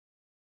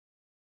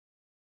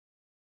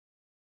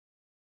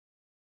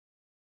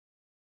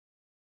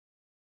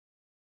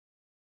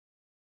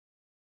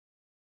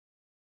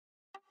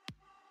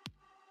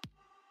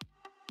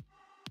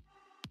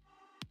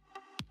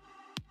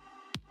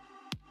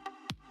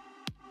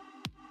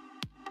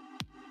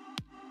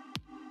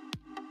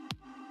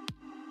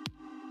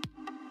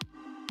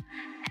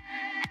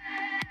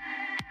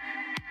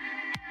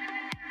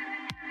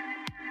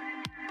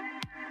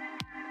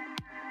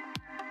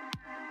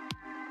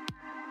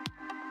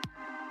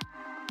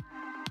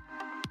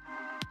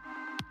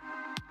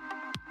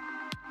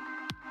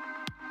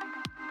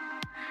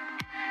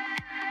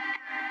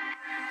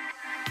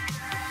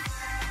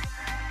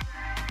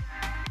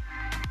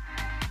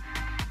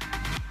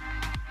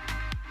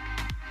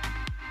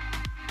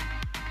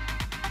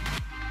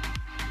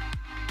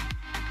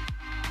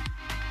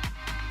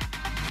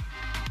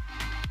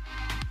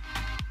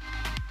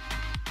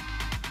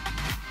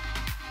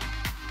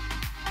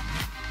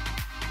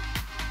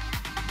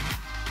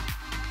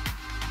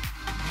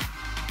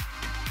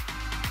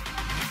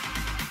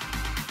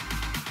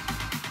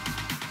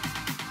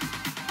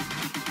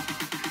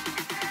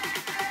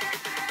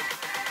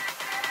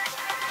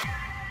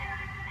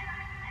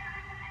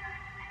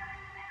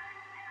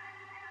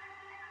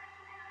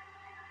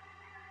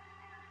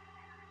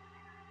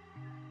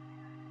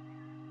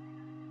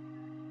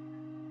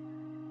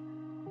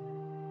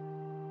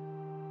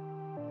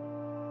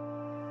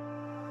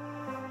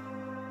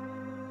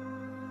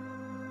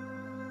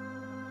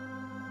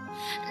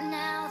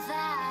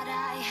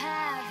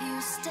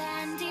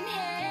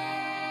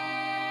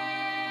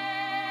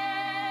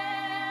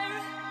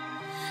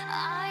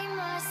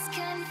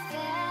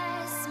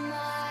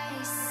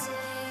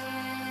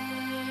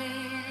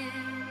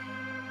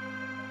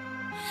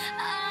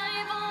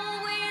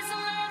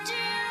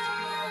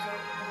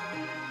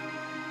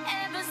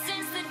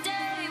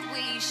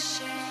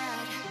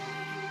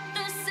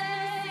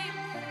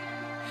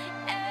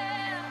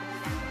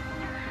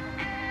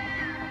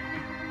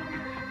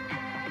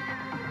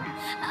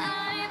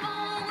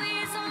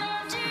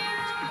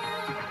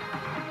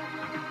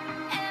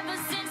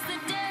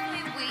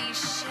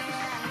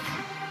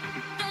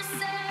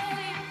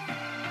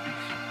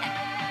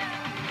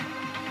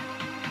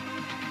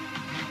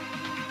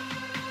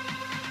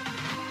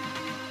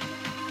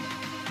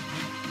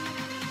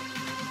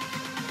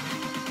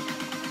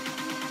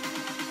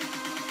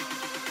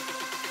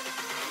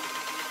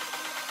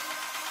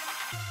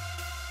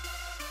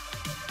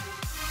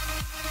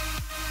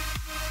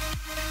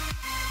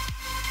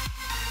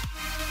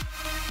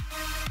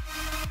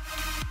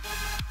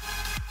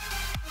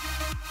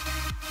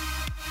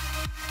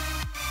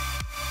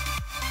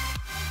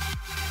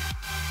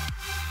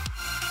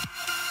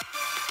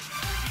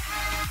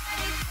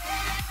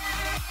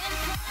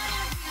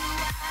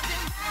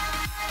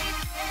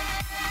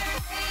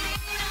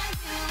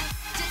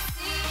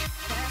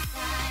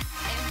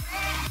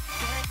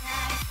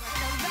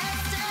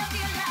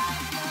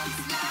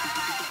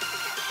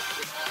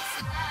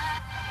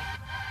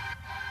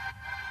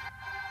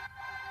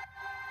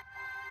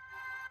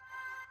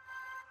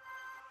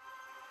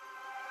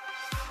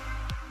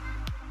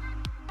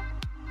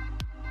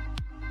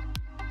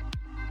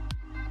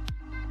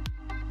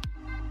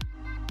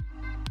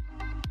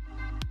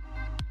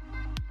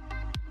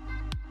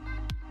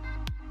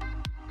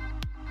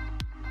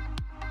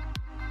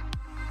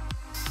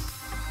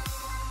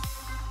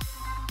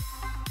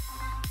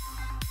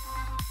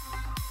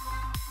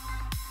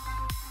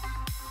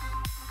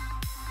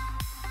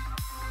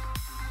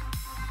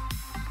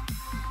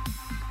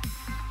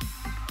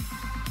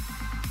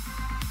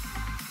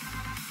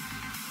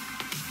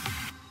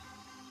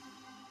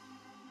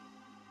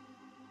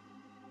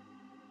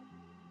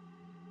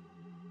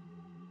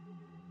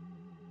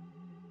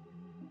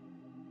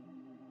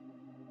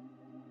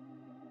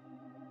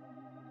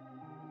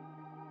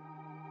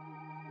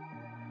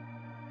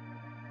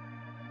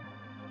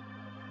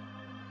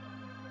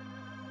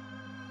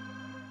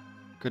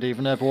Good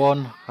evening,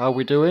 everyone. How are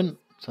we doing?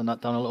 Turn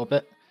that down a little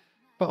bit,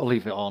 but I'll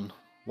leave it on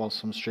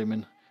whilst I'm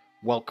streaming.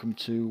 Welcome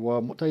to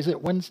what day is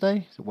it?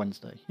 Wednesday? Is it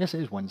Wednesday? Yes,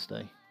 it is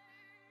Wednesday.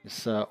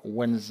 It's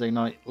Wednesday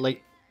night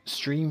late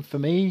stream for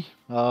me.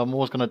 I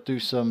was going to do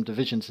some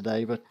Division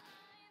today, but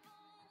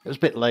it was a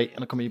bit late,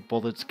 and I couldn't be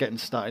bothered getting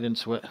started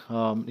into it.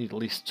 Need at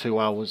least 2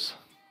 hours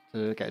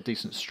to get a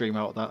decent stream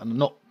out of that, and I'm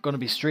not going to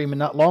be streaming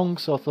that long,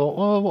 so I thought,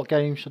 well, what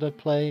game should I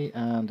play?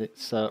 And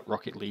it's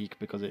Rocket League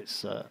because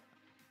it's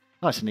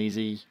nice and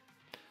easy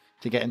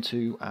to get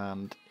into,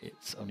 and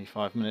it's only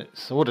 5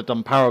 minutes. I would have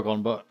done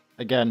Paragon, but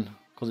again,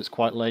 because it's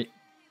quite late,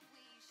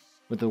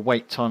 with the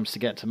wait times to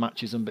get to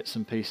matches and bits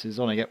and pieces,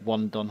 I only get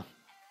one done.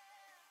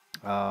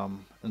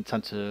 And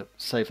tend to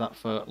save that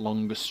for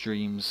longer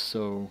streams,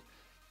 so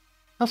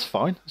that's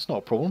fine. It's not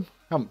a problem.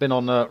 I haven't been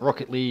on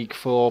Rocket League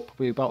for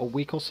probably about a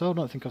week or so. I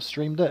don't think I've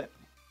streamed it.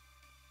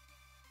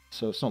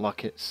 So it's not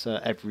like it's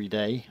every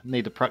day.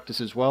 Need to practice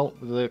as well.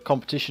 With the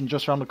competition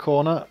just around the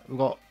corner, we've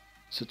got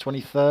so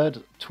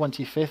 23rd,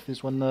 25th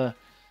is when the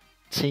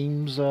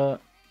teams are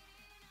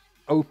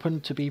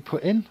open to be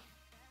put in.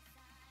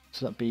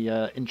 So that'd be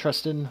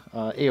interesting.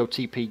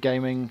 EOTP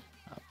Gaming,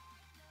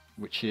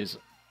 which is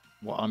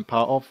what I'm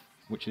part of,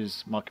 which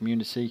is my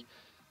community,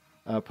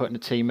 putting a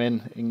team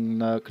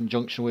in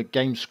conjunction with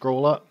Game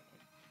Scroller.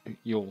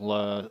 You'll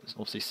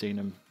obviously seen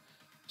him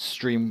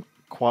stream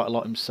quite a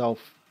lot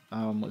himself,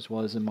 as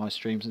well as in my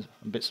streams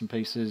and bits and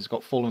pieces. He's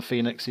got Fallen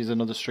Phoenix, he's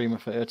another streamer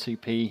for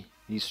EOTP.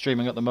 He's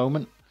streaming at the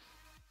moment.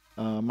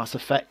 Mass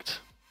Effect.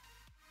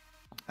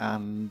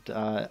 And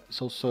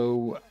it's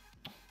also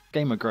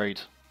Gamer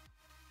Grade,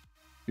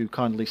 who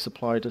kindly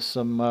supplied us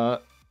some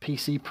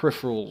PC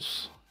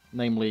peripherals,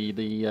 namely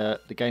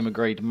the Gamer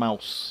Grade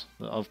mouse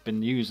that I've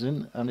been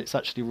using, and it's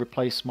actually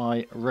replaced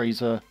my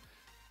Razer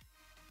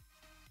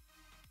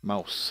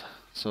mouse,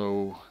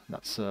 so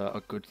that's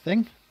a good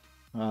thing.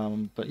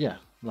 But yeah,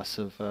 less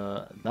of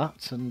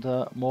that and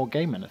more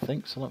gaming, I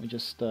think. So let me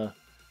just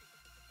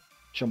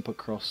jump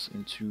across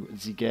into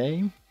the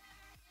game.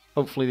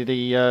 Hopefully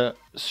the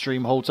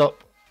stream holds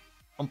up.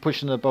 I'm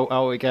pushing the boat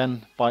out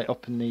again by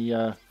upping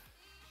the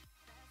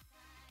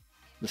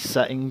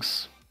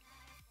settings.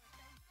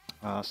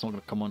 It's not going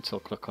to come on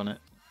until I click on it.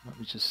 Let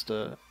me just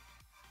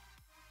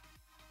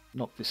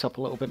knock this up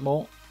a little bit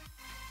more.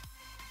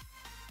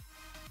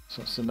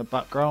 So it's in the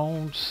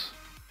background.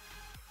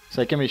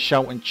 So give me a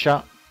shout in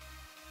chat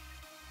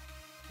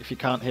if you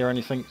can't hear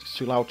anything, it's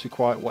too loud, too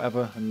quiet,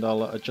 whatever, and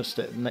I'll adjust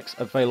it at the next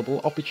available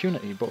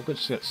opportunity. But we're going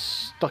to get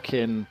stuck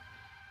in,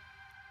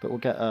 but we'll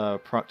get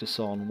practice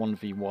on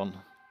 1v1.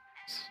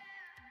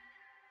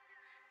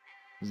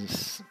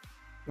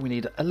 We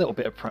need a little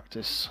bit of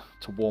practice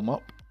to warm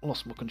up.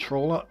 Lost my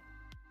controller.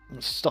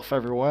 There's stuff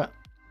everywhere.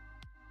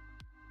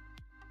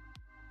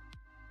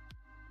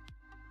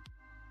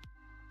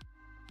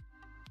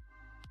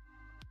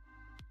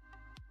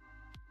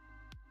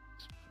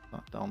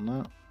 That down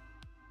there.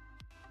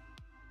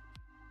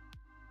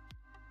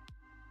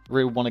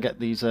 Really want to get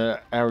these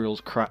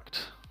aerials cracked.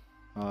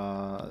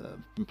 I've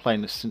been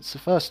playing this since the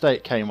first day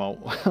it came out.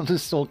 I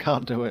just still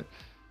can't do it.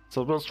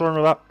 So what's wrong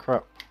with that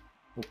crap?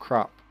 Oh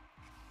crap.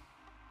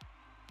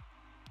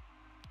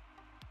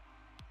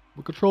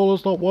 My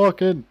controller's not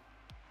working.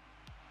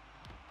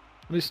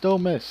 And he still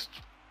missed.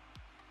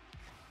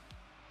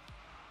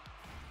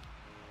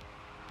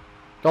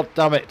 God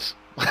damn it.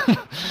 I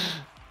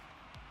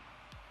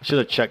should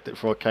have checked it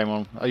before I came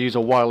on. I use a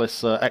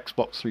wireless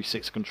Xbox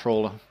 360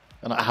 controller,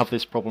 and I have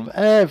this problem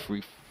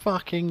every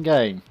fucking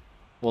game.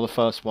 Well, the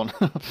first one.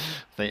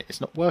 It's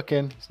not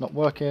working, it's not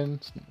working,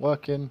 it's not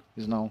working.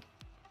 Is now.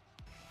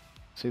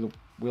 See the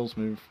wheels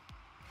move.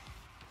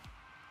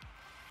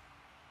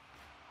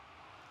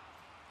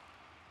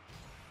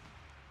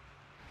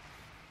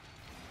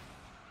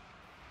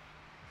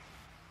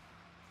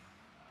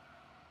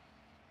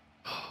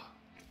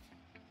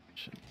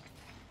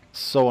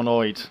 So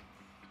annoyed.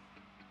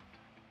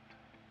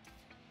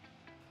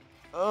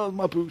 Oh,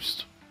 my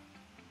boost.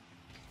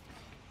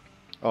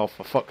 Oh,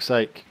 for fuck's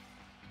sake.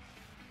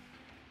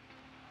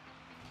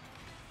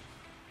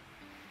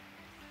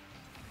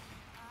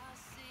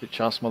 Bitch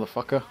ass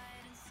motherfucker.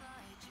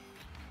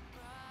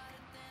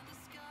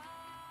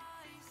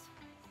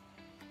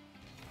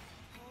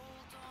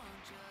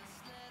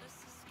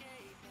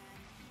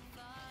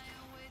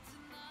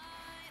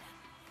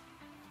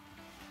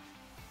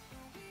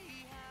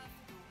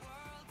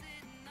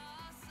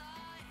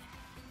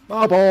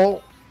 My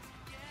ball.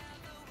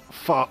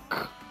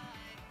 Fuck.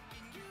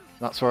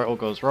 That's where it all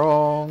goes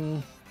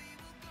wrong.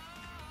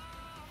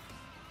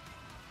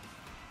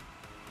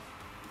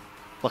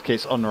 Lucky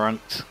it's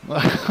unranked.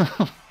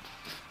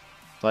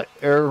 Like,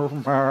 oh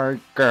my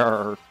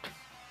god.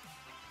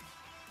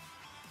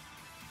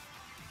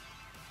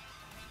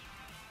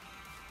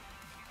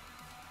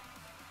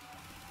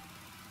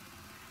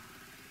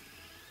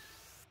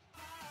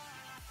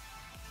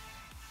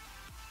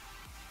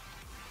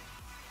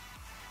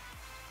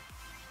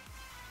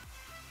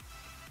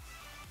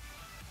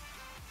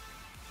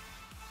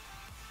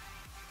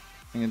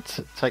 I'm going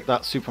to take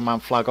that Superman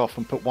flag off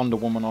and put Wonder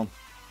Woman on.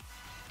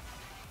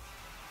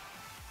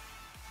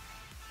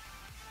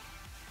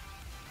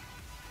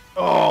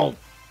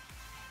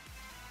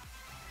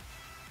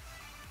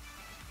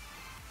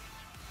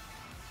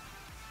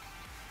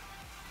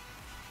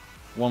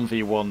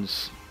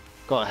 1v1s.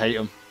 Gotta hate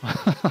them.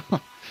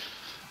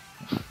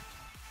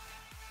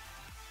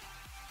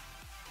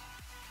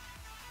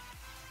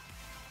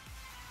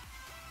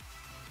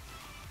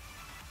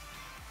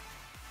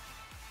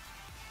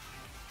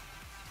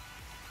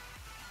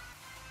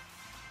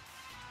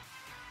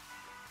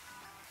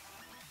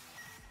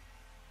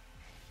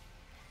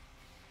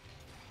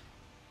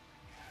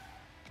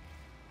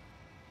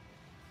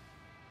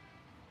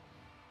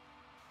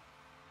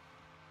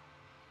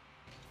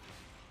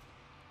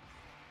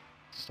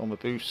 Just on the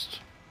boost.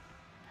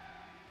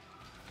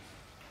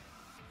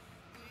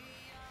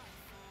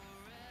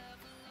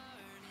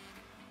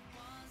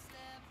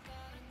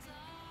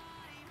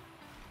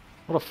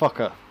 What a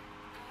fucker.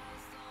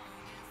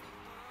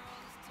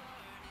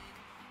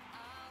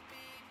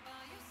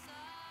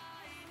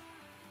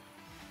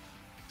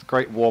 It's a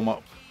great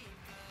warm-up.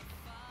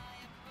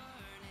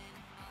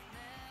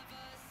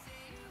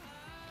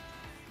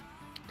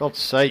 God's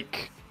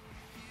sake.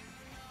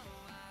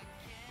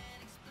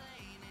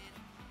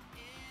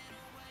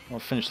 I'll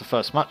finish the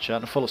first match yet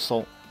in a full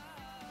assault.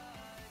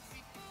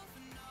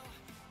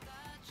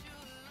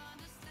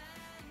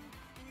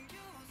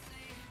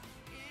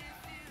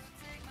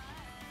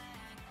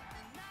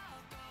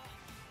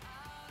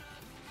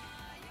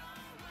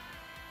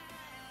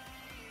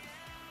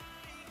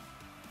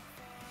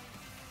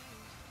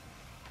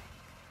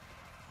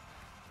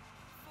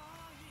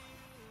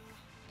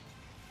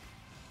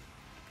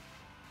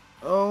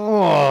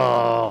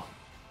 Oh!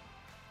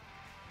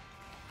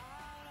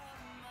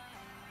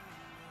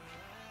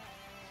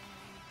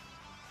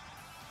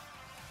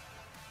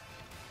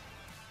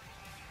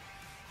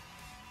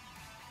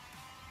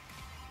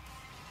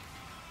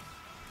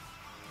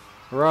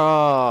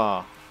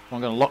 Hurrah!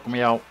 I'm gonna lock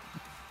me out.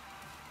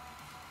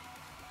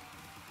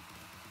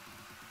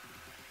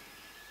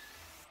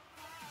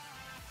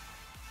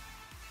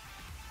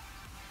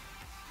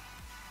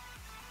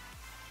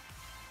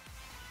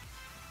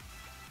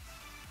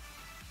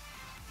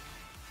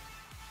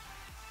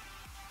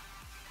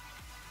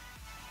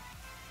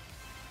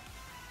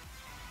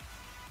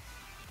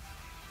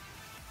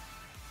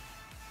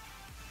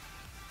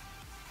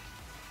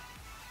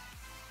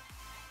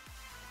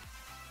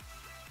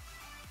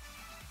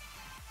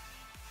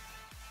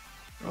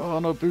 Oh,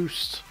 no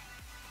boost.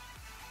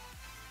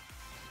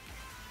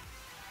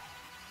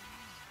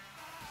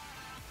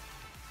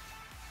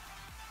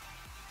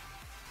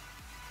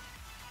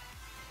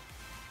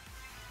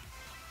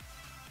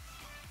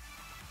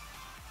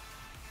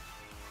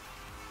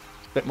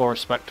 Bit more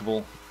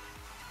respectable.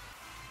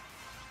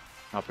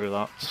 Happy with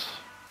that.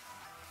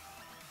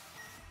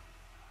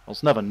 I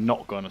was never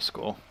not going to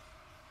score.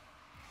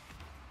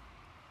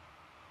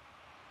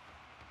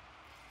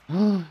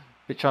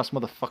 Bitch ass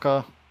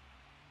motherfucker.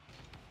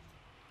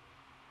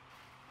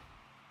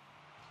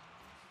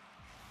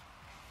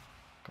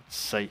 God's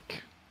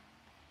sake.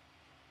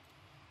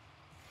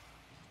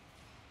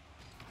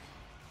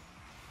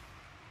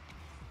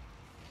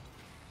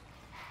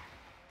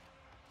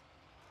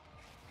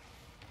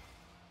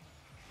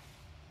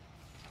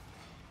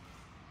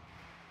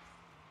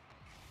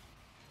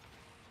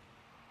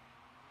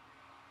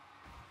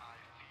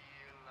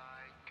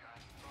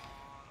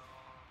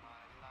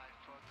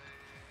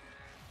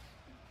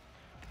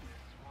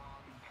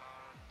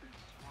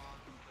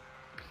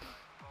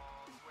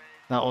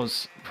 That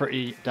was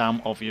pretty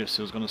damn obvious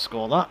who was going to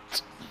score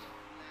that.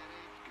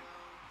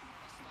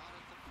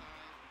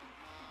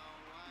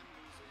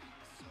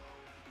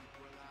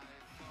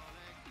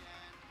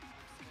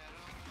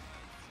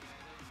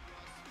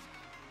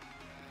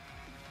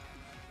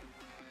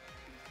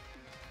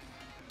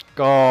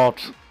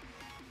 God.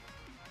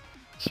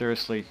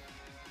 Seriously.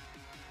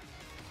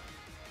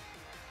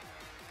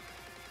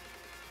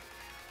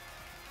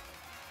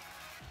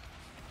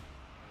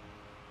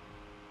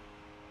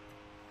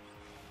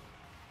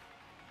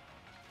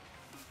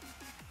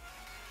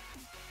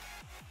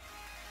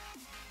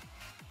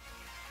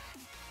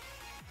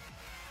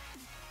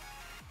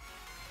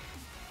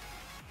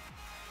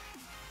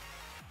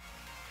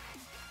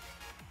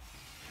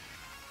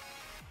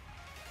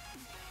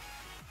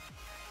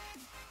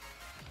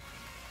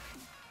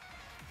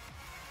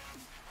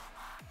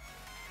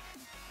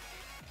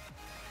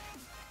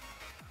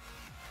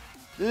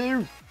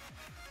 Ew.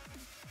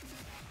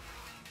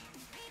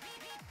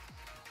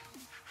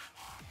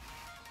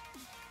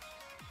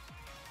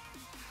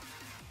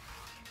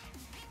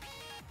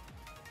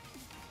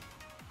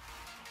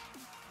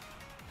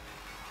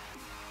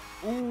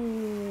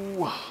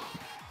 Ooh.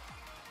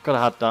 Could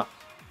have had that.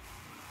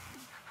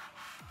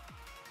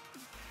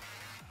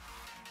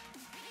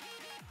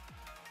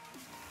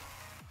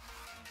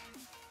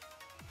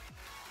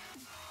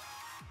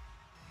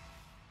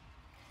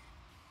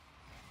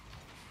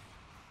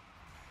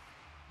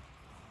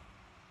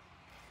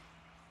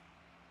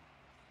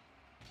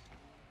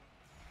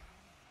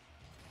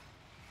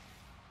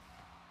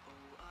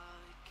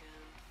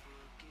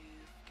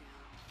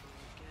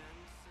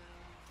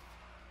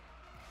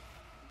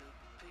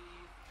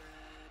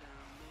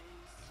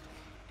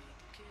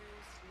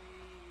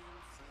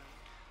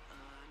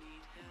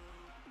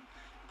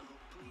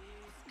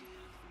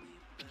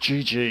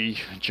 GG.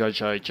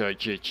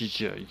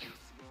 GG.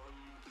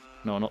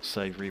 No, not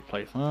save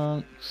replay,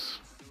 thanks.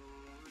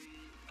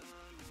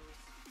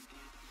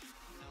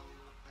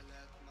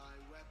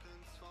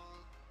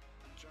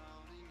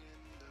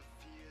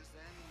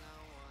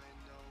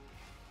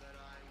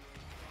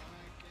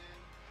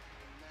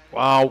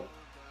 Wow.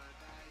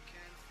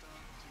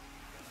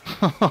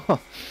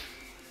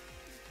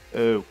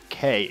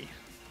 Okay.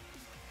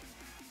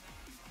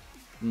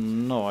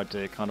 No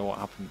idea kind of what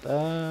happened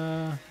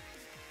there.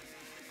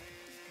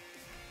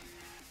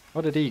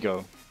 Where did he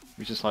go?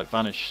 He just like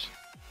vanished.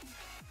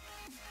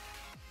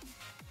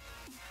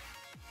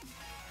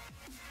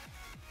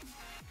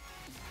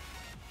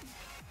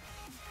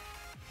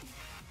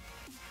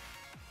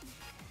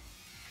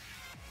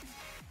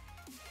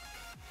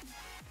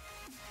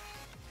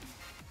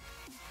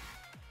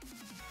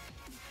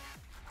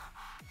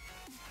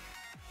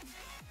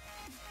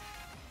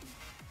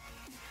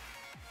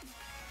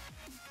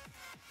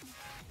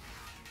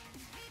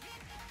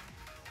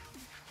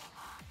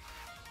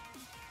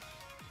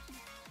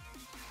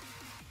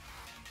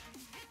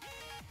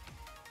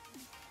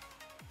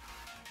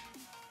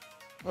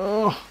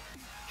 Oh,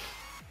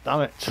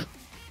 damn it.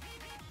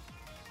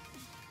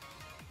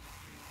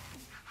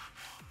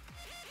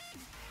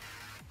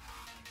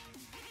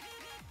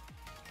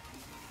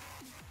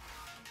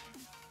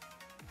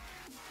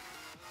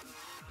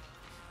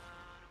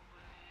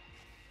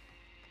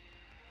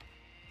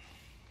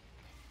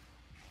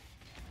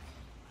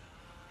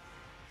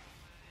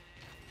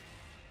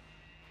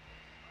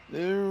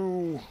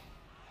 No.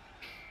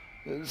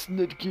 Let's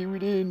not carry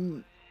it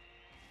in.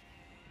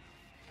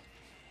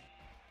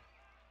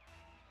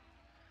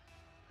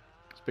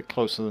 It's a bit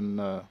closer than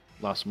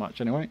last match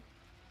anyway.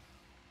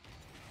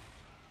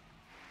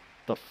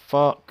 The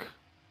fuck?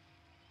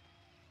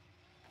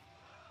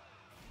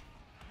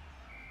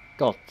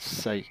 God's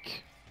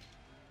sake.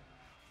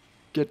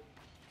 Get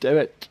do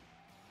it.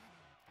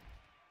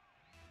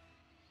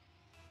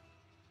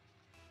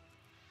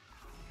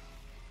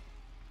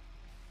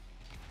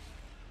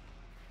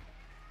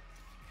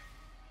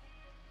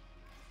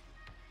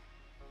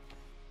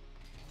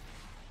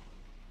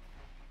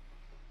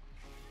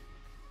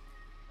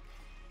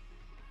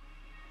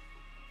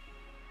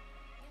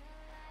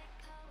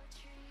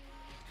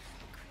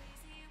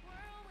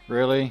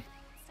 Really?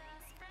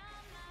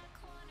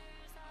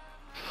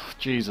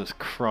 Jesus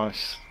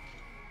Christ.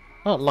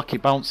 Not lucky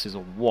bounces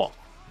or what?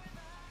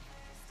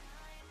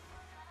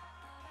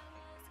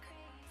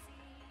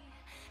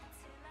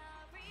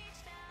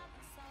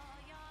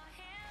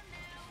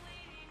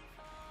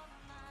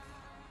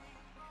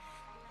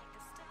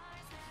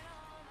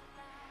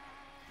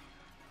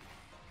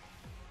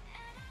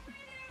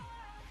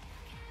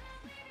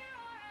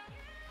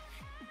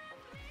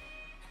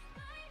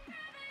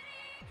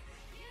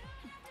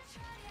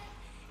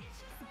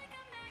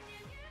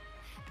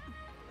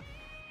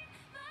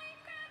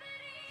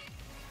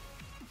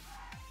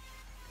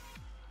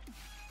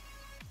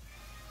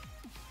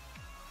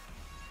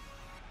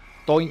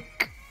 Doink.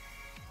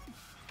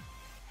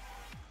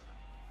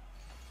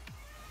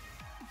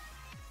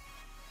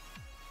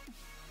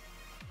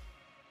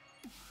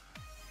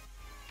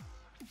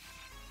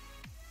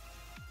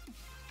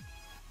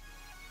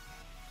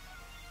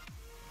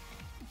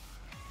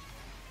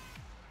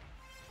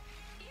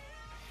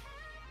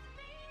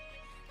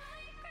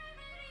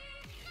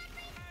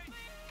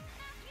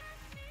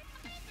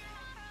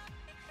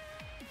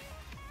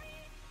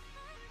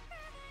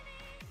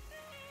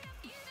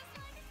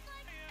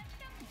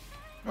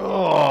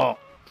 Oh,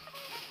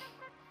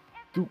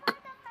 Duke.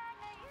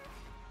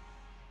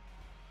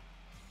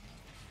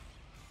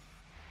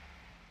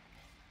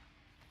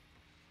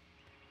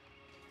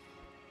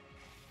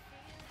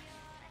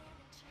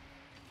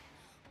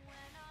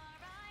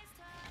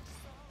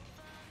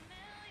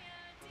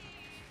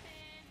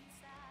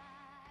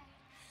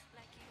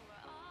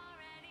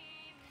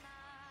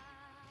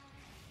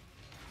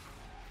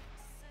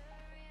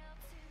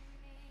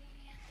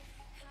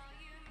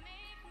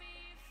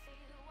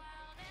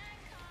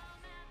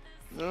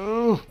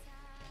 No.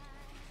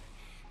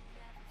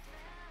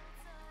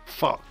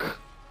 Fuck.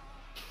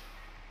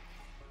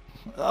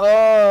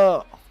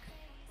 Oh.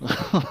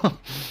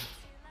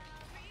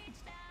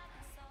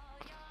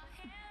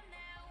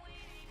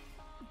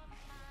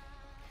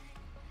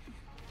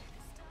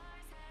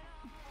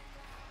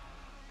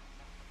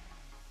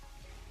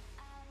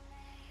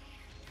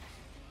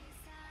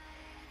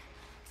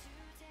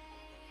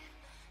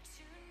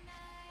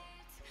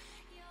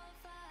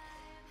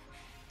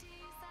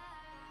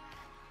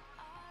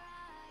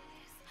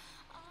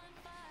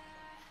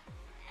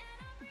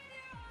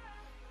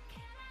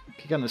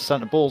 Keep getting the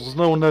centre balls. There's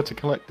no one there to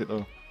collect it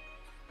though.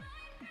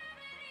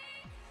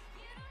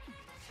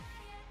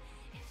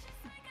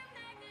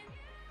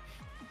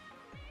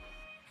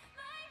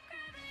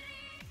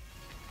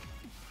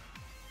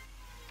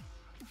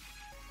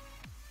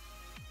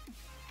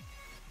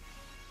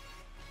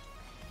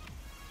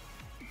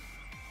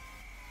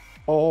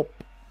 Oh.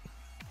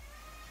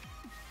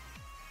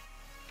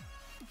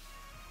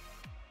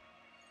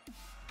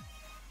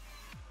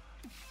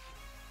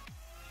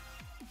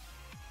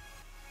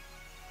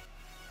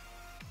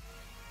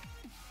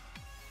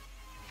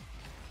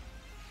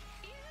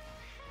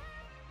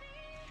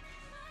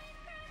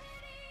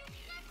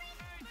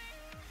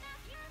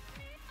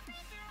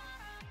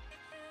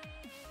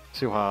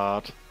 Too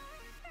hard.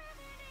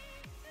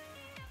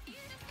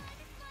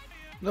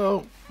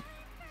 No.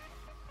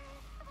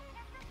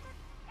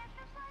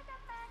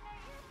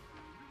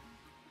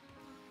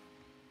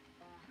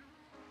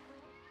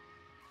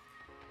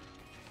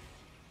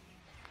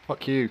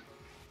 Fuck you.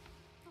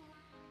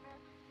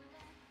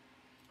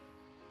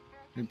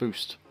 New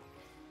boost.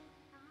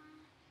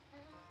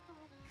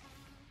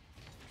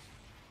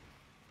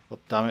 God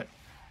damn it.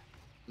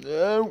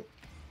 No.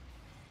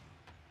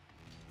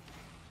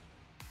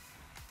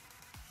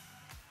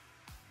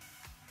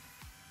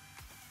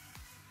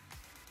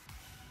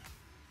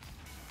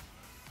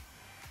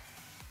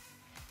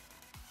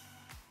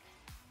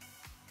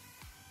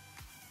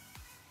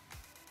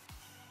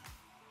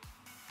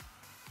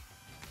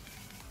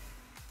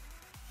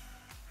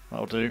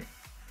 That'll do.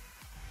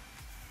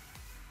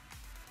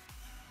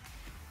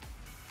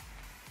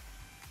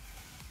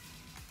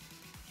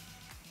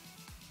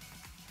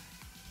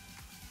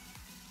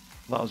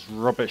 That was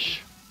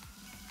rubbish.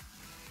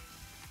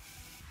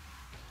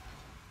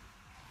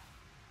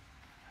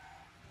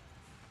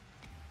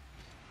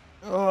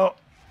 Oh.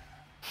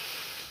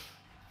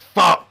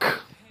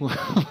 Fuck!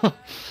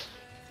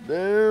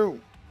 No!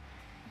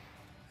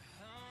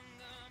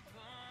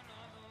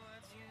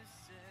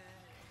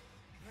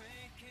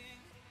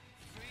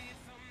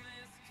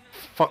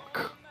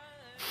 Fuck.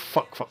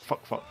 Fuck, fuck,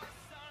 fuck, fuck.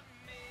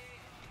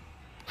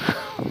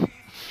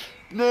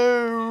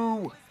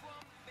 No!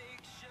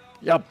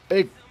 You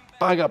big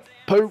bag of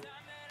poop!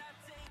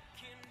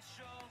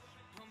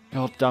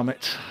 God damn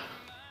it.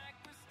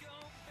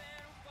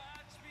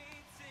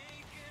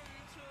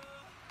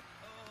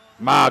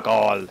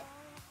 Margol!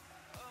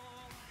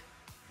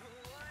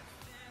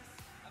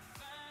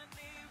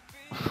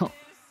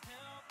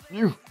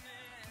 You!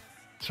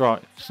 It's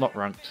right, it's not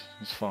ranked,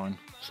 it's fine,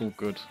 it's all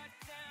good.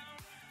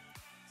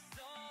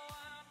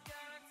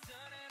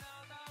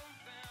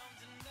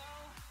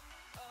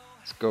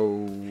 Let's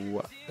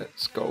go,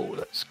 let's go,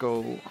 let's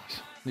go.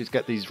 Need to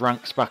get these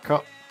ranks back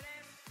up.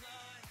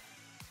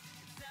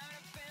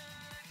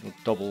 Little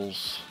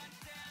doubles.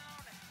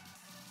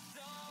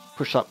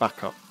 Push that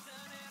back up.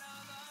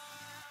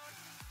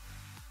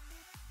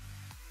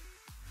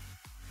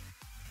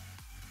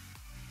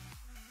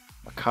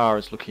 My car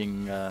is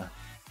looking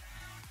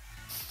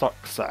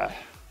sexy.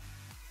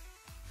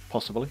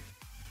 Possibly.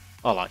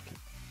 I like it.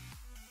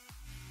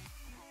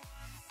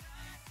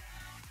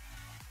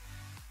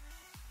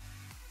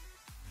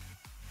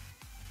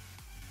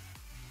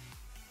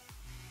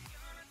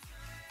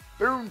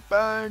 Boom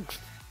bags.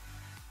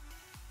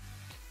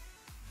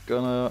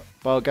 Gonna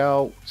bug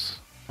out.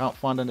 Can't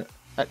find an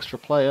extra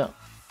player.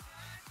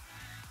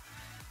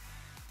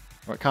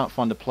 Or it can't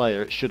find a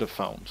player it should have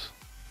found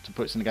to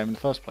put it in the game in the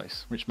first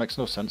place, which makes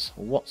no sense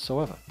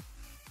whatsoever.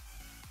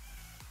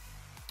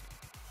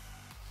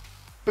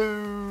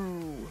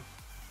 Boo!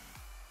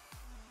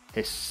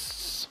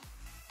 Hiss.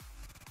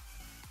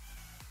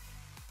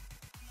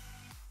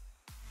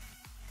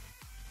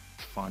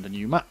 Find a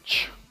new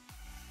match.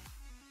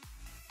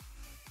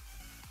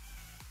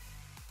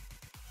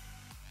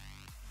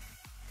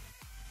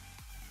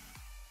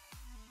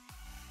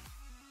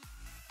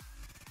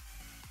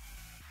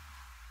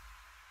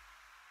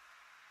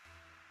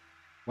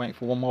 Waiting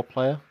for one more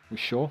player, we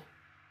sure?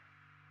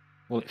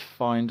 Will it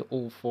find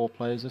all 4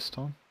 players this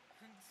time?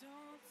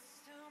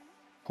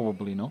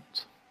 Probably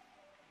not.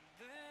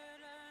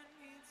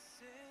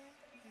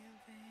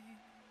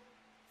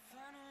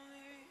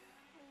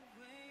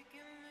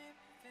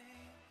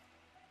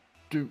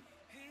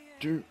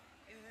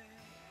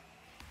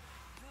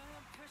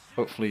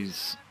 Hopefully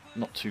he's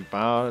not too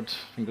bad,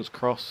 fingers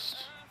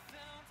crossed.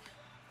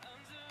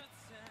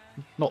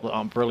 Not that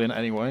I'm brilliant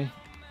anyway.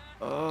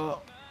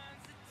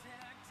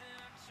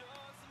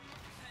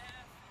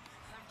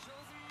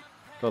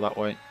 Go that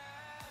way.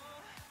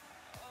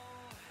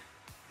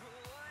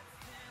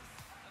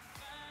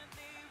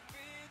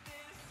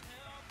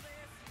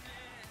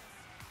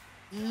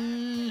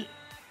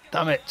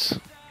 Damn it.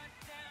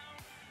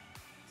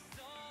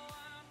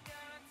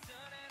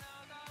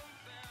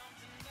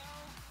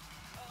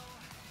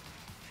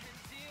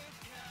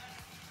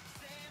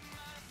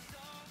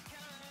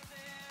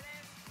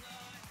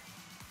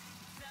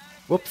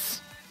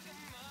 Whoops.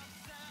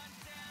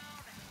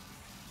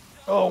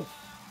 Oh.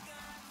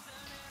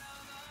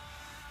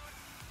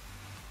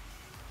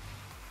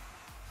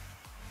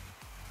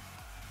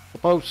 The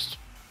post.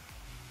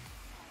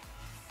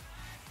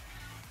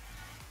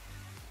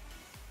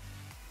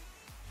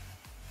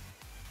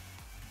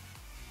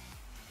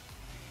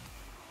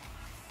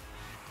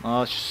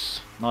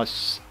 Nice.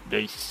 Nice.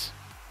 Nice.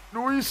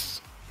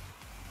 Nice.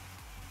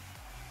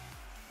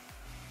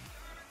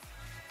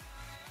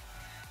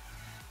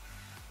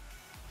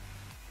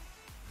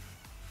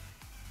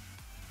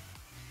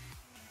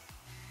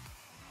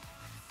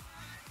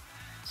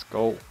 Let's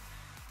go.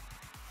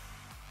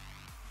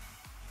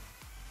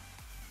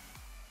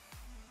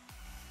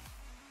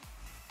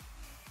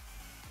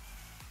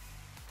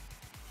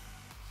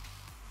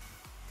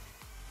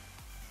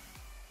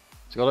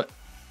 Got it?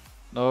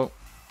 No.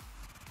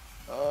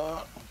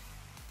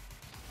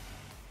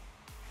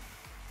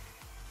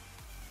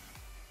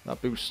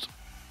 that boost.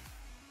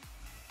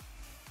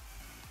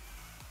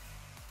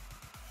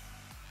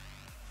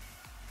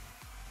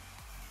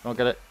 Go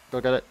get it.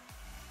 Go get it.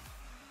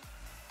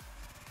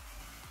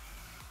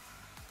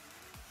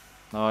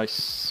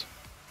 Nice.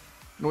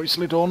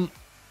 Nicely done.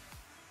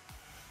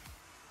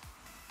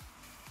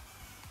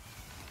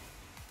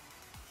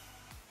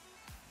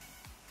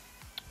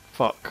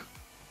 Fuck.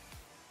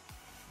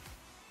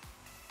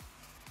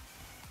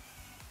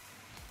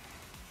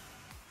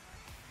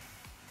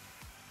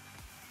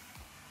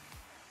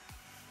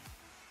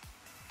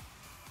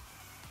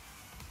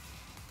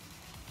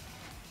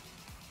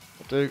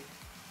 Will do.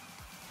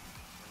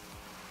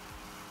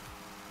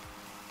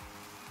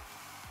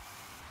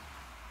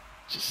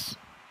 Just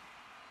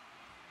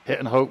hit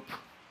and hope.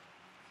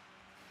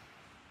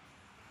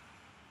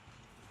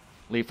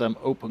 Leave them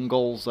open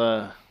goals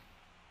there.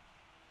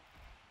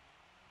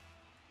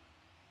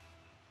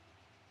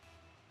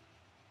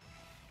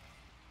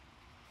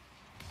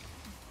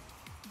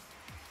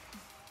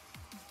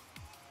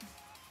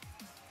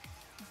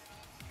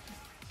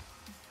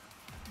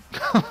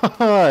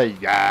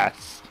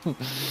 Yes.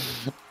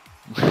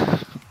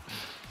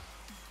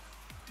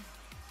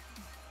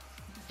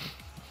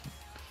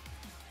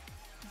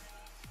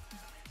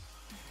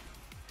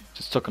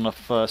 Just took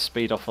enough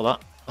speed off of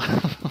that.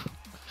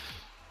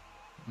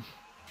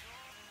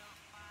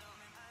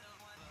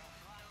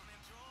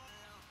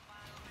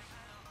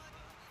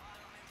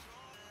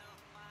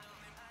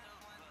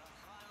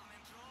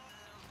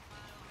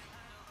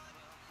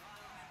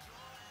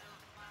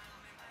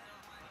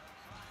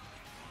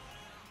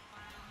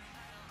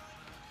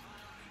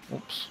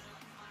 Oops.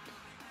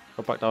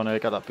 Go back down here,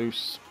 get that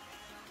boost.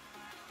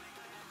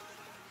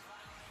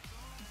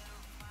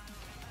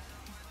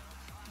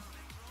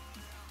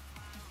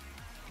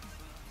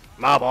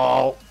 My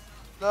ball!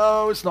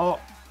 No, it's not.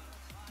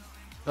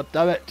 God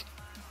damn it.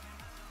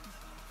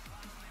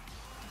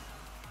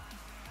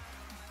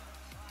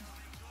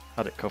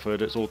 Had it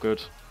covered, it's all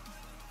good.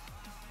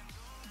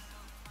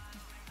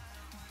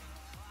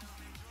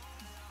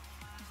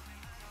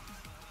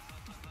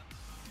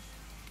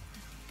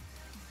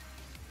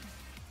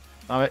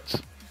 Damn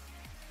it.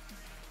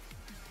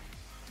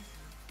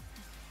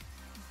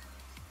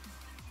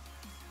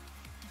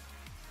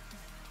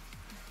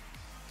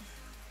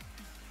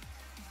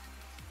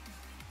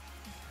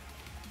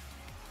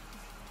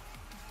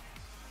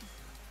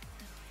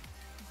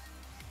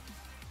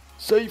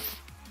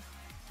 Safe.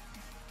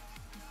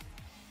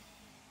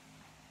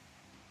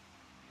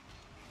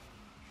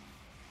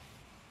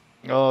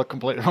 Oh,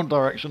 completely wrong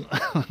direction.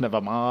 Never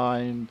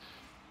mind.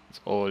 It's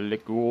all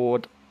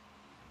good.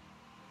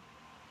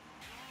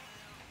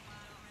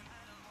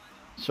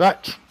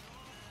 Strat.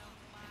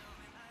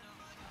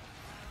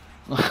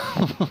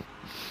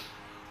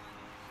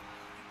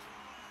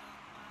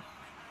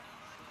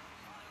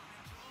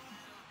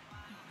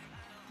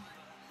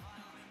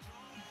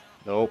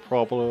 No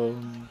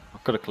problem. I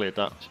could have cleared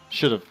that.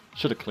 Should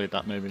have cleared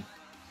that maybe.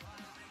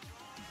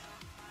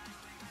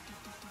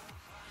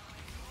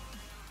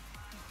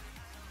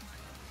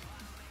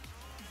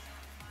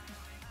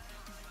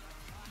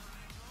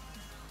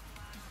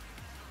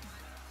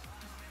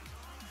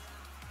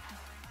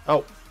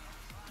 Oh.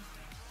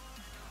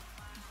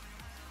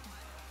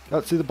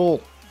 Can't see the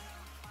ball.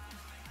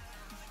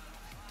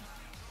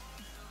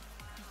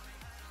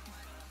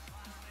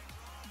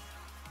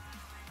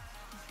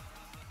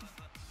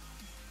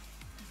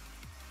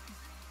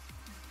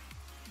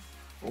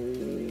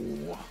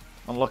 Oh,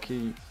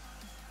 unlucky.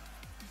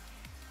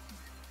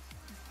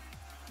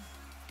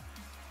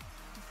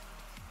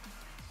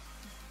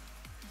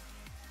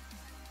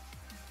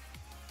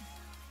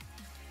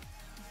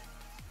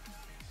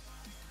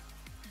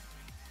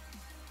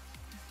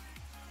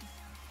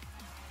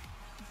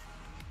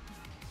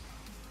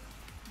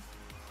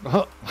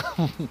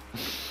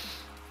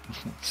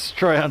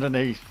 Straight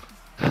underneath.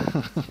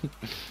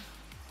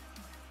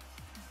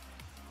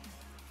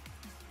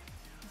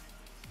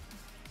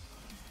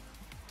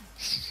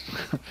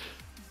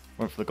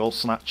 Went for the goal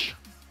snatch.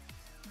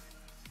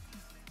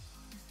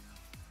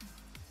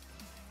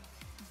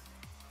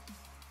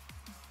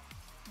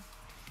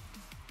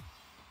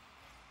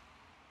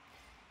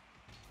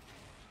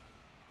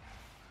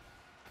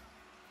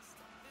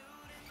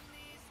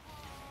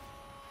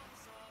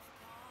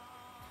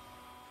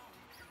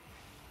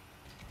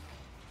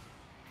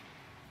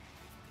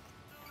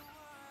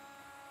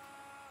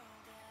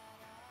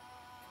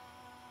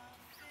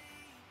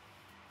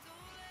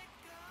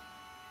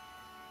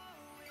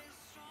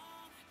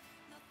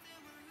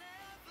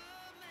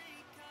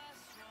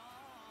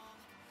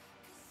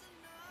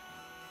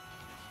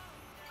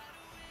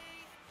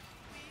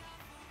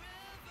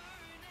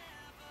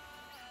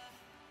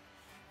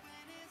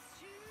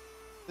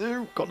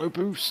 Ew, got no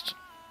boost.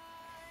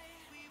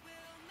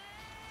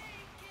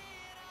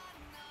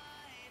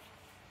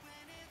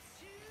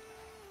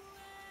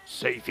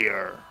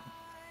 Savior.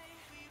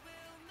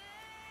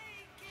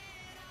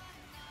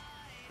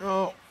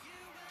 Oh.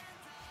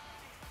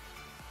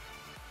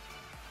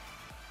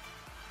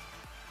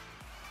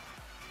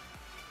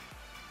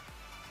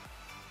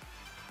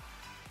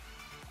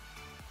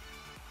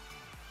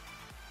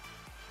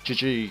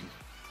 GG.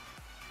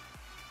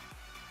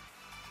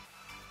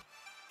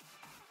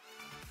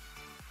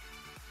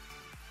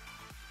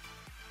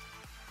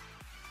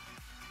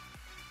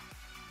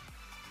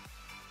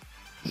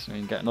 So we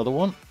can get another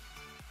one.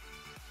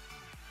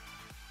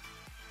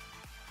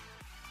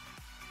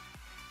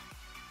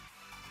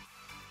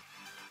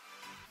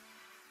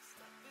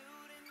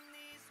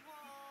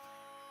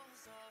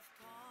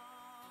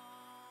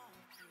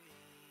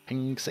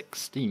 Ping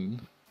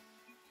 16.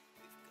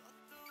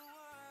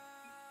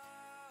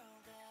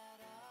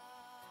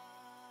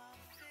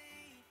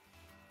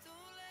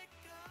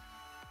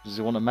 Does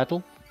he want a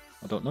medal?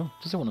 I don't know.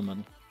 Does he want a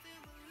medal?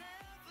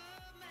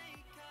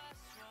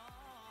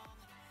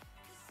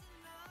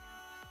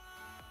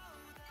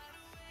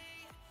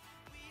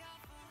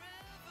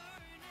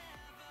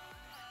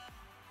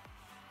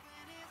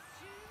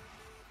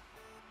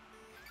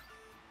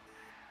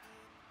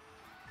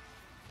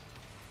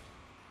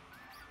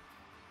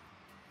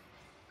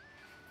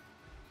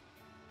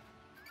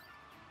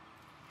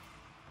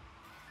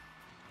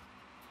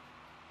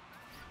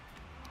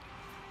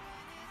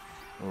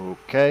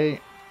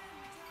 Okay.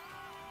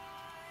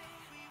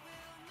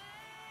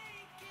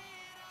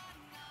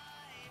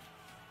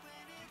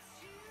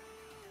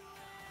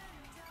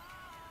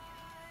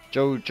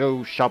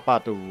 Jojo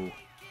Shabadu.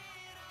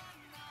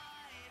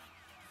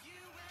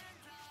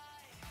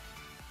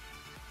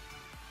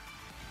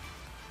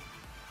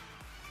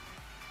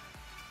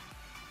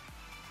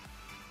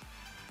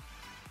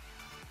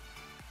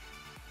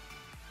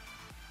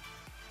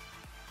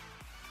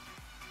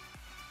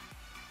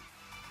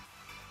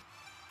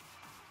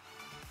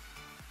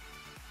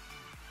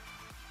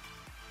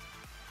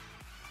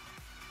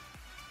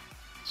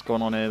 What's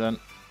going on here then?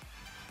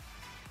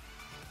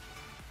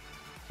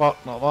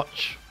 Fuck, not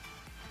much.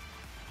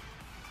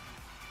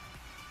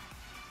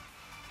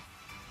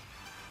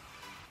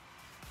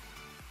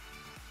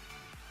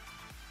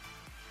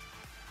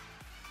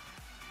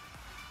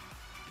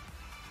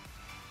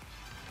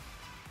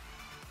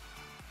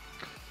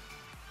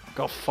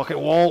 Got a fucking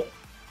wall.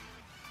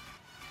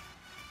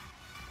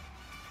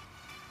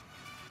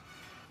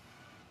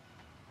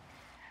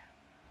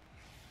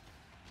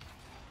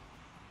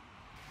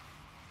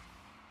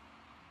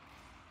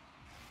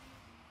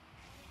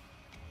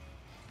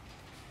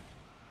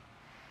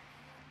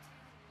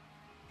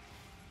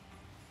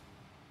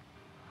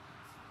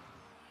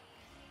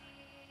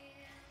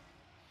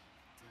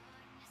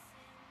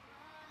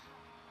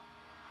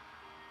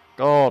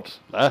 God,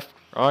 left,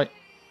 right.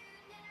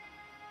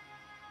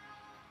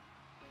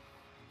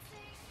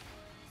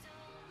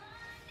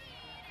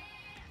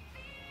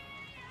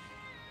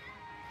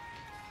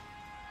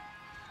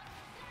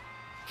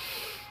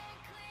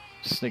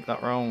 Sneak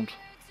that round.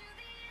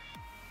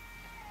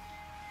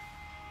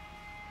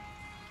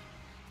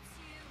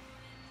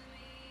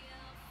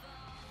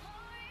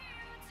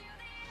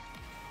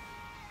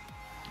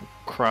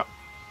 Crap.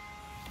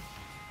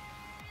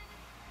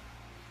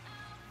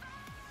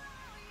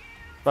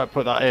 Better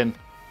put that in.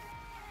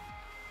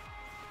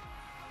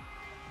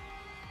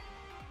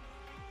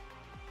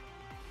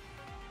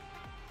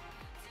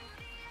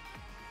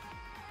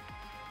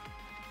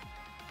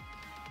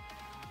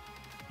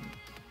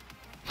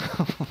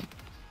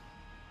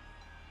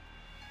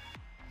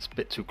 It's a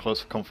bit too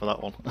close for comfort,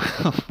 that one.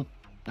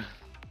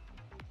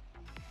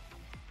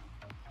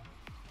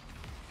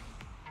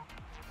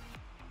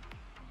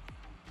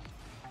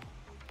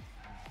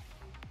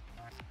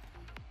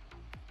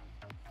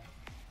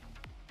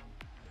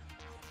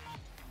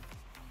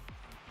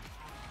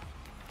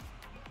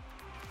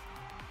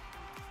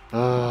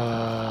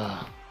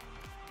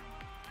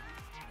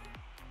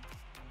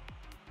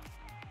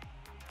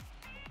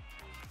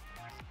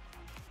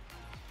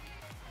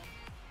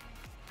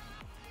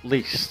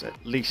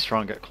 At least try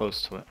and get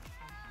close to it.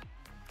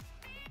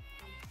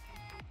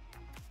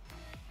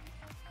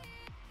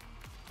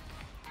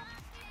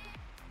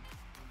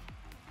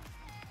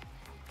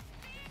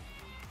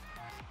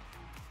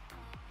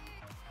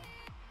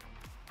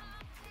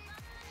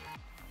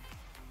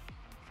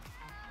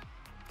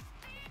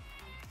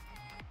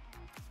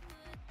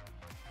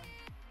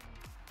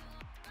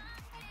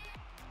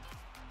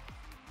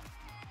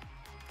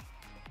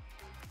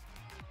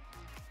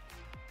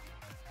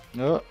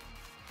 No.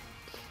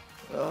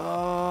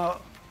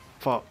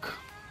 Fuck.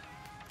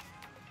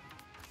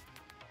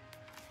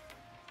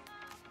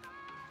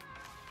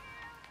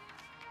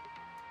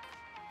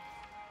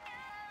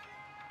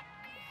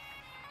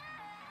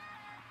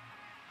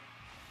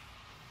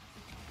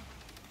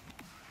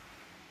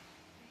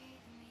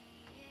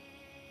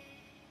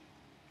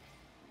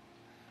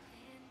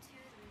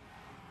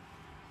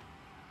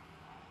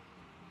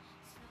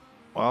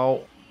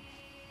 Wow.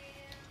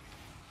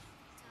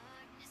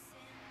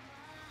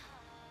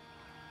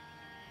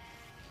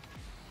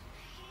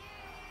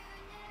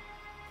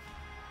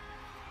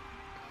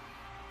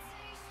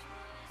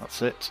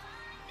 That's it.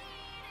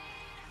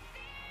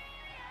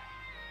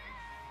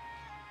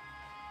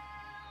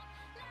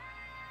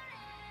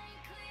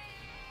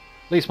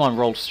 At least mine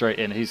rolled straight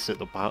in. He's at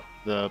the bow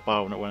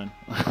and it went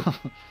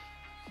in.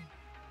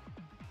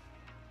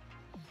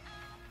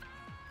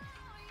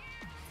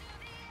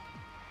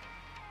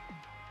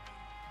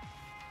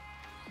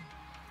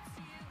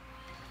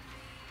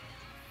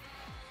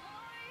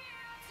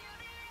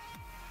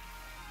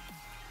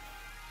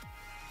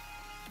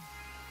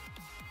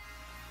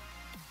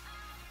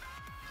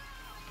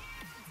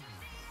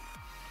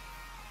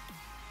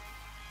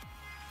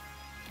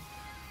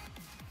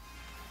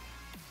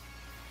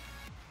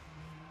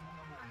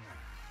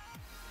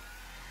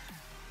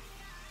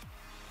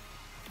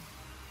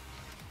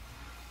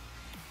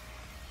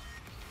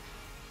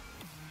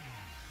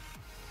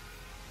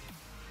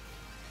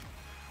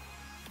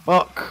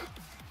 Fuck.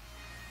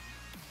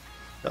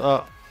 Get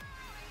that.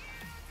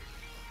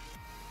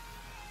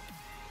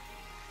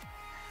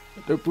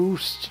 The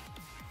boost.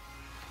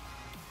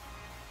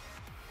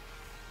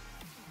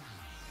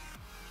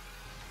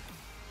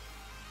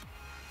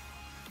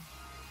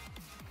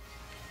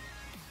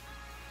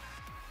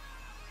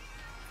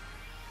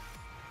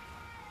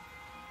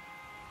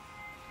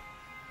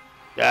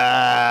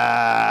 Ah.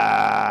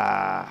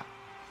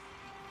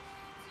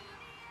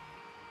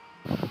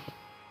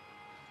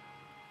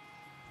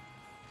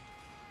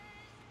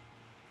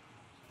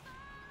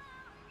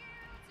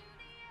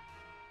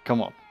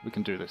 Come on, we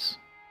can do this.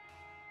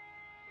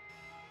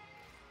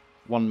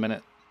 1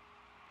 minute.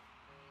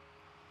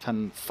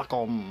 10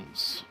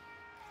 seconds.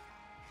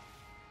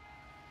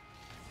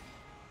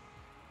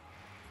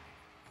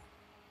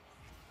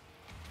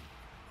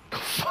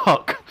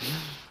 Fuck.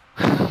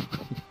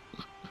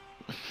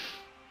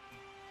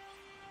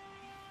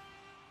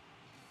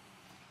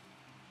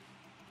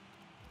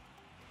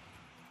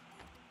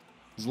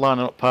 It's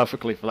lining up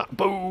perfectly for that.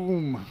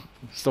 Boom!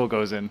 Still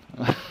goes in.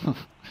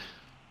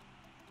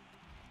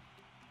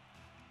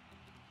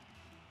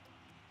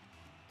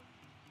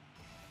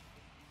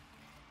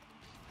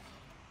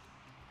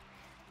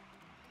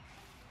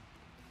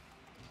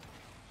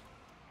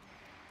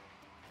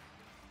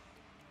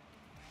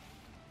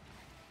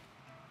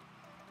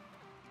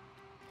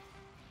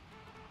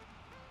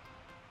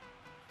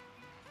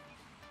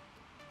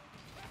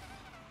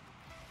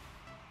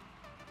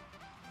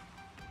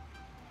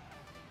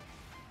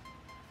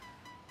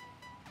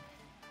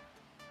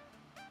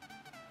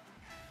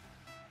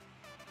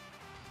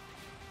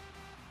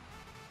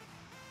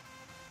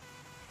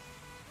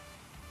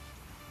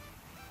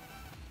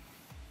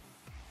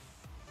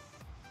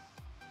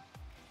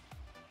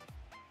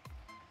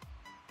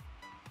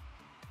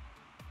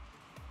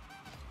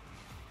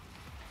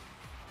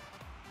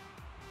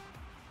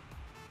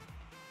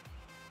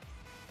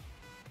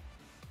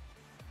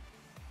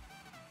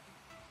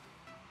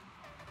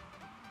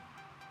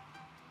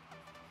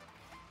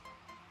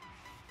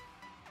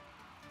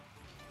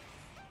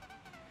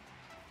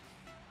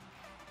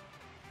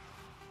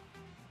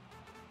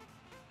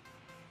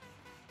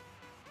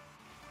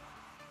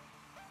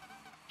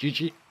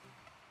 GG.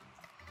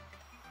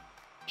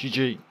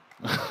 GG.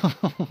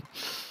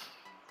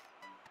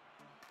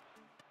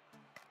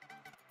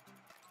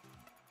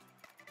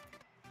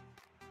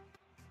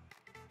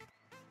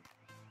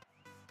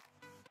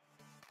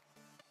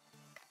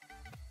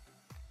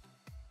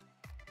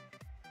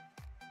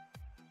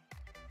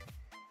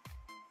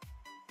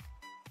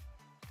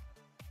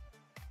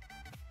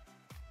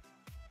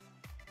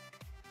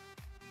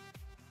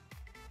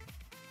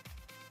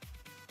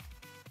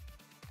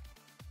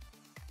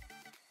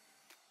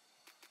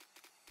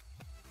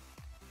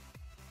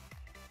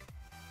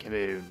 Come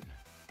on.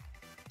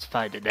 Let's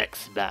find the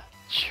next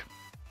match.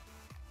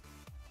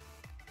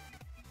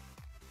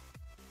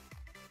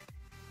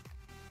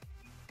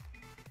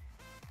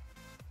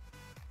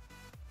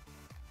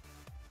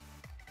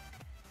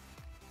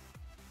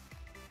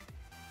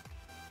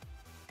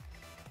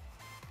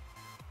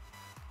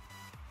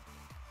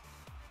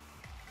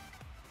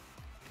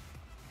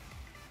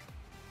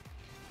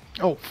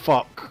 Oh,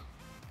 fuck.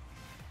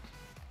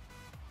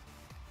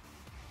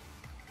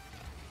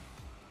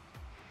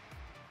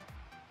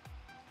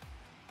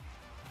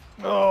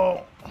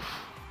 Oh.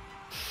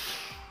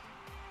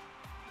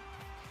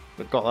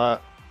 We've got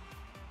that.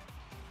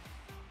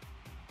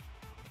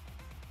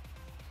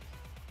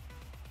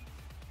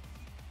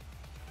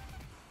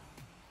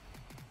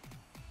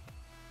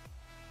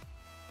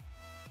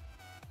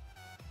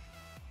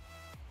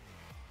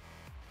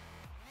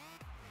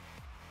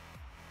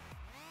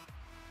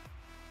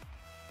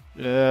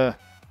 Yeah.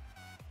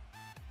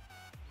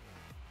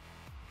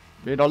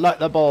 We don't like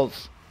the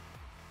balls.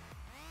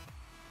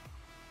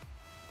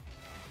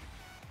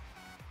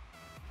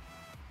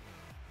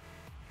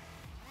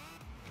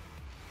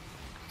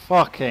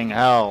 Fucking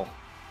hell.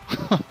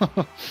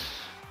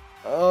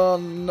 Oh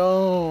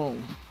no.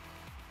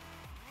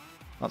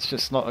 That's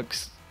just not...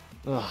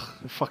 Ugh,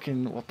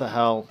 fucking... What the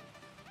hell?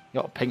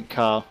 Got a pink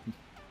car.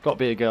 Got to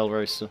be a girl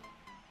racer.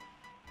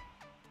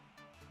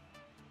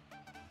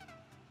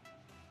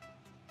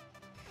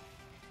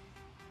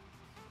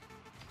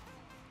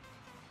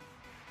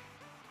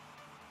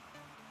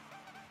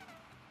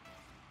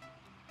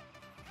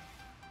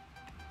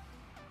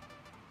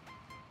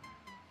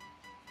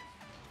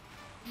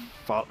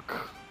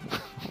 Fuck.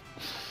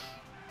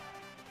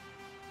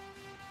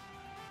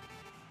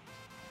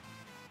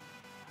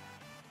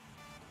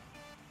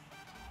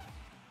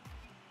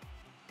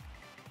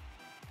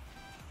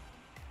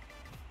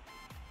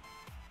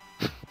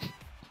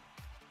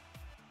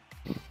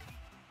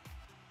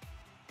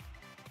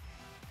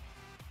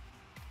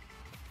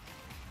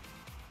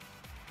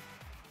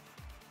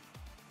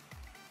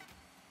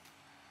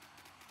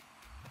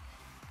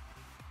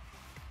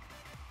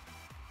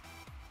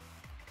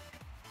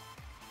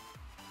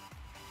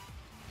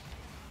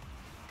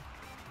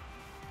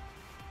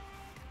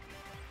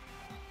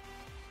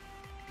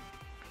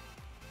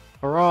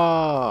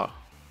 Hurrah!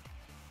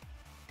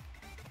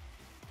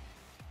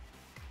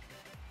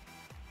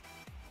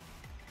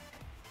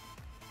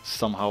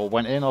 somehow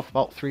went in off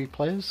about 3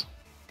 players.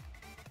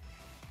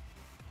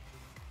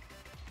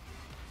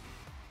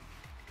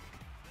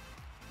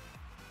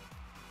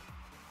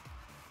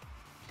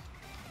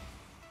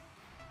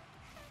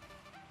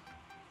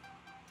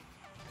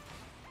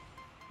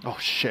 Oh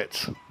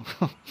shit.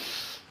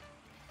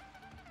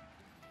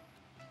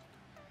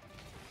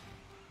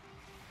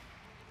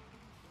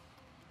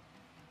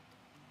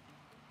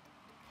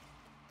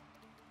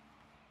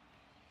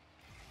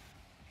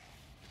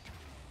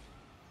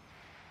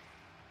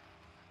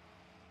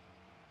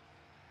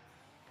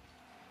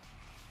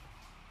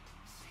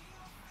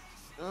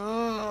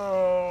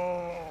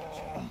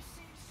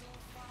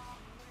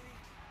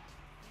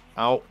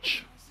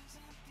 Ouch.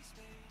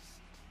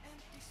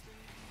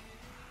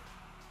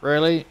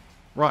 Really?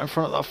 Right in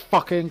front of that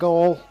fucking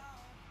goal?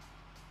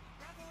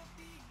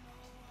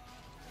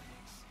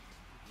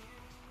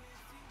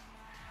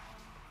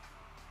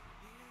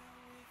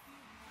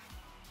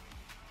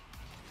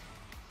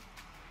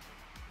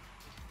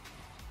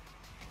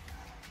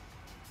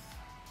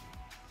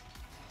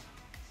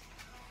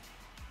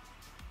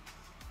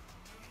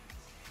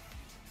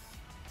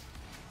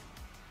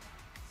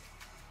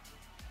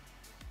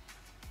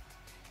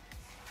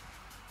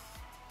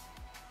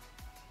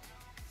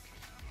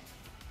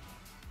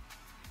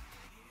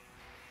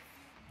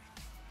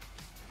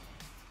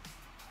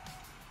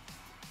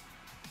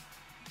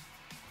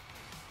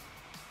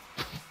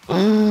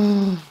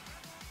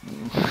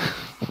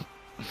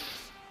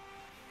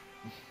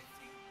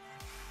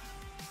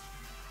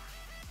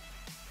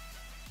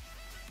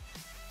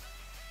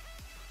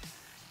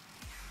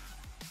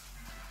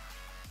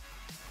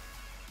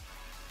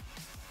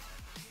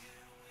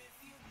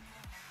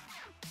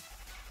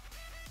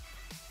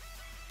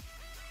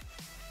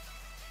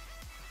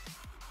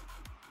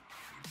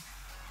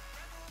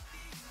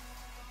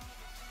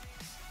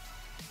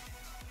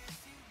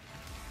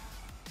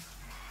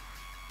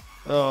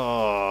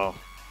 Oh.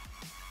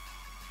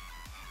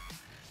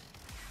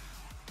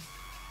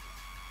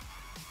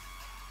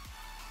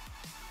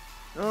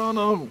 Oh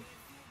no.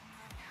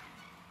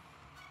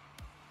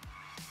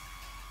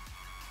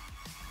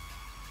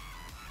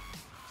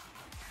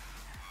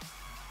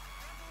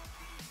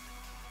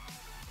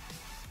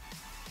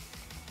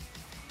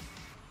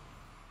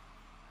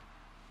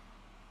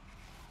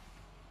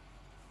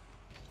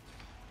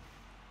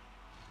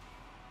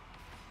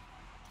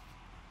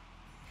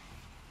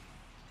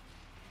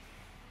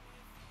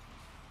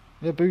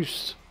 Yeah,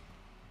 boost.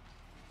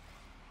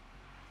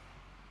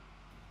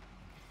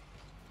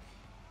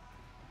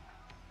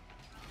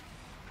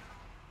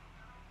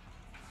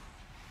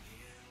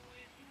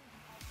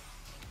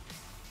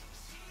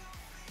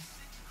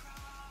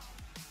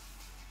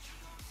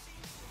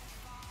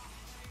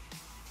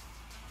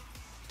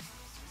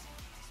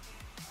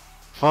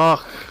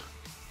 Fuck.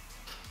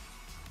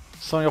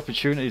 So many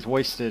opportunities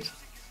wasted.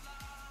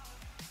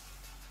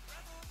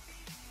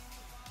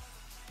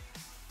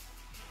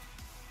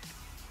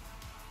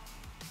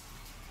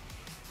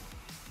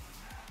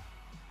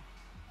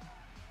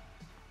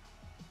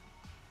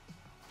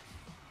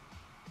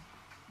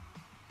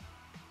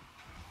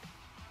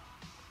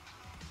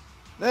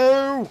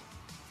 No!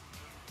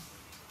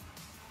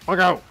 I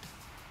go!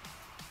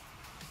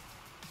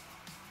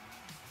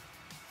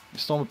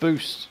 It's on a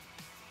boost.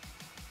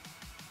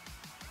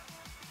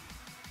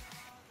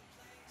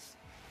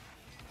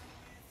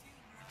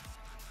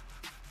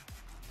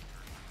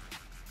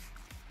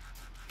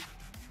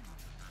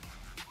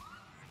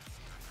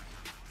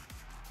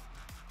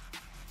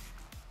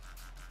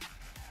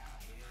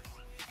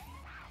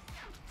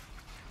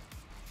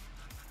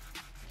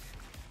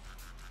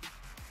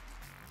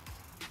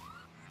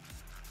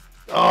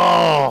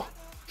 Oh!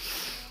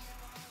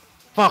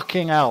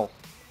 Fucking hell.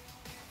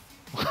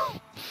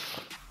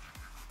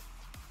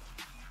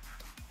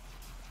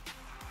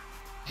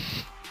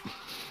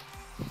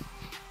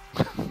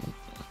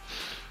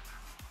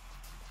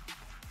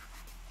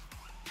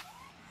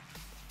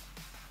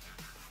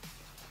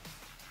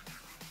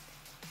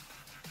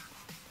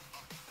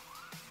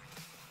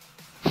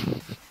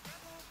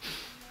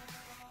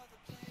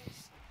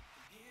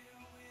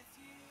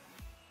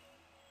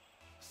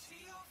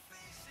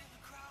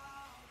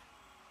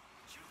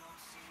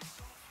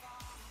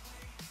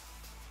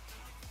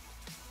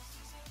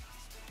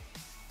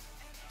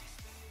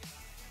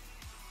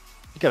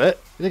 You get it?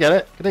 Did you get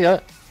it? Did you get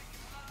it?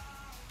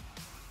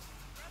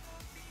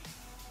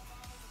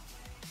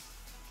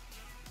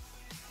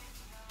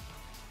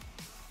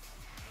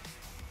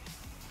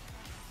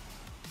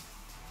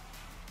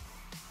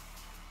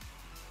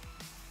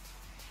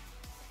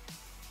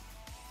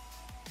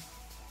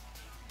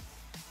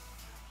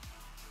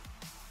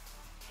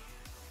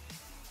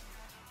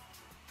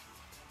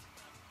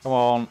 Come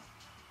on.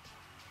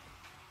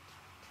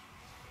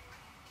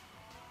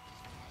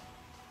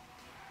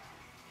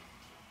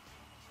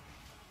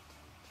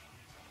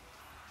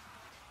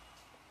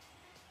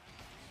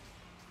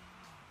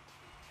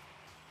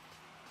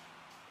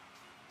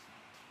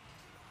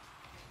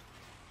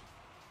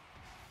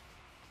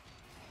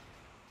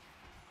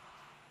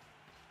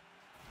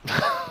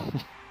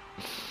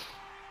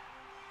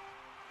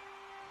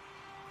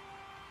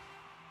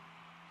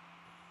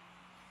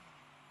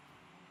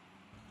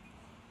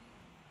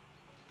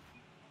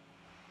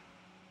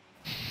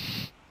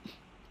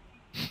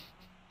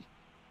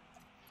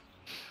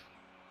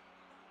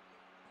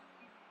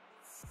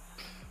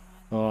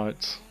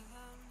 Alright.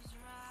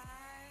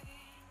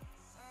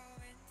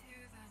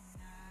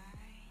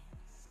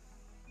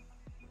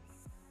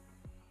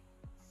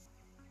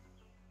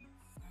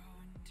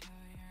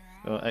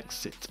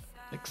 Exit.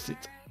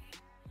 Exit.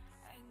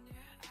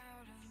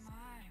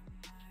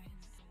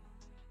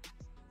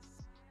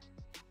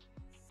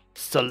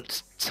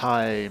 Salt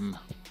time.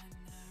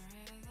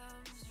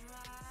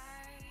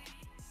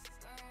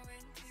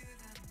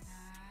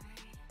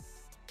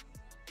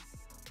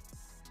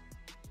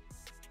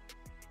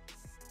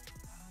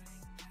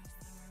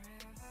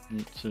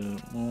 Into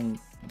one.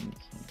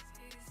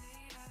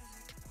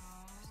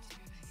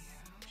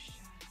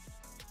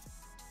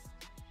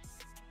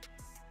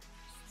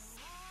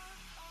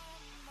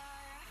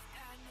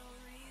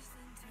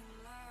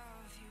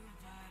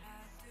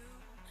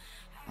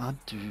 I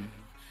do.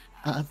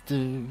 I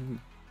do.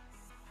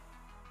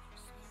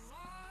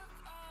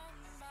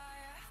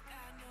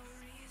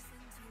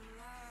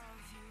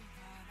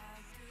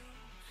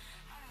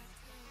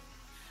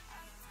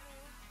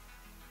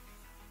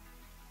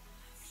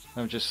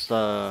 Let me just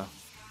log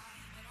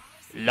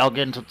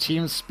into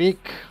TeamSpeak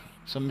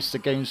so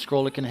Mr. Game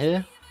Scroller can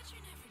hear.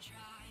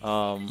 You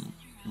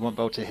won't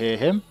be able to hear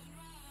him,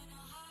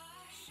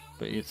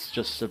 but it's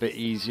just a bit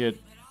easier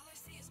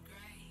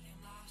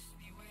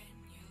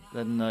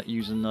than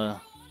using the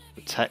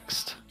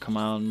text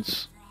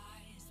commands.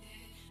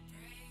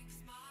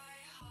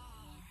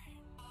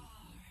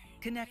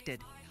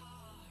 Connected.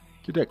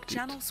 Connected.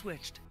 Channel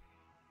switched.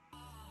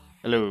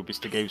 Hello,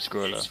 Mr. Game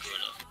Scroller.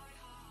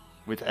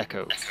 With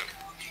Echo.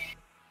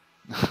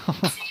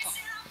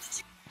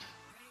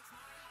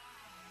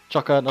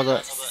 Chuck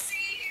another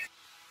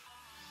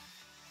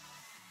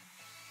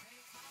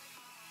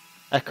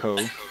Echo.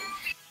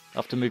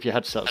 Have to move your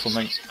headset or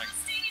something.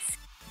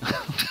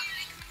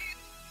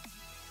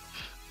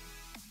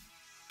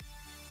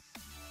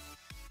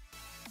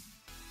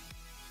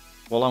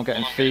 Well, I'm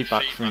getting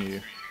feedback from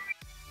you.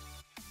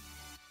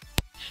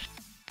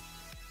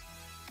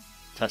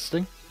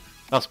 Testing?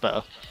 That's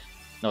better.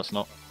 No, it's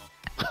not.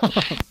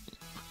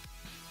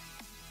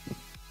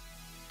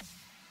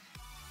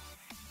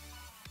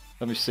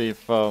 Let me see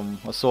if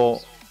I saw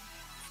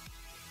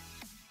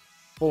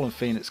Fallen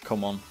Phoenix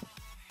come on.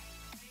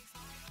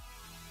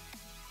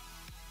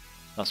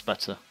 That's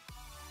better.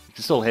 You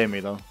can still hear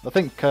me though. I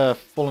think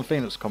Fallen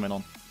Phoenix coming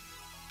on.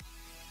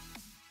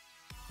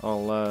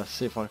 I'll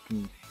see if I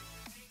can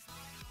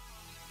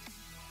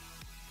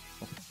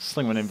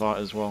sling an invite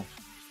as well.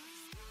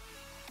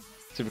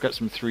 See if we get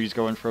some threes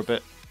going for a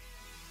bit.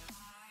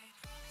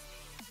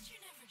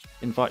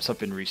 Invites have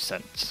been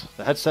resent.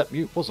 The headset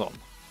mute was on.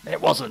 It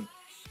wasn't!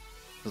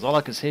 Because all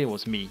I could hear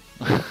was me.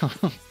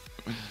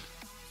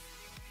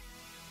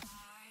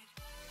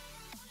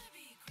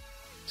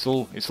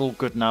 It's all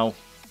good now.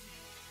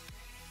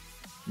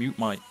 Mute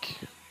mic.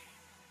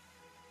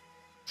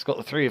 It's got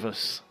the three of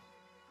us.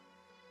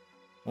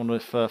 I wonder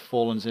if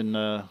Fallen's in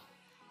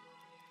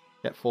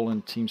get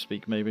Fallen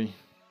TeamSpeak maybe.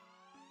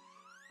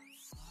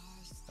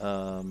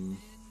 Send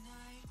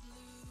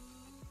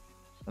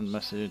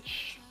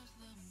message.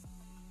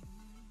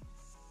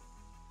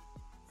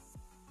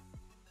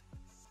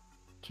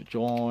 To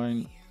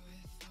join.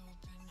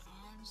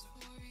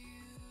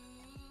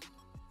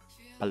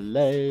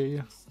 Play.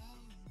 Not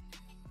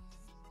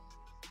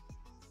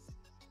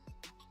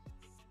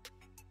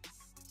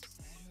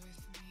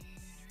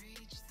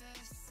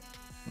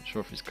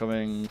sure if he's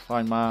coming.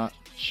 Find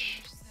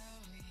match.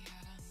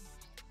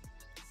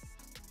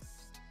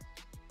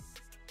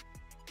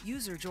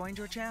 User joined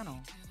your channel.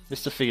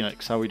 Mr.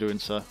 Phoenix, how are we doing,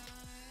 sir?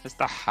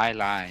 Mr.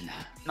 Highline.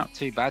 Not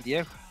too bad,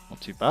 you? Not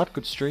too bad.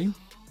 Good stream.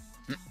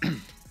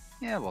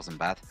 Yeah, it wasn't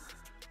bad.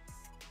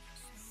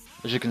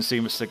 As you can see,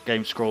 Mr.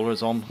 Game Scroller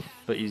is on,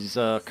 but he's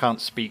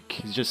can't speak.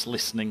 He's just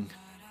listening.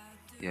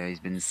 Yeah, he's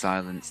been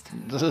silenced.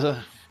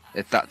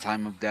 It's that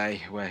time of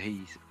day where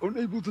he's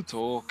unable to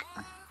talk.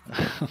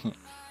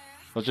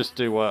 I'll just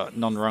do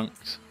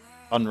non-ranked,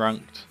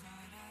 unranked.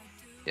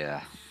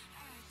 Yeah.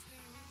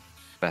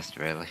 Best,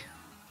 really.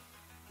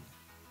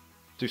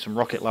 Do some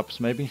Rocket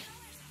Labs maybe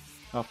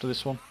after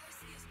this one.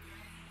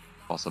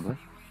 Possibly.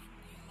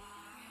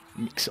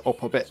 Mix it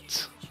up a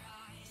bit.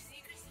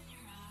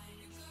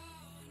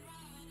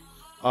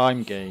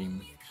 I'm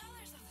game.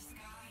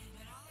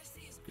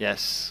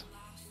 Yes.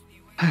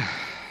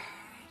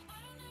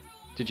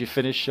 Did you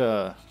finish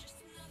your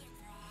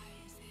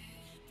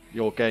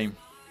game?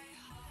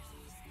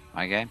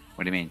 My game?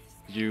 What do you mean?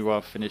 Did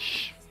you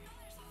finish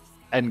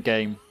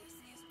Endgame?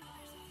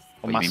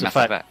 Or What, Mass you mean Mass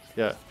Effect? Effect?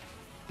 Yeah.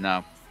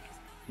 No.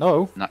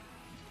 No? No.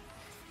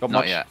 Got Not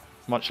much, yet.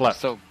 much left.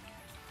 So,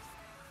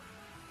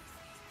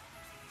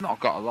 not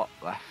got a lot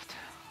left.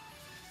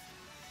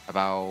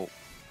 About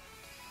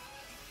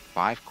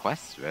 5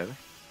 quests, really.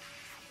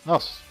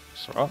 That's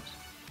alright.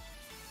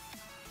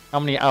 How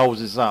many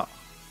hours is that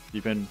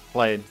you've been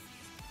playing?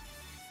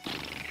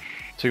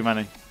 Too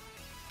many.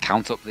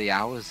 Count up the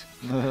hours.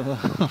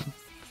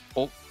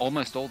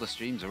 Almost all the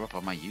streams are up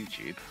on my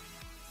YouTube,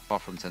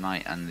 apart from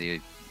tonight and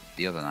the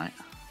other night.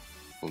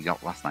 Well,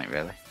 not last night,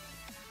 really.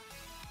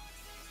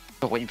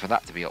 Still waiting for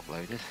that to be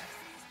uploaded.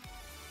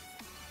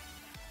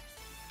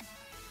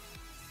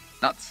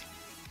 Nuts.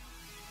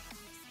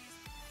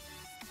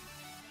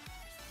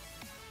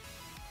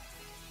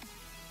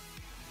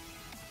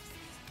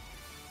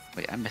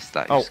 Wait, I missed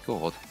that. Oh. You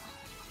scored.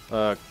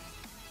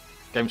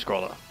 Game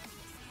scroller.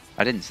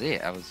 I didn't see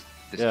it. I was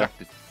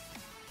distracted.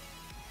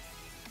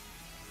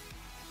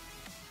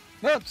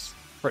 Nuts.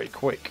 Pretty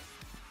quick.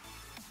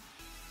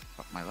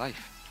 Fuck my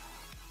life.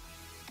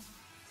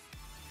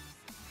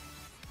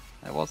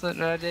 I wasn't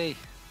ready.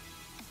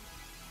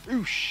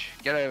 Oosh!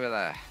 Get over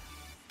there.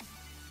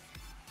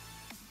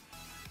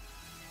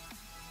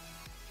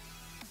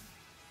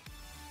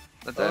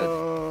 That's it.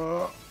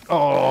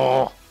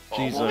 Oh,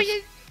 Jesus.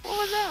 What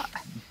was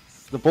that?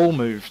 The ball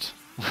moved.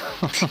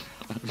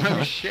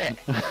 No shit.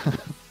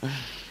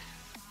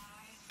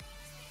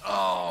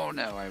 Oh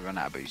no, I run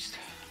out of boost.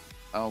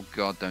 Oh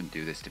god, don't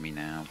do this to me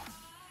now.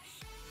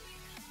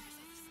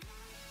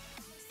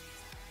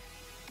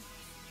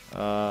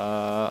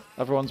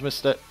 Everyone's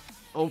missed it.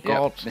 Oh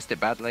god. Yep, missed it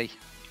badly.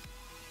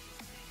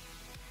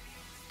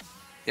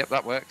 Yep,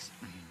 that works.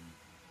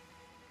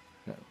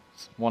 Yeah,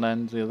 it's one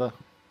end, the other.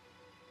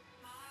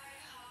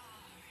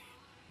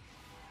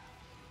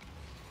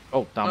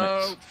 Oh, damn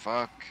Oh, it.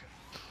 fuck.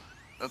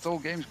 That's all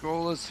game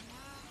scrollers.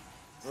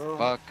 Oh.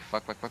 Fuck.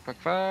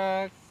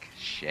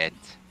 Shit.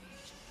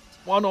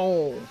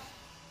 1-0.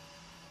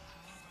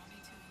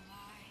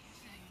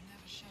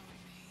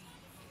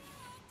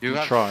 You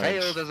have tried.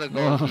 failed as a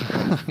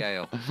goalkeeper,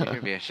 Scale. You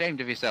should be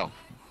ashamed of yourself.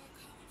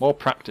 More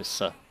practice,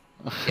 sir.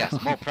 Yes,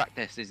 more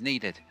practice is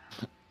needed.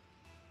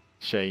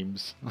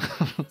 Shames.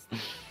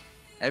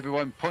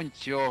 Everyone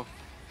point your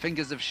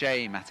fingers of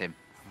shame at him.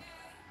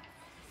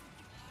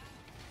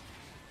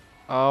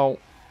 Oh.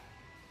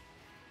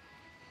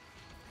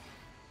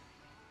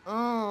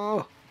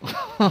 Oh.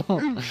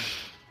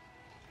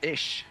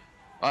 Ish.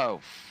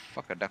 Oh,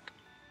 fuck a duck.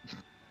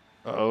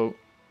 Uh-oh.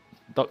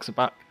 Ducks are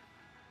back.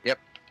 Yep.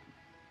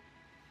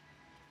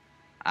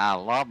 I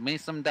love me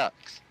some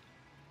ducks.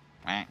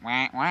 Quack,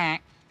 quack,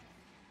 quack.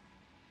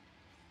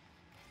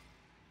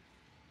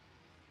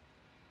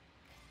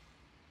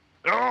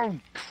 Oh,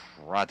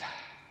 crud.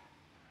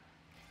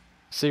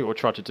 See what we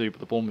tried to do, but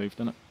the ball moved,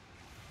 didn't it?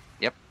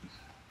 Yep.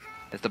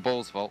 It's the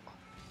ball's fault.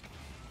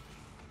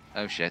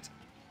 Oh, shit.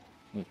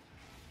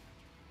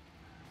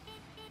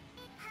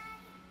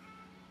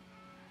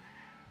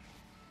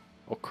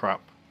 Oh,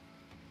 crap.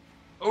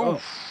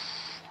 Oh.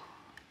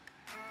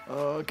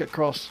 Get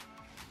cross.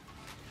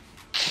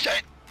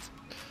 Shit.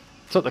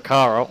 Took the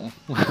car out.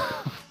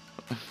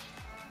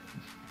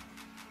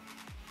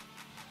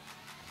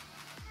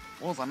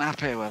 Wasn't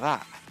happy with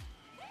that.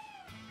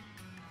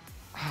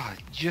 Oh, I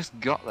just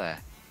got there.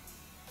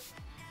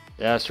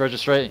 Yeah, it's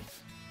registrate.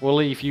 We'll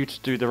leave you to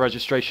do the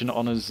registration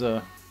honours,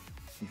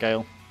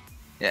 Gale.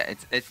 Yeah,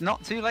 it's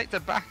not too late to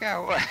back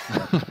out.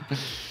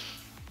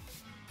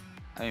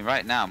 I mean,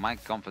 right now, my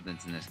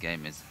confidence in this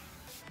game is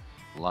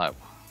low.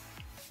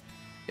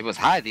 It was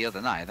high the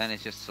other night, then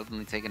it's just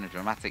suddenly taken a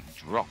dramatic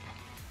drop.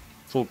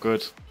 It's all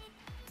good.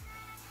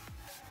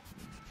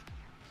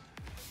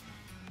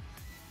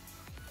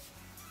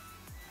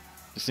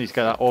 Just need to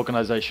get that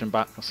organisation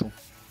back, that's all.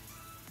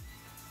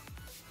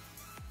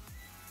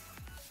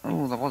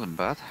 Oh, that wasn't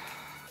bad.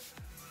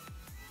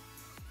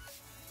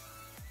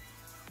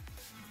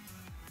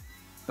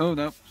 Oh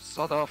no,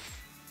 sod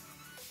off.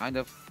 Kind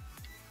of.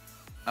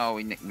 Oh,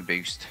 he nicked me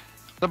boost.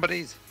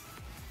 Somebody's.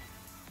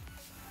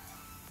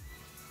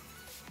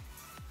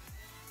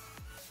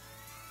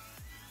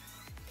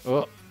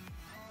 Oh.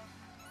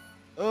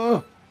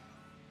 Oh.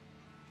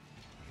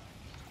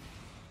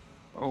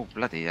 Oh,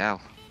 bloody hell.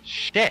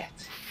 Shit!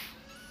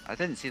 I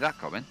didn't see that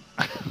coming.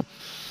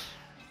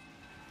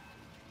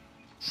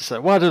 So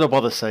why did I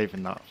bother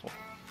saving that for?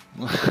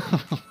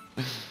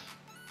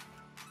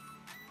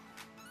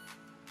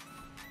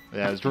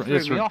 Yeah, It threw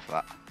me off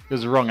that. it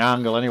was the wrong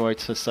angle anyway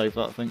to save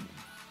that, I think.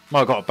 Might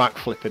have got a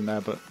backflip in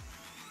there, but...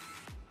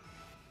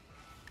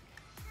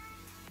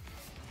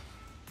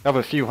 I have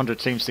a few hundred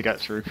teams to get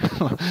through.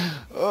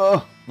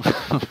 Oh.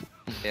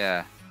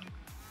 Yeah.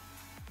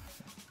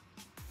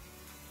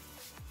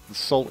 The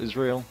salt is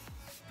real.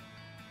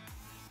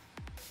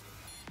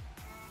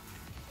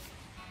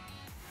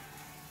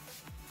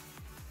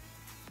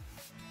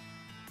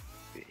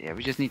 Yeah,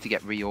 we just need to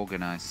get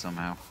reorganized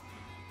somehow.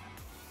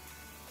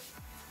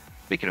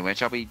 Speaking of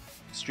which, I'll be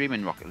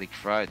streaming Rocket League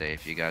Friday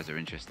if you guys are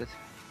interested.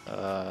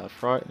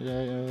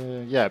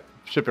 Friday, yeah,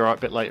 should be right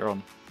a bit later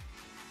on.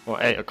 Or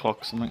 8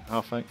 o'clock or something,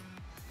 half 8.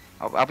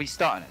 I'll be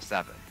starting at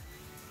 7.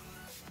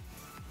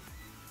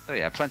 So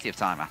yeah, plenty of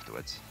time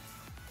afterwards.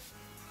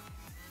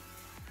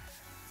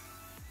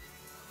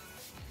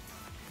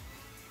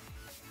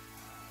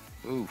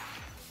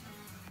 Oof.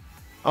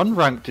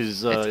 Unranked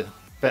is a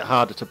bit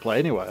harder to play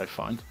anyway, I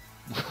find.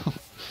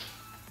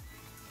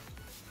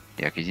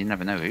 Yeah, because you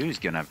never know who's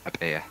going to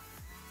appear.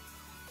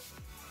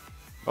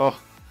 Oh.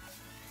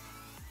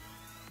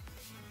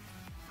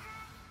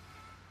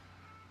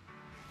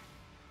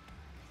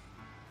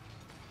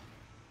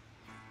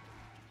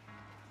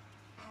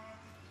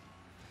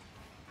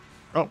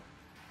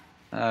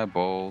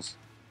 Balls.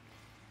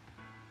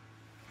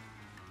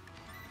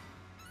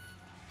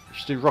 You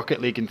should do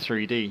Rocket League in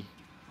 3D.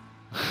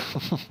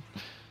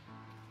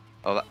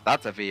 Oh,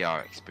 that's a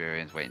VR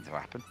experience waiting to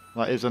happen.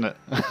 That isn't it?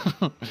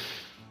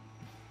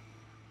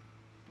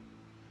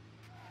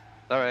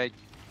 Sorry.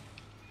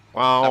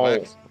 Wow.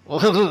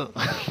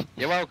 That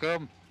You're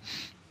welcome.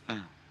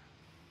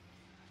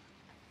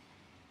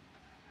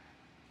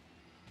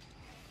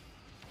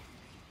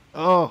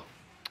 Oh,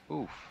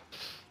 Oof.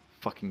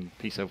 fucking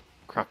piece of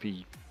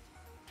crappy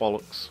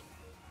bollocks.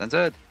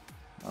 Censored.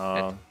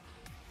 Uh,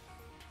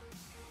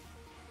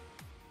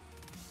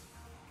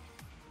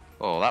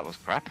 Oh, that was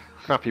crap.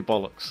 crappy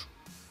bollocks.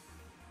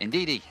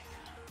 Indeedy.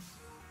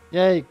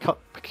 Yay,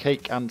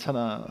 cupcake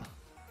antenna.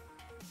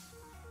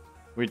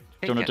 We do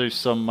you want to Cake do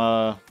some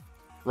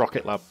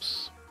rocket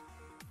labs?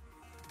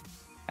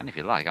 And if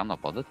you like, I'm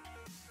not bothered.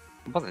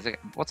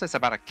 What's this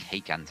about a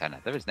cake antenna?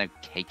 There is no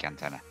cake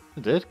antenna. I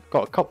did.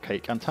 Got a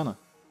cupcake antenna.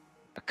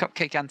 A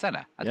cupcake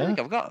antenna? I don't Yeah. think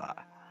I've got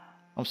that.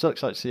 I'm so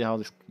excited to see how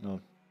this.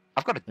 Oh,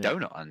 I've got a Yeah.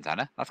 donut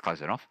antenna. That's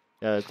close enough.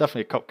 yeah, it's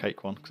definitely a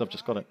cupcake one because I've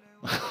just got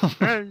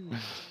it.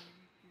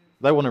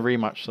 They want a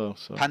rematch though,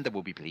 so Panda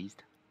will be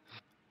pleased.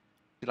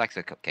 He likes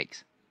her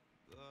cupcakes.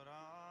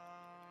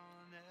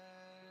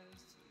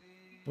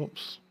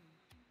 oops.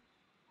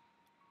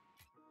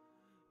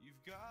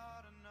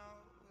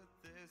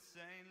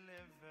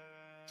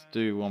 Let's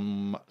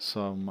do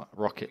some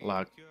rocket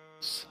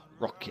labs.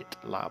 Rocket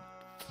lab.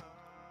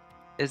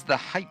 Is the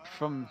hype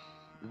from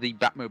the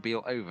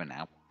Batmobile over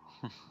now?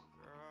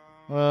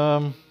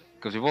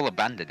 Because we've all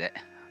abandoned it.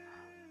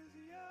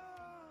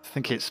 I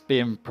think it's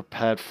being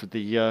prepared for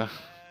the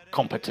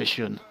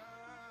competition.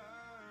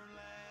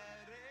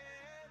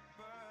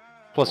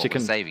 Plus, Well, you we're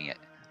can saving it.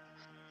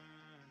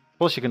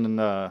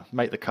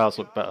 make the cars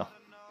look better.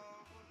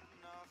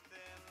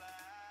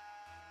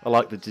 I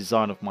like the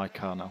design of my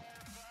car now.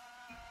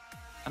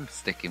 I'm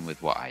sticking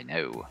with what I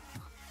know.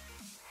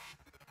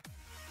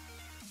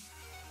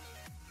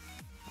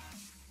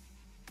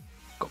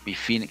 Got me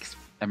Phoenix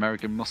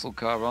American muscle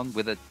car on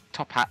with a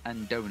top hat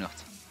and donut.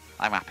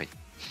 I'm happy.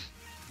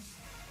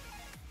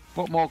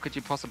 What more could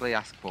you possibly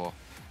ask for?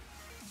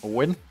 A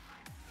win?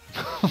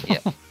 Yeah,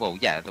 well,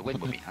 yeah, the win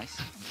would be nice.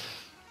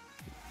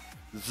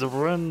 The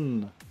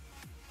run.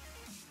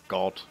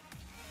 God.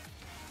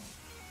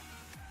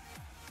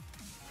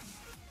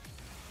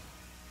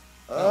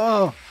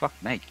 Oh, Fuck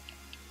me.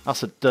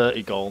 that's a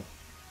dirty goal.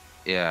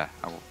 Yeah,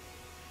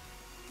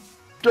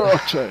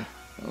 Dirty.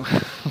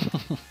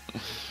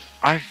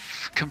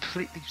 I've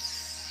completely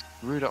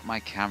screwed up my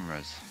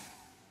cameras.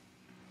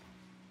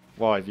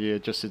 Why have you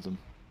adjusted them?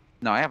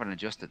 No, I haven't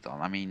adjusted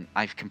them. I mean,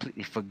 I've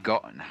completely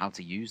forgotten how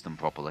to use them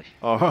properly.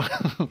 Oh,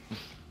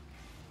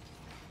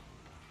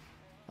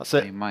 that's I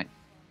it. mean, my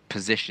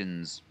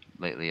positions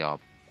lately are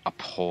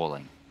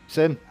appalling, It's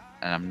in.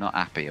 and I'm not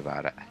happy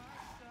about it.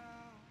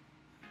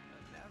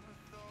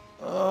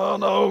 Oh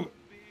no!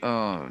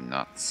 Oh,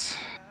 nuts.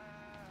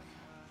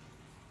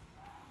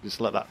 Just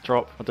let that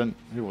drop. I don't.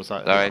 Who was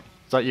that? Sorry.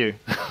 Is that you?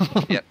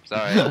 Yep,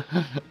 sorry.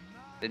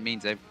 Didn't mean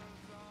to.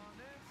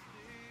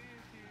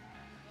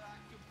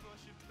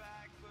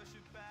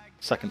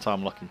 Second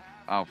time lucky.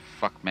 Oh,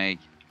 fuck me.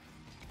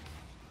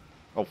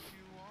 Oh.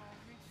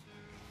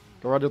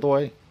 Go right the other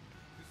way.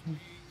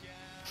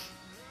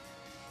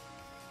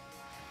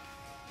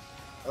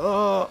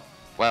 Oh,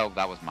 Well,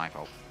 that was my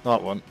fault.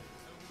 that one.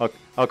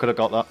 I could have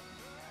got that.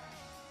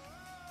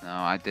 No,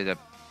 I did a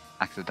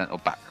accidental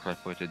backflip,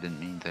 which I didn't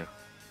mean to.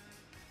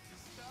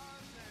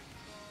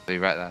 Be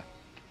right there.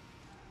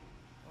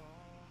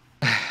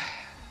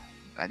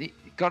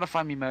 Gotta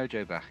find me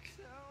mojo back.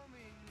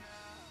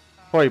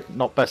 Probably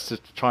not best to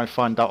try and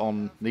find out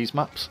on these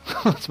maps.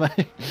 That's me.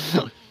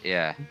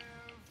 Yeah.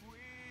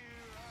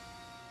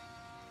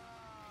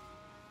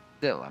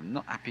 Still, I'm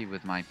not happy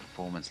with my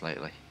performance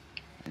lately.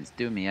 It's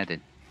doing me head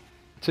in.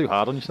 Too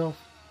hard on yourself.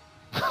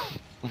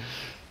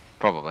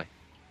 Probably.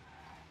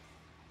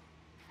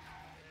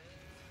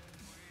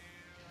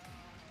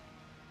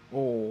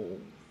 Oh,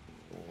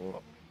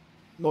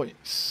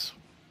 nice.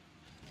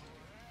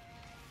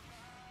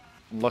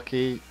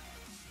 Lucky.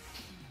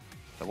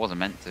 That wasn't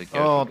meant to go.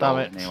 Oh, for damn goal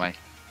it. Anyway.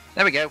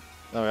 There we go.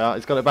 There we are.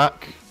 He's got it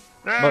back.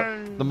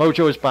 The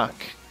mojo is back.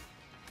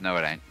 No,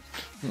 it ain't.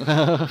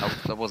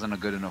 That wasn't a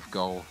good enough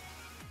goal.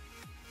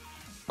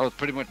 Oh, it's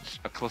pretty much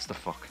a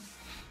clusterfuck.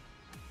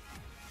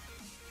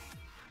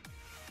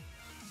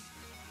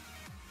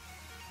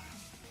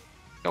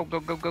 Go, go,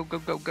 go, go, go,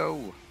 go,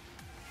 go.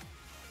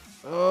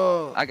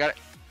 Oh, I got it.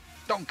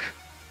 Dunk.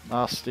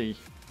 nasty.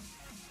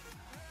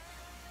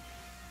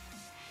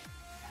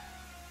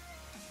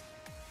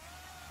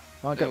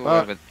 Can't get Ooh,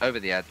 back. over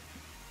the head.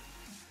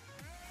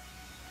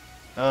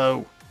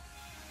 Oh.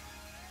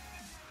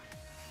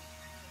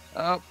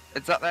 Oh,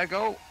 it's that there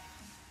goal.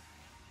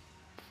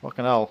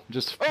 Fucking hell.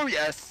 Just Oh,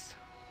 yes.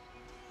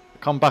 the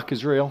comeback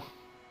is real.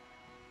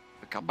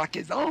 The comeback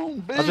is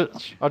on, I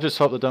bitch. just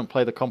hope they don't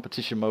play the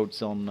competition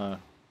modes on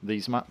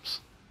these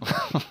maps.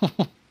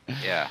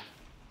 Yeah.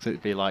 So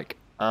it'd be like,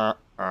 I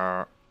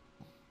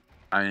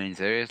mean,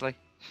 seriously?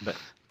 But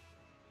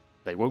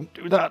they won't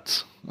do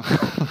that.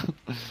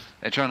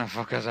 They're trying to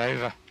fuck us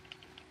over.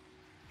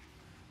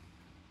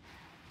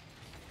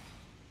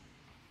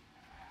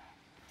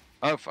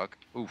 Oh fuck.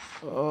 Oof.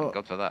 Thank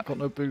God for that. Got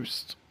no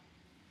boost.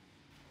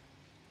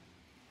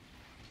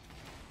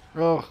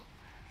 Oh.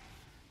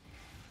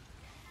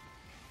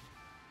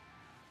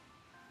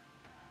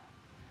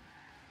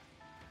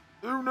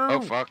 Oh no.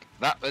 Oh fuck.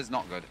 That is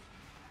not good.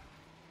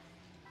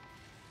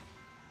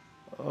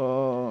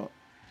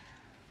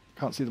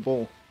 Can't see the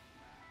ball.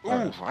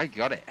 Oof, I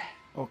got it.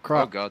 Oh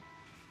crap. Oh god.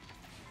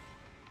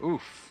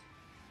 Oof.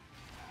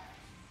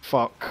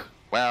 Fuck.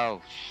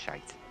 Well,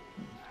 shite.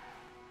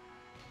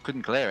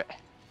 Couldn't clear it.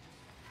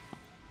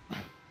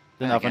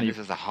 Didn't have Again, any. this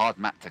is a hard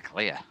map to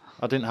clear.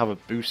 I didn't have a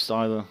boost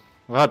either.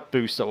 If I had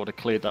boost, that would have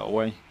cleared that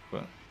away.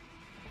 But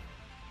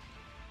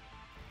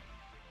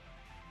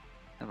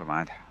Never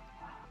mind.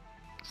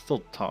 still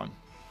time.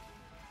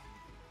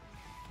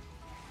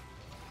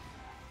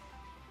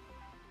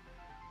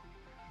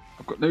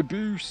 I've got no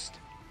boost.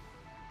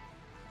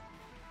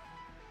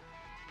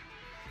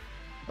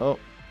 Oh,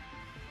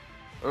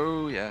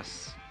 Oh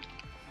yes.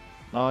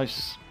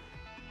 nice.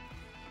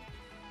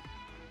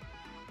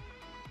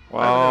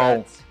 Over the Wow.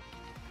 Reds.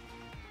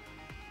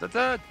 The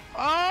third.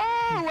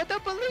 Oh, I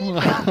don't believe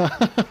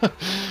it.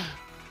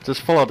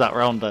 Just follow that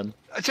round then.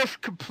 I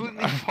just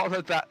completely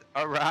followed that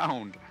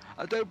around.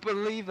 I don't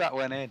believe that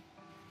went in.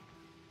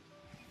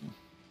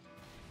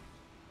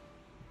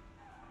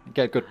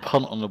 Get a good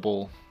punt on the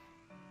ball.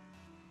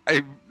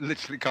 I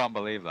literally can't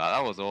believe that.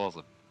 That was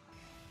awesome.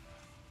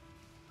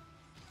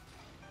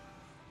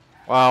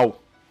 Wow.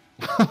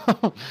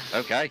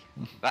 Okay,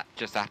 that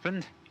just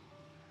happened.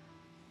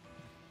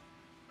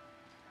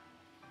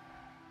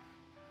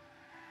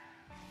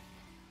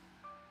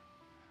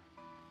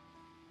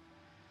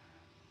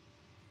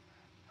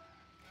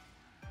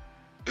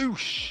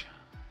 Oosh.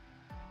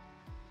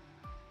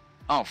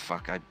 Oh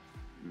fuck, I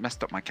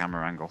messed up my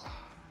camera angle.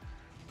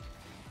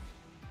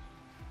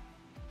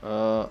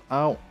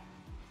 Ow.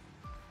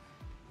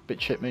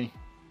 Bitch hit me.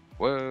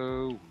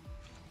 Whoa.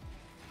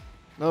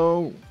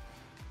 No.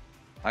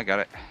 I got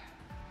it.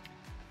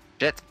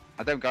 Shit,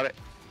 I don't got it.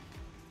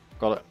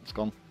 Got it. It's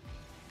gone.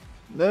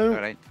 No, No.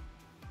 it ain't.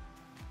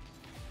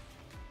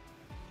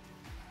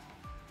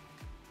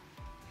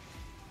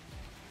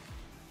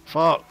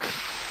 Fuck.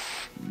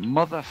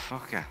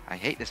 Motherfucker, I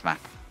hate this map.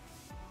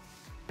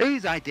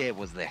 Whose idea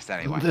was this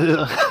anyway?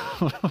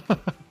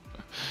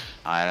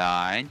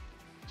 Eileen,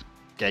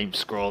 Game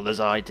scroller's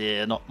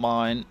idea, not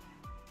mine.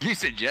 you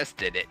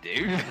suggested it,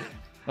 dude.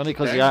 Only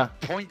because, Don't yeah,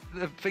 point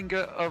the finger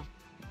of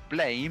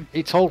blame.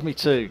 he told me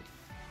to.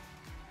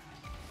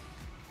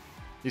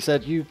 He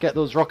said, you get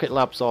those rocket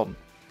labs on.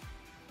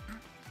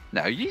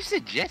 No, you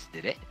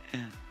suggested it.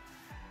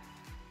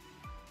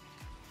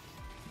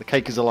 The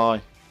cake is a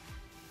lie.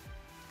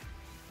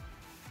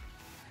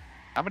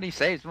 How many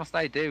saves must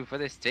I do for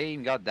this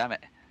team? God damn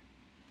it.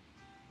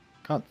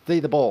 Can't see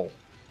the ball.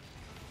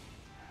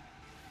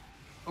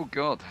 Oh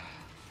god.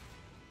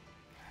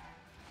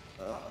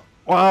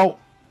 Wow.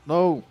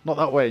 No, not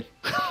that way.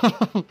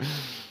 That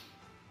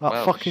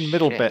Well, fucking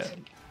middle shit. bit.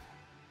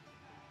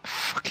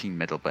 Fucking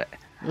middle bit.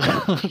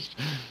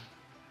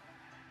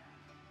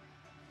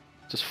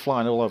 Just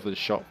flying all over the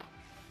shop.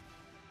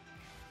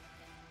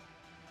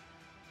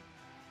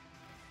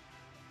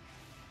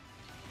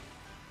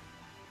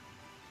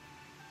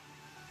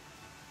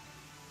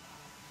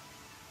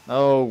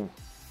 No.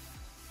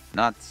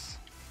 Nuts.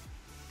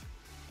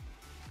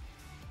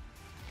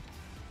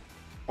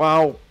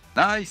 Wow.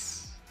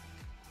 Nice.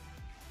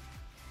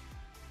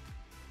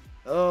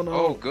 Oh no.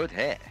 Oh, good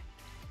hit.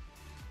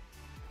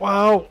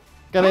 Wow.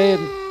 Get in.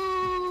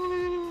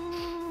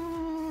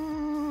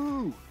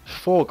 Ooh.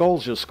 4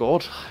 goals you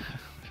scored.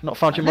 Not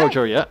found your I know.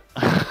 mojo yet.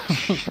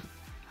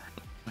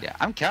 Yeah,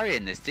 I'm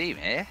carrying this team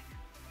here.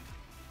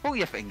 Pull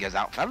your fingers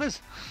out, fellas.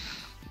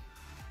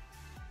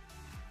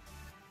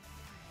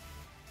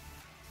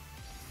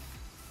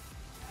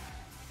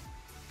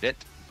 Shit.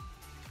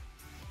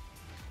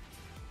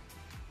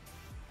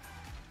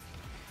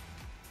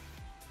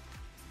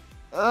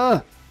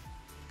 That'll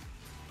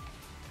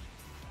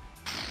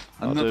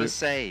Another do.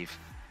 save.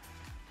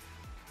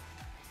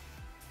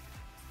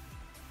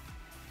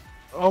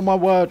 Oh my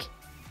word.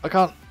 I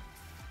can't.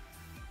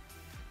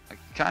 I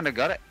kind of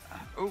got it.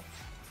 Oof.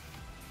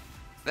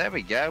 There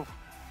we go.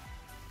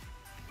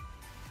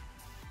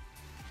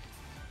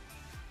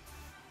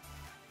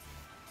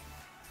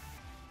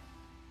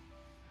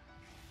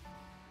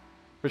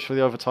 Push for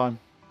the overtime.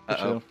 Push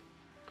for Uh-oh. the-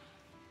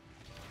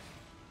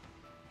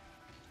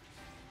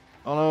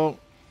 Oh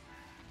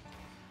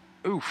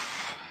no.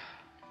 Oof.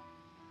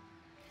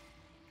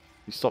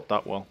 He stopped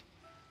that well.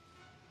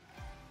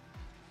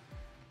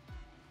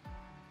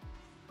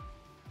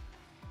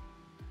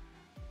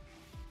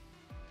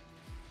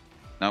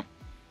 Nope.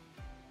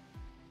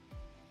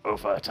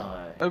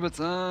 Overtime.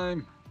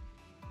 Overtime.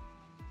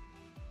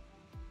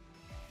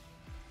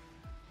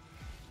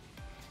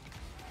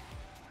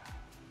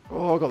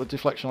 Oh, I got the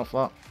deflection off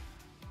that.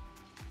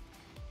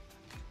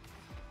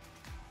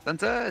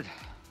 Centered.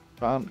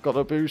 And got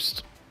a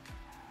boost.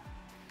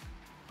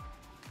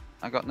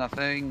 I got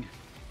nothing.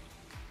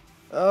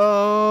 Oh,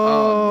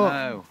 Oh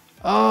no.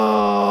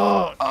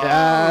 Oh, Oh,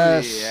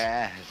 yes.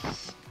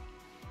 yes.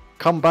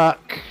 Come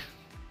back.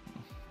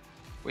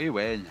 We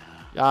win.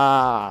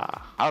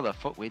 Ah. How the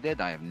fuck we did,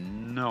 I have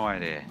no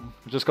idea.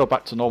 Just go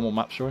back to normal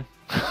map, shall we?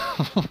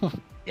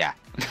 Yeah.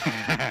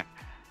 It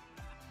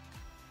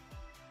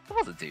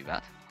wasn't too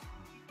bad.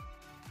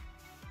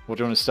 What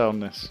do you want to stay on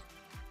this?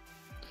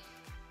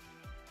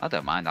 I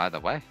don't mind either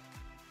way.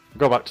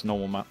 Go back to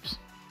normal maps.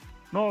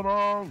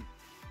 Normal.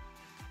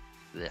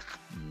 Ugh,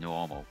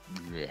 normal.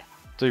 Ugh.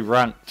 Do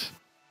ranked.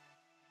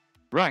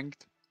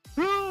 Ranked.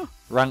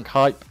 Rank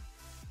hype.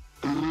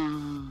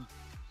 Oh,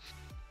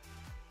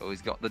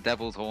 he's got the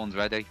devil's horns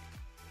ready.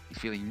 He's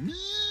feeling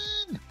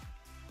mean.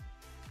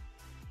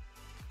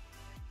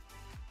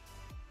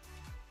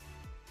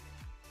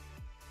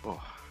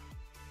 Oh.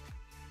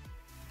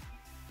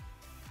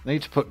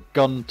 Need to put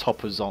gun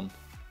toppers on.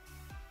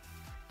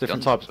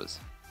 Different Gun types, toppers.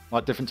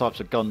 like different types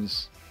of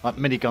guns, like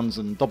mini guns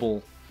and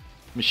double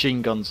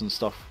machine guns and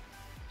stuff,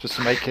 just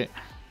to make it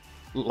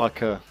look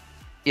like a.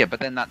 Yeah,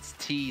 but then that's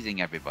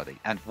teasing everybody.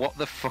 And what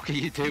the fuck are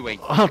you doing?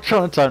 I'm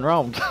trying to turn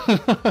around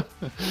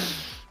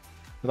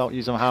without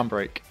using a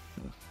handbrake.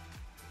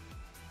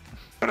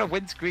 Put a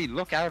windscreen,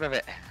 look out of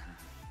it.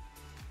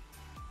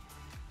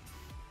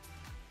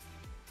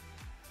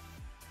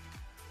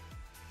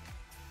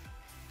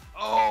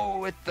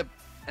 Oh, at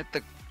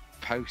the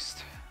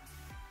post.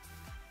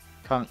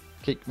 Can't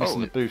keep missing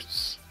Oh, the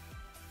boosts.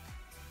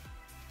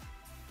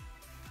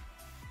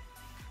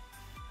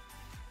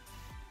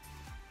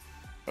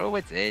 Oh,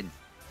 it's in.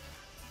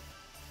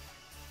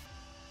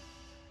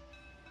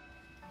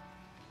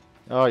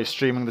 Oh, you're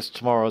streaming this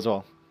tomorrow as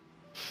well.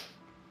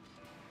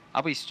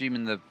 I'll be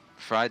streaming the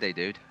Friday,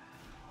 dude.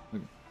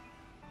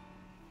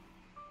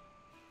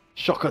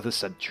 Shock of the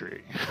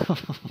century.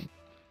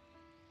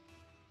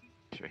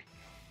 Sure.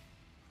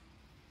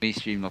 Me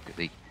stream Rocket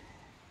League.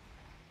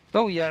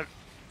 Oh yeah,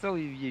 so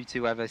you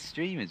two ever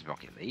stream is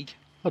Rocket League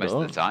I most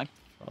don't. of the time.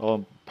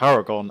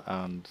 Paragon,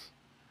 and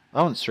I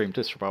haven't streamed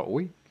this for about a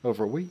week,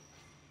 over a week.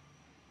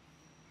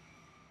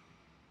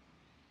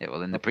 Yeah,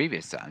 well, in the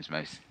previous times,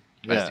 most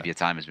Yeah. of your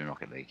time has been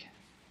Rocket League.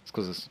 It's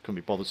because I couldn't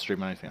be bothered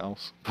streaming anything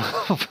else.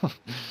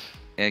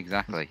 Yeah,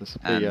 exactly. This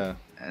will be,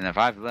 And if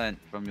I've learnt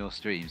from your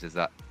streams is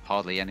that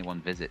hardly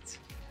anyone visits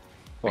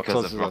Well,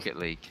 because 'cause of Rocket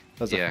League.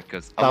 there's a Yeah,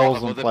 because a lot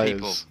of 1,000 other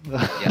people.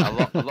 players. Yeah, a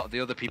lot of the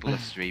other people are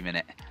streaming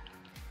it.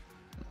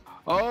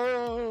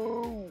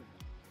 Oh!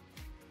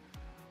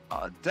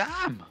 Oh,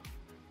 damn!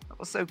 That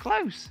was so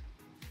close.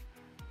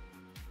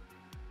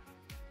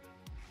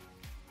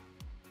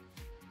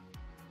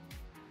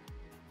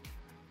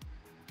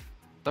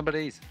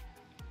 Somebody's.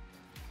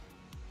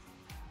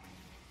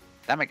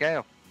 Damn it,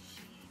 Gale.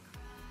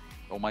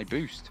 Oh, my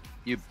boost.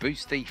 You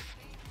boost thief.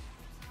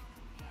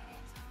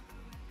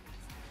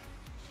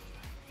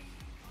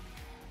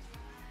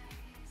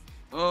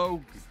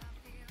 Oh.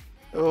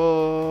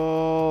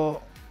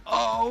 Oh.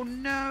 Oh,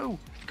 no.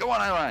 Go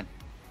on, Alan.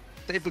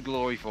 Save the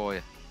glory for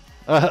you.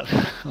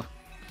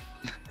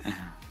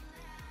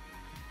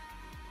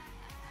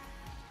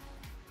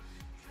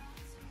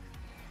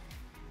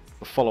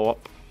 The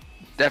follow-up.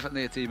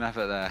 Definitely a team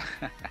effort there.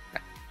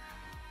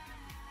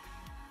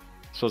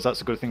 So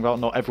that's a good thing about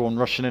not everyone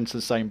rushing into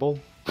the same ball.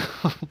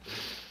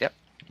 Yep.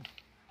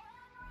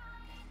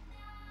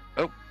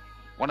 Oh,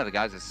 one of the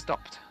guys has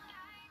stopped.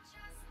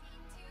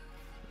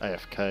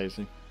 AFK, is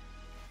he?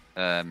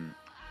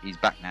 He's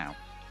back now.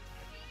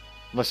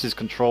 Unless his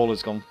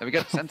controller's gone. There we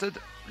go, centered.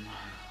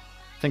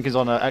 I think he's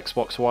on an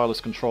Xbox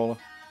wireless controller.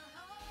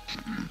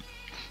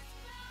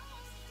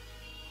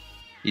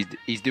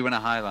 He's doing a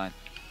high line.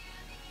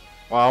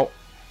 Wow.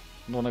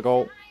 Not a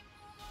goal.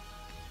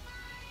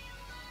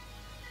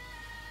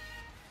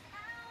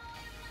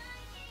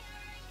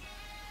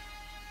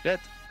 Shit.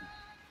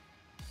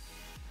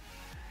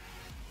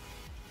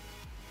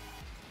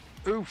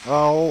 Oof.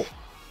 Oh.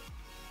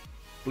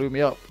 Blew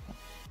me up.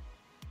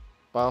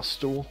 Bar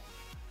stool.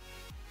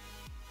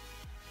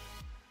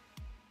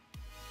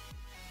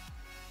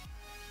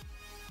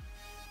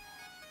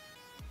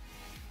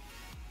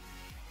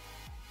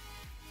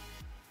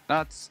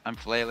 Nuts. I'm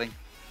flailing.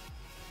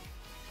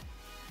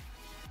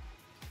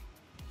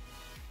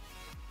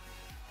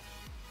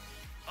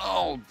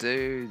 Oh,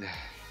 dude.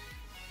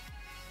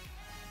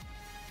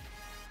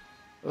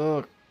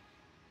 Ugh.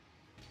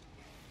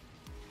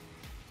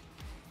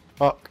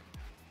 Fuck.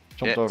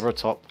 Jumped Shit. over a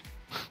top.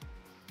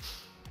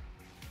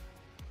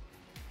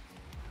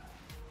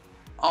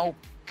 Oh,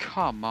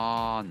 come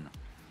on.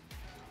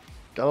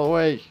 Get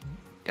away.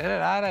 Get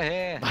it out of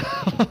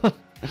here.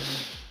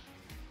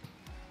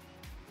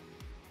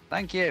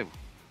 Thank you.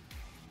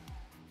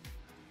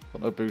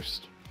 Got no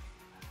boost.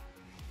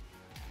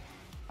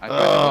 I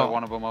got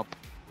one of them up.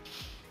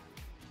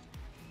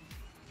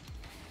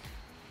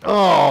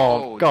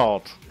 Oh, Oh.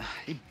 God.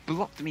 He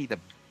blocked me, the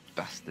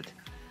bastard.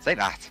 Say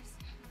that.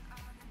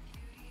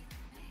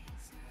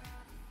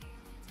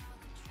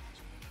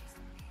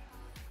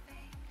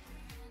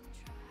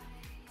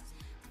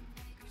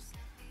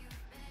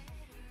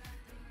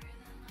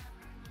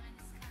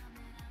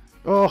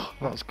 Oh,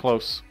 that was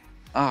close.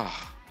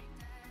 Oh.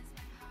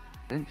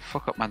 Didn't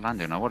fuck up my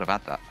landing. I would have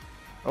had that.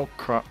 Oh,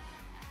 crap.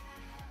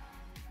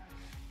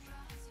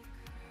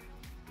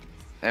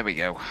 There we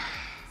go.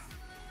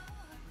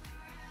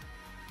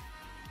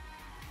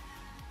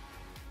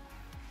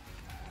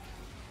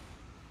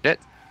 Shit.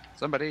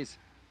 Somebody's.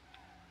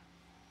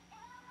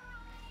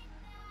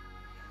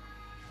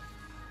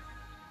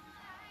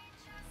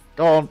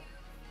 Go on.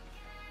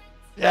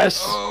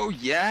 Yes! Oh,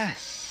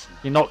 yes.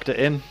 You knocked it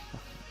in.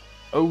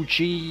 OG.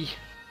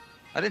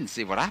 I didn't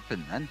see what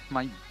happened then.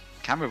 My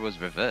camera was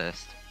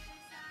reversed.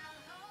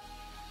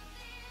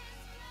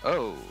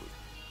 Oh.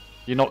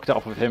 You knocked it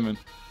off of him and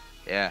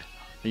Yeah.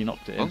 he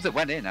knocked it As long in. as it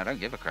went in, I don't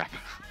give a crap.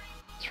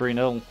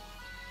 3-0.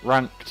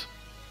 Ranked.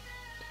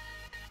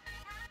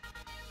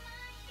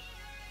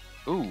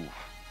 Ooh.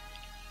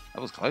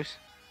 That was close.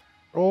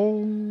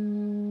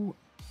 Oh.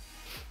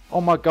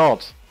 Oh my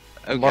god.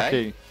 Okay.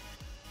 Lucky.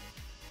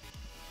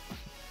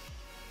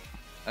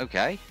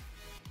 Okay.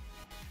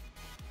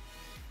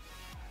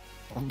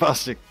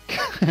 Bastard.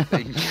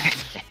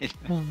 It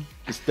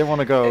Just didn't want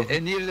to go.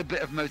 needed a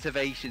bit of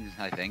motivation,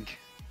 I think.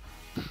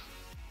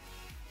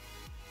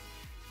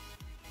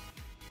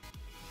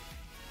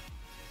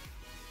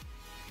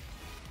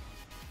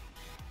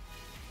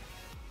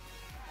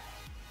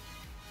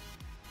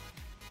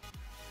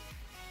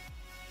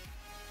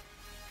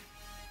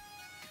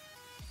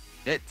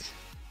 It.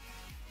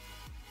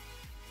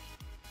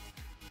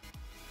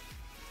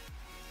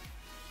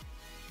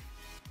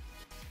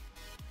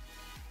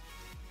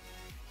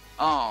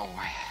 Oh,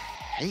 I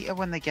hate it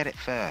when they get it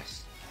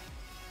first.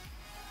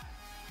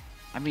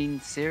 I mean,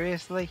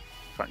 seriously?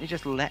 Can't you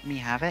just let me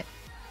have it?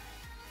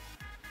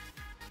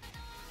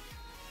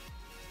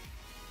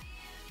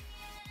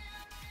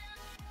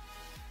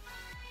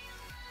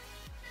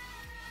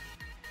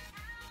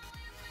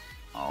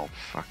 Oh,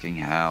 fucking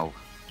hell.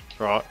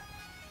 Right.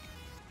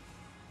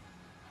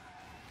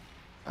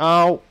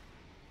 Ow.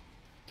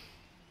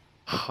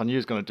 I knew he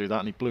was going to do that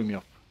and he blew me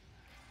up.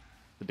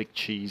 The big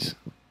cheese.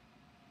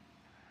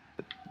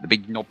 The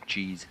big knob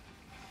cheese.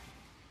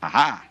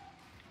 Aha!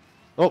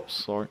 Oh,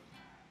 sorry.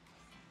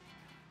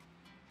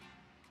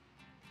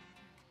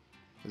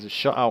 There's a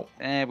shutout.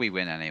 We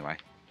win anyway.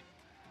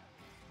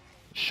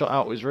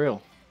 Shutout is real.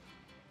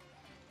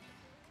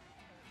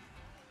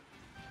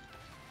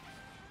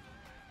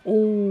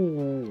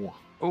 Ooh.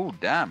 Oh,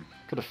 damn.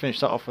 Could have finished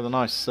that off with a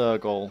nice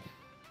goal.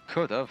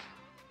 Could have.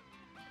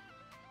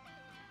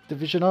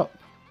 Division up.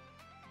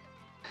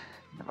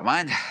 Never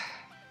mind.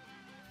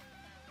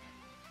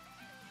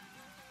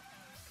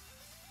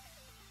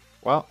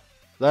 Well,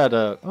 they had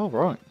a... Oh,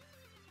 right.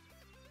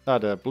 They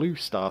had a blue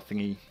star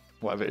thingy,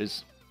 whatever it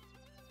is.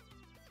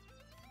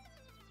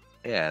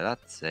 Yeah,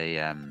 that's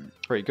a,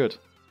 Pretty good.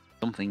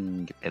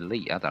 something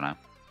elite, I don't know.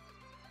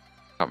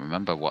 Can't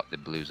remember what the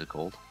blues are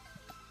called.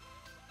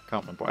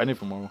 Can't remember what any of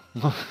them were.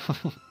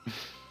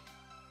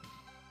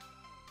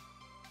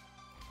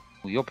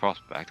 Well, your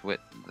prospect with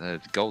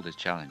the gold is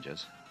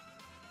challengers.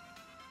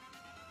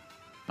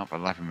 Not for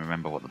life, I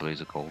remember what the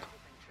blues are called.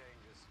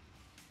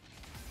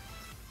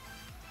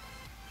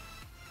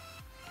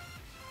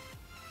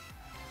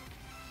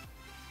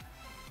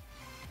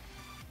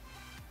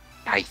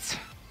 Right.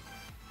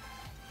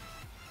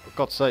 For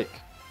God's sake.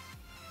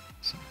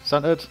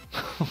 Centered.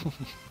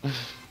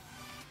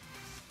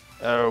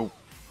 Oh.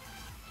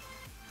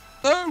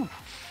 Oh!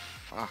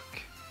 Fuck.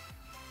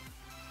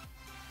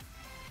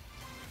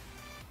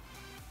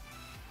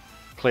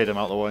 Cleared him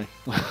out the way.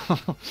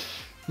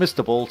 Missed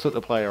the ball, took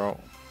the player out.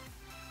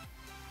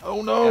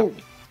 Oh no!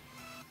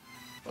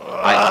 Yep.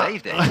 I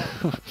saved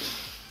it.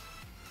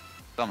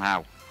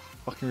 Somehow.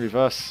 Fucking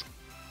reverse.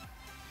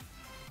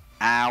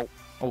 Ow.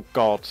 Oh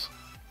god.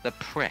 The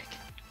prick.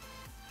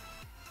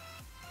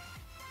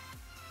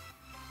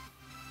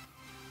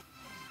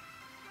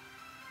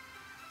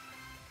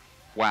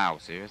 Wow,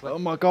 seriously? Oh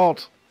my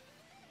god.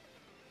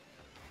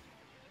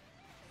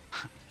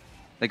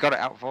 They got it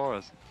out for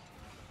us.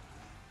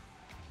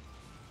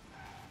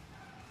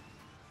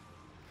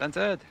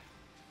 Centered.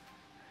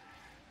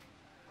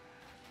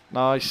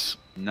 Nice.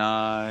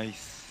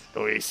 Nice.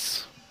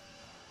 Nice.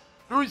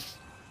 Nice.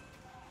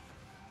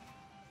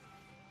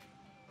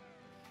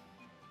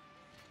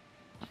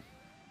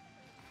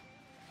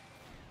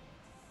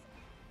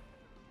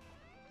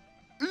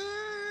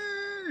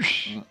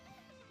 Oosh.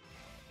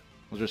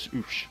 Or just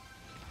oosh.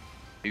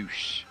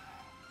 Oosh.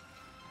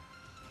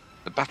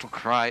 The battle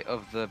cry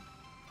of the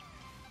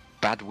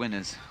bad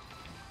winners.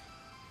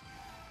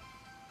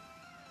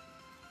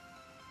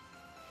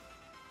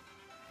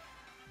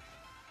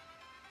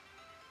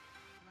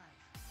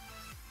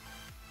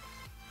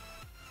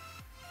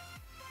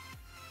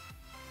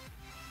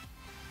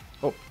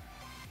 Oh.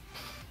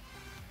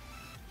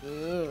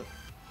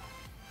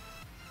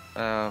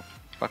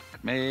 Fuck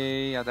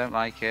me, I don't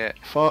like it.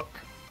 Fuck.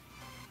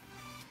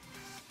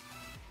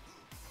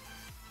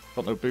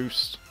 Got no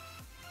boost.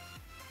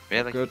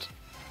 Really? Good.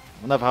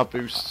 I'll never have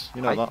boosts.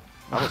 You know that.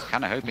 I was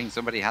kind of hoping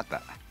somebody had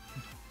that.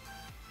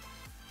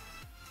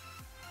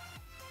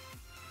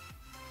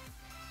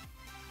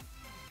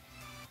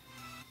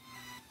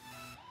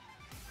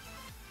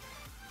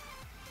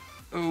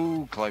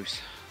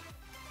 close.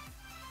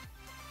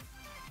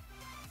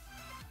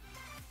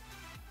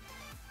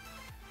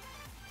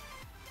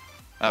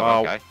 Oh,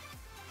 Wow. okay.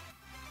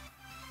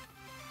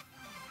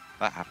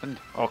 That happened.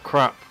 Oh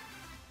crap.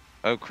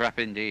 Oh crap,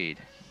 indeed.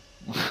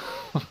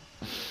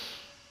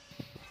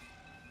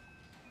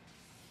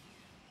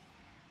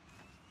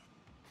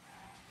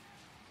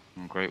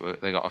 Oh, great work.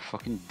 They got a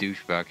fucking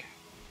douchebag.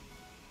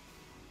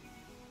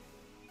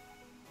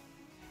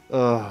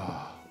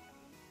 Ugh.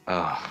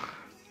 Ugh.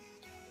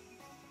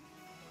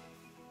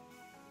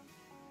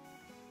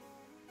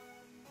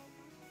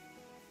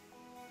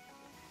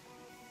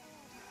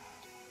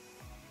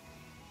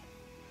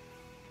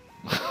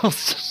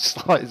 It's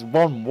just like it's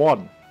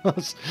 1-1.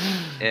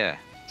 Yeah.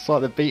 It's like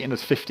they're beating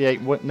us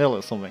 58-0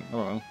 or something. I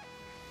don't know.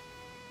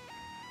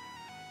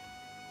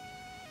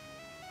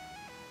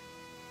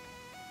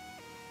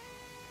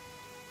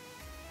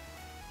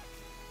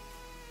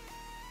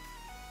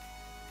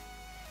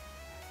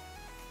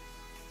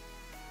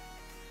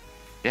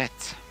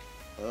 Shit.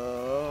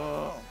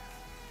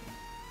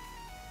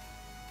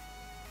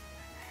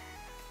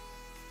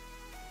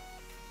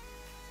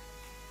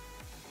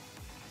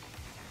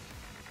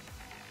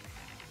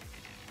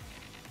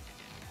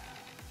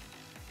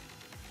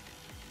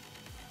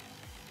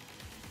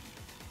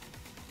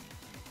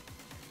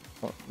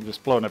 What, I'm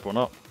just blowing everyone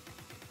up.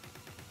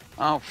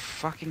 Oh,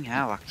 fucking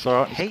hell. I It's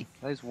alright. hate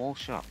those wall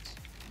shots.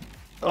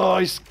 Oh,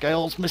 his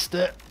scales missed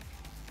it.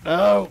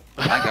 No.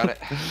 I got it.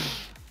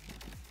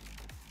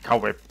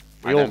 Can't we?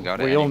 I don't got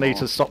it We all need anymore.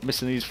 to stop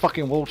missing these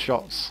fucking wall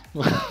shots.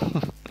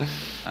 I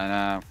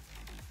know.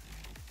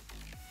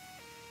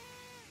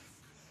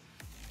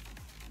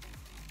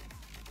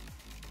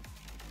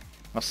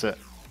 That's it.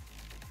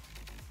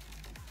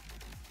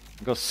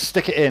 We've got to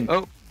stick it in.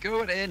 Oh,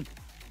 go it in.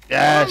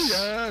 Yes.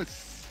 Oh,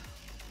 yes.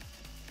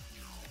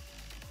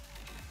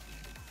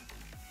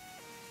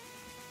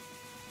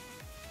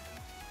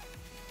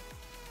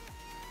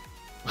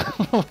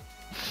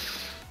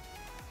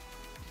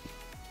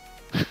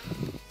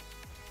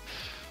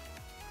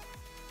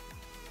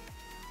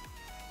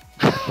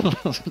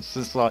 It's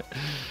just like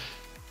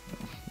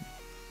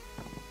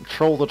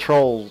troll the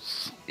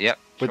trolls Yep.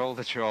 With- Troll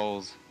the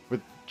trolls.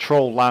 with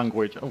troll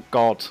language. Oh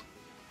God.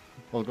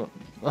 Oh God.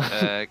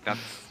 That's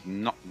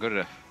not good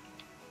enough.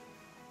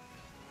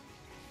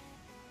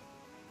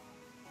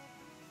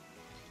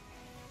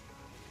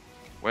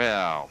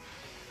 Well,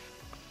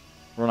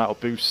 Run out of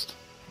boost.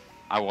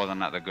 I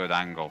wasn't at a good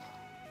angle.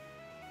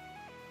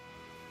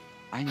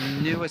 I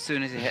knew as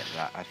soon as he hit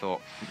that, I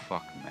thought,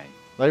 fuck me.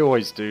 They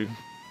always do.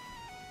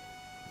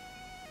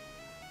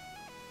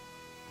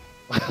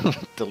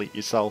 Delete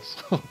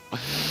yourselves.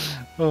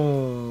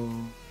 Oh.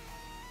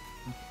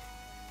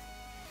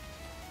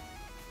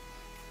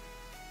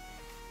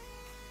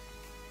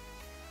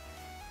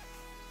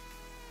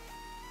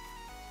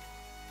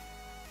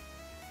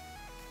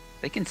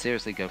 They can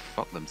seriously go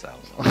fuck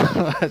themselves.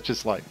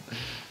 Just like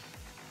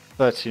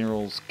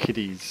 13-year-olds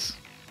kiddies.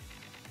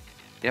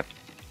 Yep.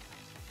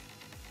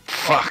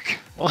 Fuck.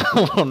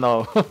 Oh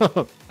no.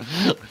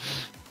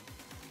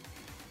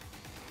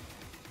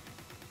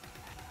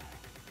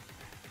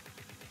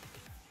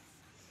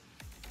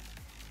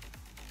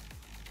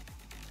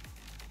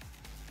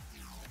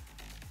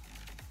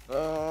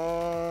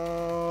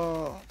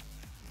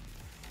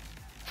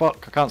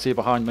 Fuck, I can't see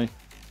behind me.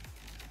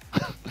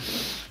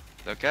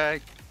 Okay.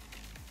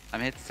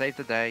 I'm here to save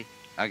the day.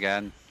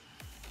 Again.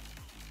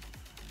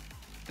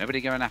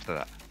 Nobody going after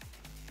that.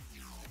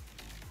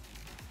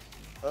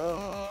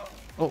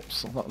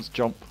 Oops, that was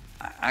jump.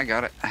 I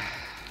got it.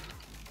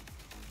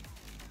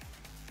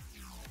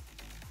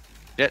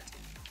 Shit.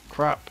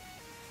 Crap.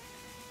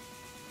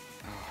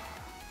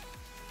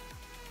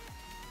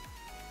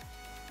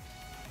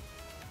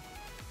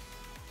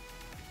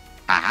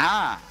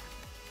 Aha!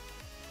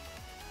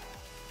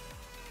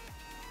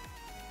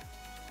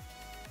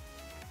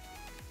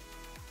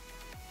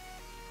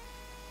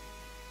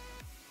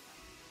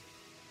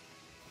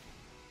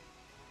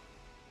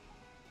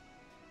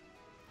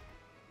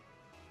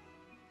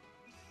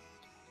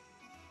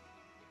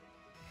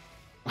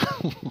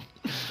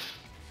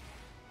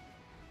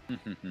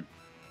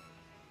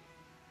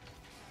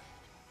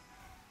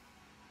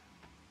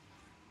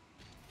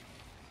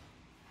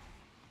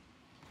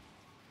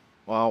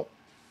 Wow.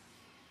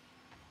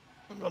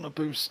 I'm gonna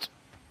boost.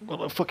 I'm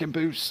gonna fucking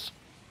boost.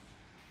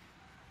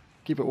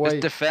 Keep it away.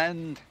 Just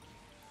defend.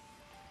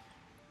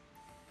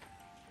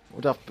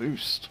 Would have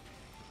boost.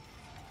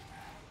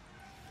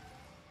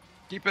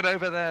 Keep it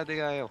over there,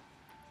 Gale.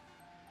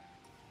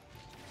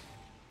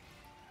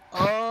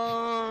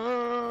 Oh!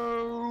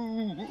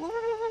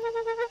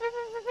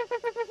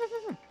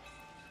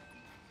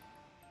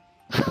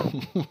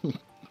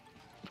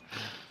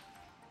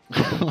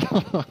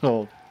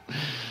 Oh.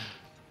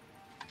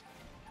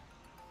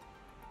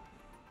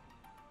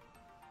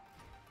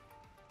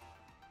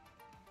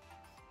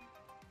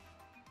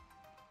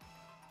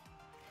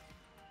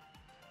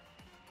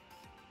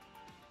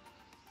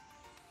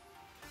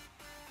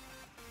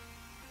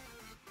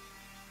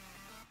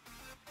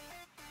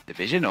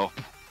 Division up.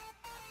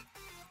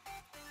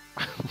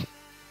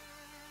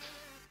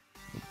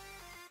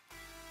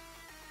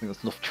 think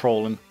that's enough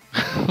trolling.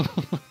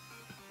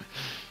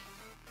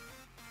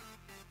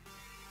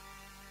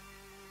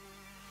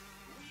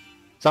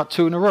 Is that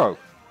 2 in a row?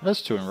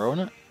 There's 2 in a row,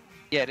 isn't it?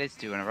 Yeah, it is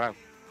 2 in a row.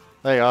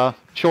 There you are.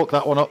 Chalk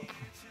that one up.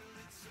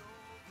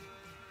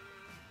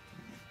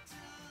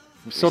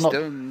 We Still not.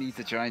 still need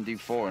to try and do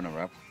 4 in a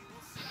row.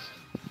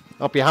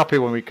 I'd be happy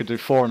when we could do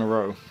 4 in a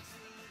row.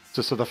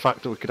 Just for the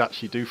fact that we could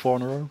actually do 4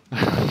 in a row.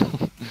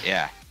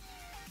 Yeah.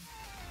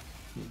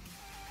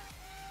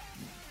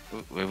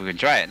 We can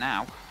try it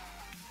now.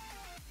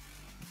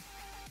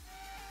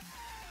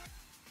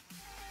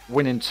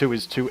 Winning 2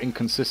 is too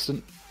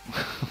inconsistent.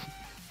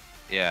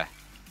 Yeah.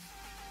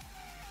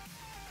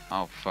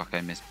 Oh fuck, I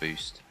missed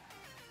boost.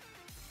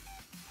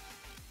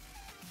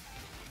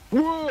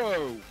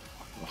 Whoa!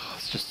 Oh,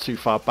 it's just too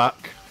far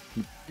back.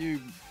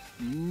 You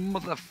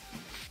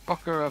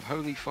motherfucker of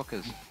holy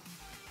fuckers.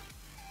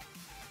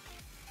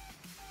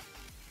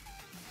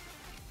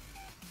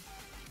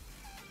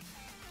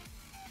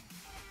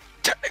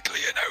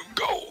 Technically an own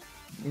goal.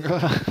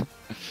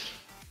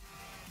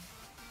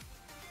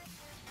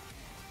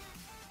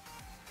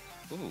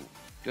 Ooh,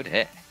 good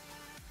hit.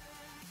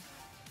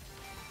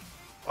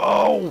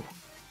 Oh!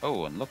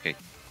 Oh, unlucky.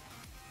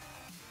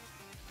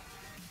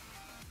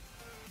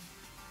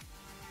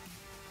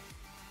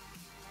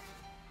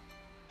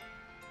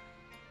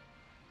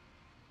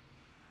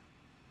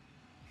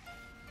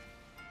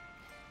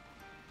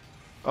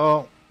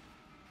 Oh.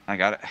 I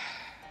got it.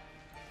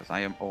 Because I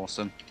am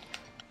awesome.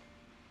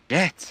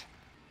 Get!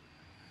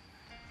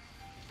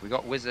 We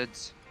got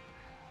wizards.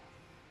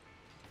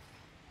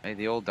 May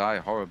they all die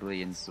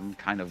horribly in some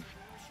kind of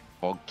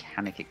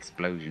volcanic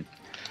explosion.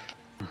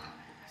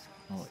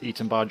 Oh,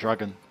 eaten by a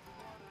dragon.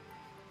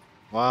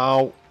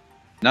 Wow.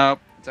 Nope,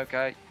 it's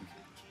okay.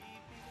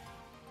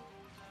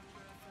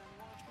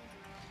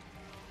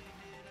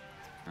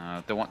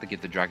 Don't want to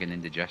give the dragon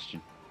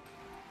indigestion.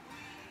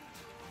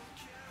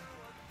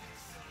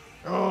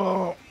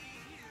 Oh.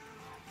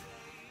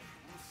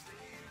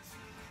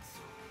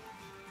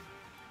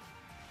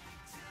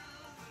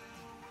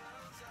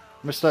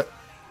 Missed it.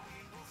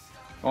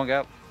 Go on,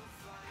 girl.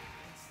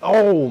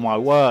 Oh my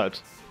word.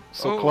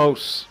 So Oh.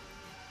 close.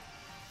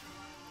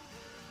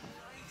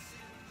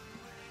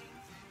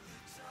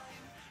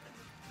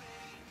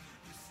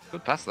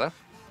 Good pass though.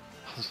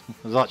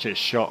 It was actually a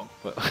shot,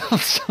 but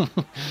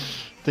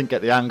didn't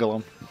get the angle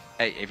on.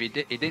 Hey, if he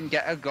didn't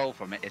get a goal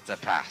from it, it's a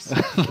pass.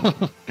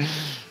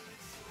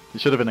 It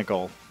should have been a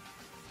goal.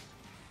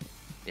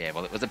 Yeah,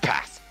 well, it was a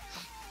pass.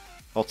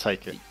 I'll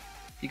take it.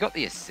 You got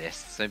the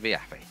assist, so be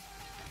happy.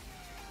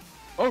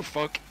 Oh,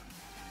 fuck.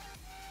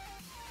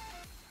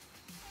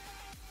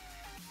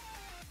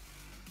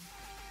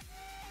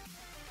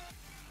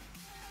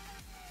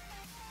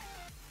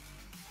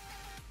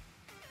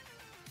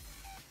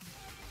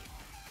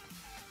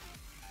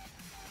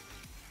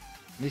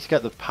 I need to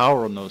get the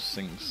power on those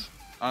things.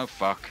 Oh,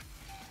 fuck.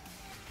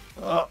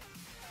 Oh.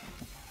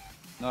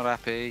 Not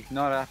happy,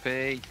 not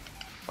happy.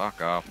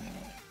 Fuck off.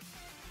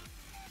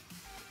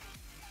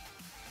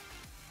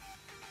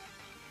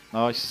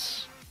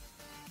 Nice.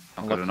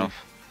 Not good Lucky.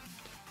 enough.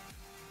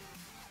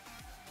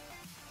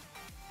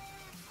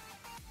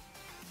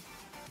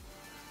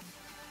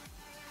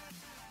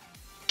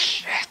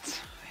 Shit.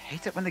 I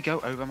hate it when they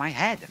go over my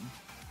head.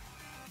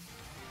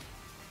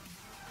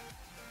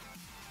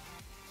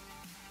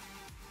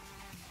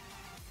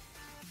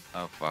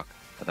 Oh, fuck.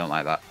 I don't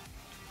like that.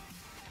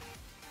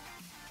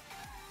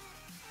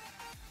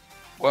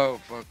 Whoa,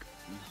 fuck.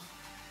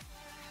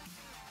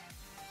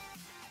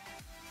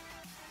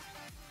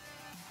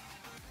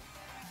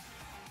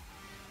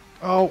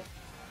 Oh.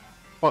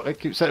 Fuck, it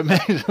keeps hitting me.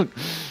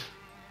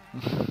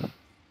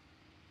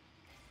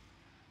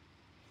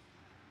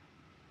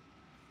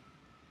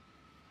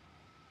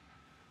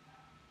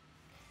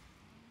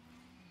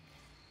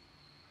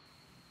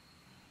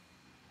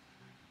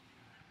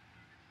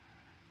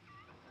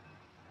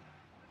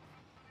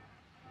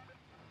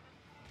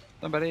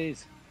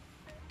 Somebody's.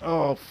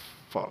 Oh,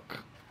 fuck.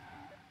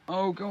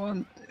 Oh, go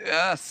on.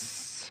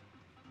 Yes.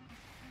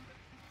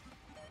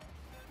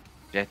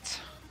 Shit.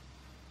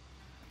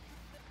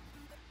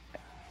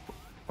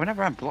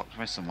 Whenever I'm blocked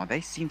by someone, they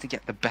seem to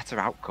get the better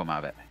outcome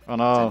out of it. I It's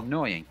know.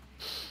 annoying.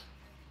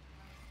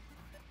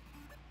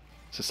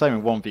 It's the same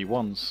in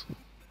 1v1s.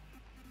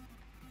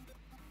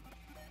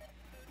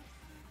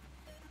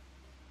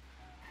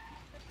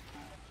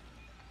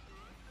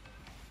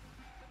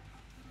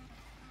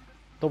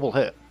 Double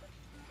hit.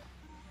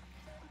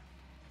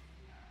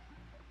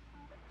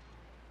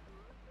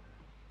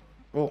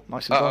 Oh,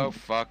 nicely Uh-oh, done.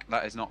 fuck.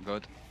 That is not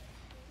good.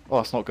 Oh,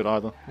 that's not good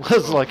either.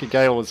 It's like a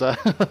gale was there.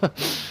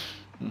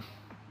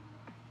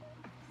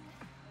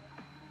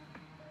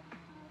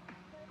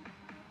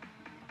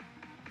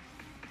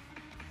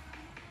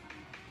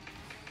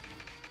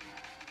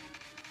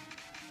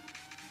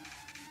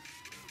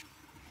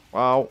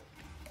 Wow.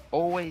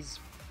 Always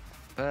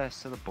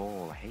first to the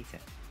ball. I hate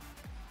it.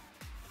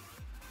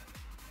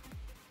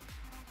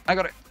 I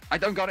got it. I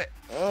don't got it.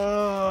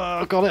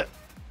 Got it.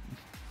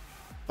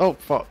 Oh,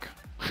 fuck.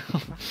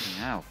 Fucking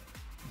hell.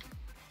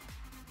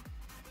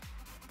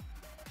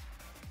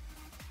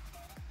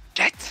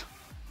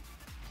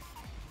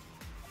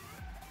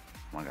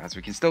 guys.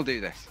 We can still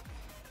do this.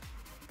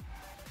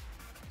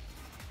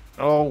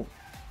 Oh,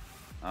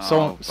 Oh, that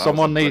someone was a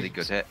bloody needs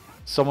good hit.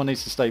 someone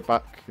needs to stay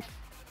back.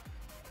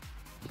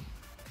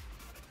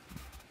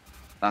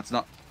 That's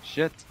not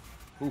shit.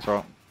 That's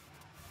right.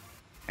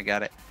 I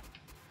got it.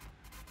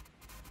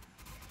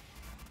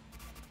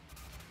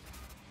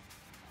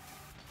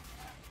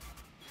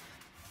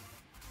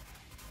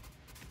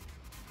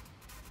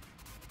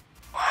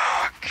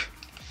 Fuck.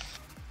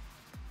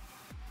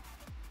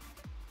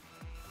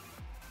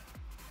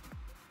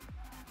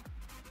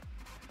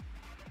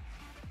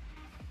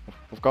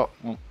 I've got.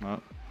 Oh,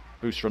 no.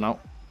 Boost run out.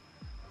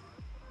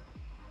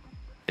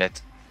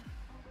 Shit.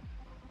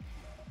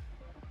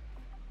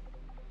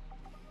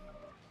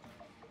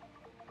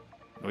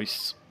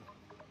 Nice.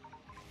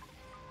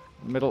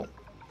 Middle.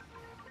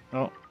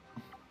 Oh.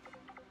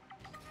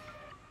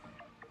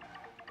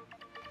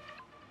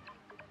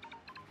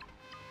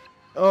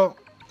 Oh.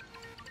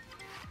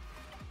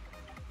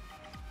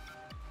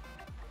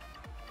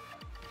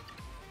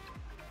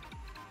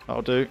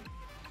 That'll do.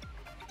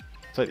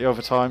 Take the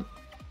overtime.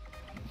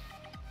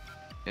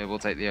 Yeah, we'll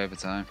take the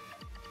overtime.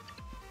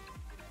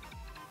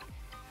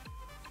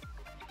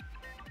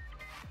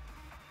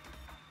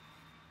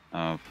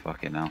 Oh,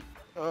 fucking hell.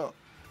 Oh.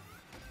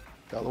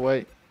 Get out of the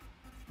way.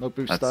 No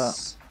boost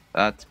start.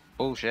 That's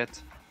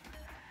bullshit.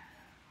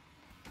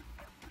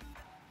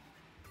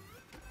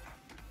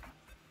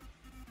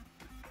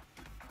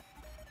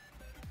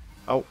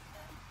 Oh.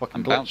 Fucking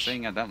I'm glitch.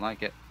 bouncing, I don't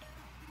like it.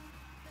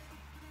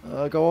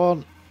 Go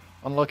on.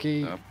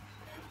 Unlucky. Oh.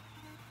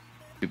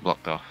 You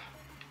blocked off.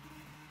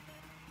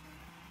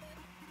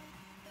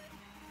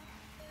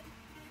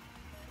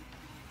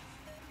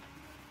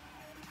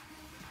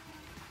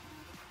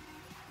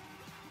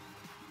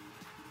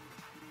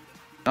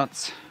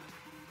 Nuts.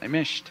 I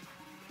missed.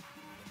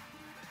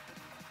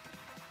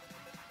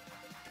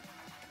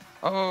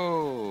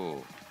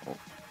 Oh. Oh.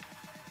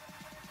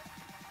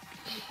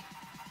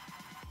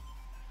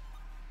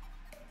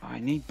 I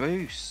need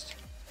boost.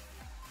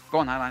 Go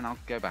on, Highline, I'll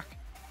go back.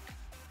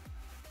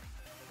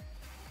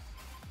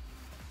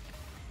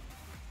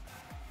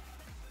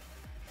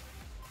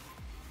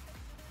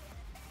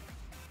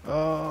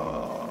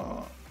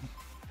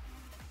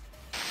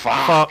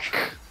 Fuck.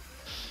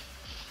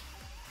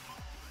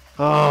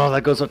 Oh,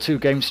 there goes our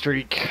 2-game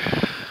streak.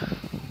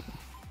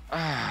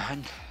 Ah, It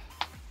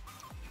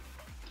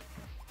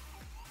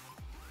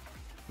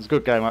was a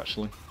good game,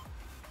 actually.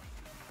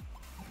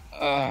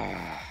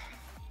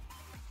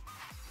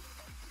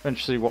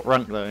 Eventually, what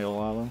rank they all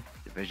are, though.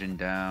 division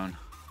down.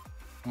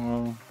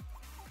 Well,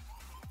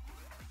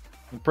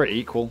 they're pretty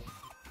equal.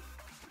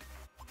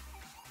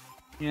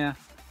 Yeah.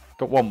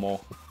 Got one more.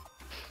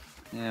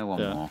 Yeah, one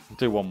Yeah, more.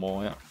 do one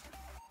more, yeah.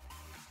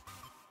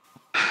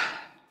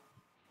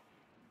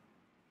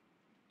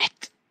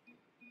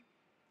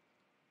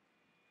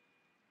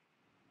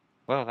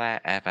 Will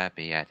there ever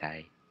be a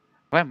day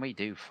when we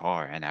do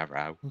 4 in a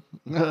row?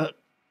 I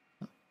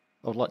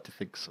would like to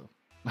think so.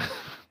 A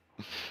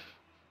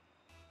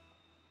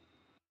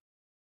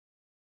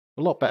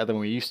lot better than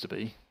we used to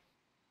be.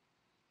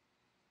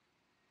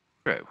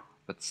 True,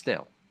 but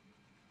still.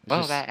 It's Will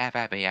just there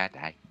ever be a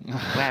day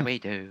where we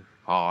do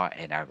 4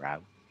 in a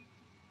row?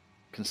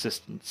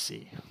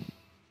 consistency.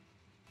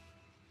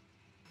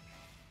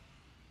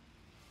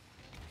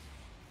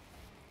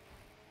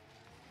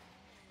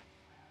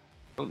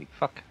 Holy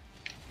fuck.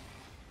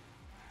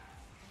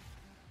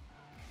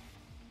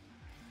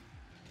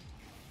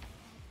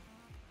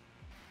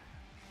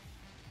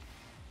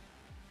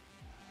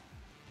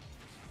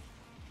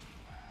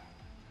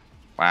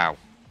 Wow.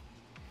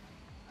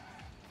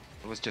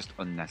 It was just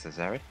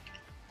unnecessary.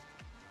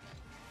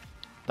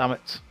 Damn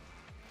it.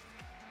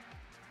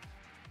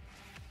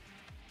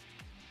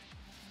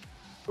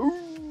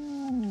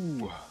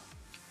 Ooh.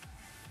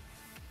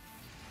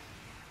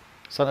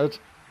 Centered.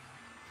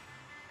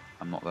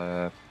 I'm not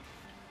there.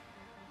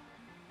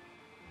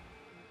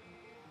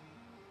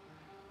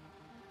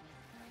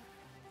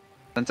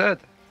 Centered.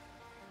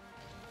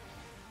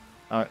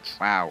 Alright.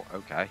 Wow,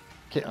 okay.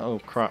 Oh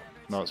crap.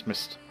 No, it's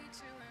missed.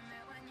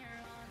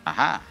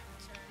 Aha.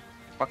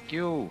 Fuck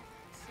you.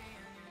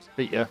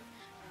 Beat ya.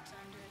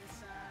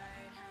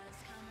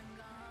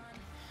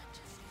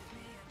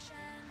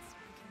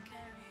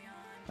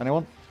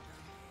 Anyone?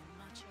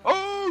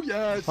 Oh,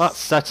 yes. That's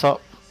set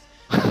up.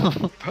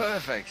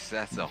 Perfect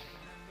setup.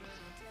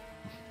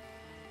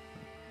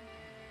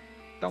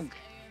 Donk.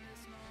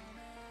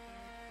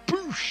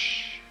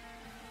 Boosh.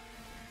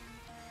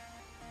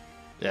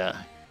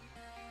 Yeah.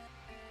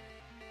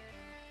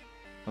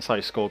 That's how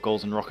you score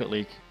goals in Rocket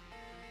League.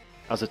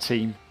 As a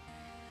team.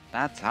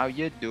 That's how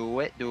you do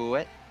it, do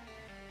it.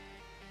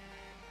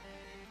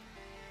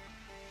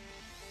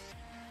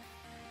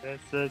 This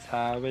is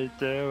how we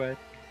do it.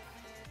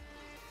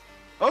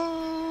 Oh!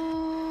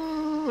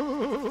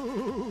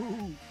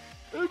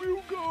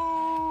 Every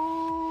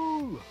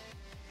goal!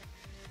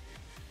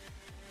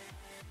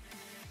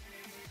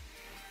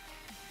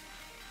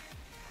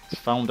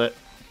 Found it.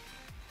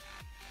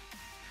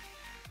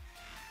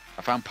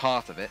 I found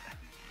part of it.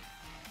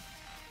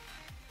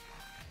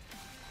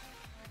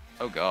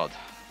 Oh god.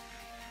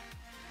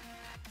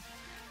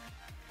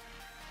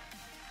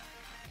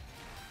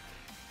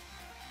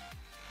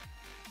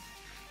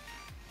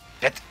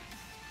 Hit.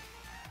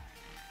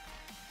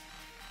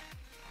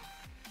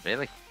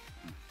 Really?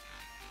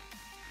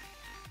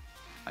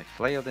 I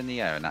flailed in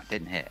the air and that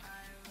didn't hit.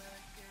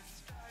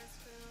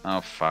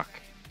 Oh fuck.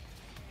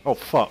 Oh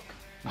fuck.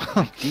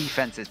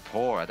 Defense is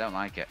poor, I don't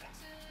like it.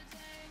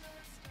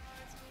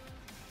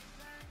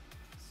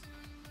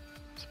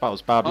 It's about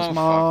as bad Oh, as fuck.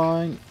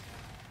 mine.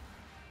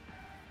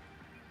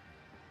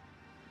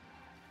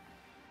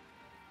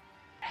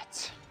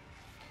 Hit.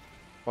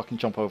 Fucking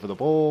jump over the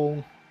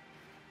ball.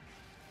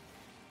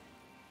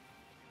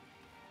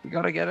 We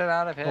gotta get it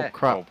out of here. Oh,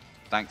 crap. Oh,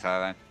 thanks,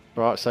 Alan.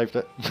 Right, saved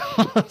it.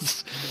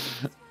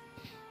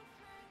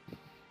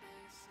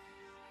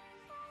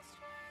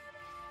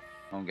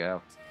 Oh,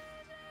 go.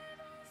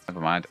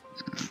 Never mind.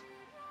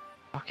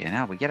 Fucking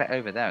hell, we get it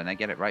over there and they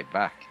get it right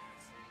back.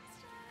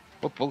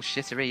 What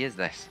bullshittery is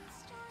this?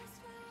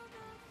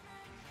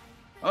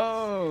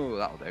 Oh,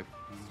 that'll do.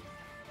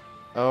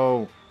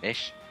 Oh,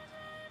 Ish.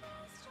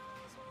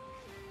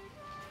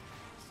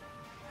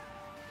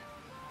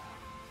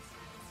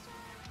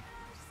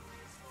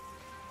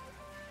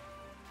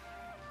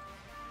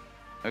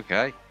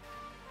 Okay.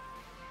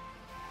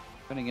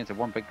 Turning into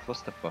one big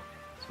clusterfuck.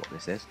 That's what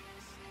this is.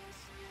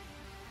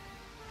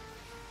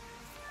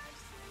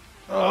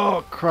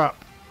 oh crap.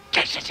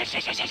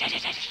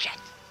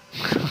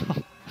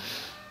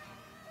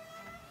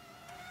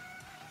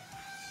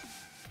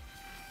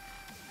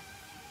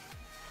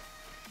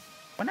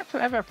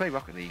 Whenever I play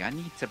Rocket League, I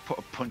need to put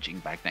a punching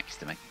bag next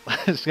to me.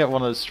 Let's get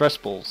one of those stress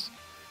balls.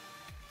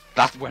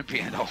 That won't be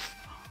enough.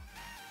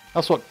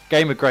 That's what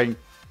Gamergrade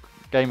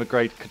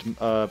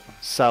could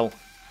sell.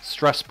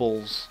 Stress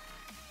balls.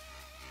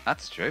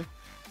 That's true.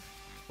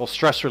 Or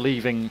stress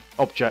relieving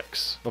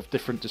objects of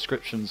different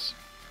descriptions.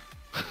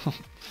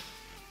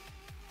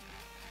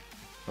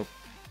 Oh,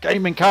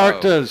 gaming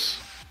characters!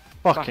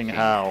 Fucking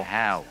hell.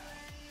 Hell.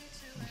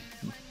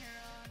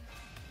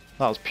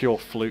 That was pure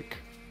fluke.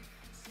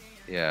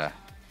 Yeah.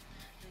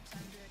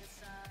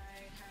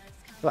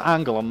 The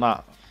angle on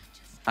that.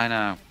 I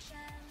know.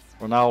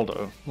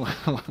 Ronaldo.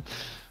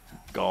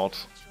 God.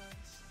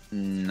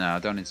 No,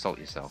 don't insult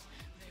yourself.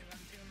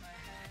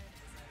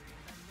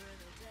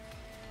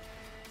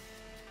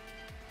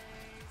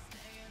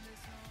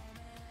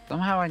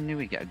 Somehow I knew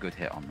he'd get a good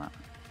hit on that.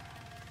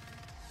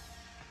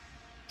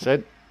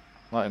 Sid,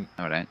 let him.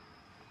 No, it ain't.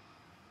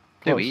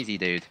 Too Close. easy,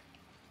 dude.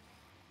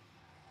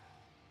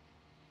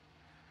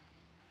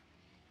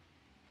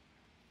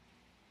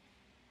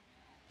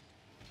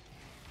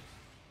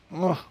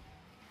 Ugh.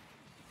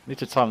 Need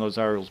to time those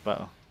aerials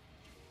better.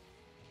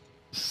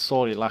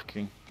 Sorely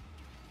lacking.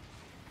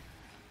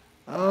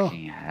 Oh,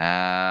 Fucking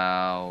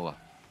hell.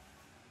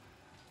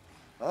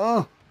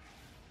 oh.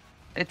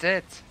 It's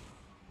it.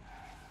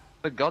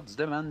 The gods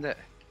demand it.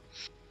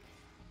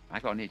 I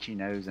got an itchy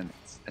nose and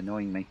it's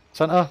annoying me.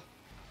 Center.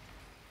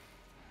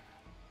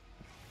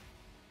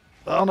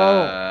 Oh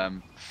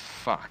no.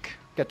 Fuck.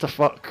 Get the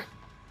fuck.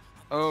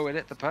 Oh, it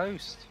hit the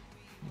post.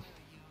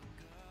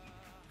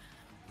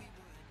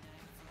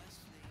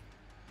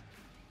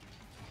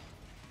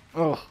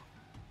 Oh,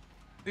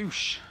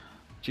 Oosh.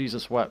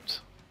 Jesus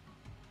wept.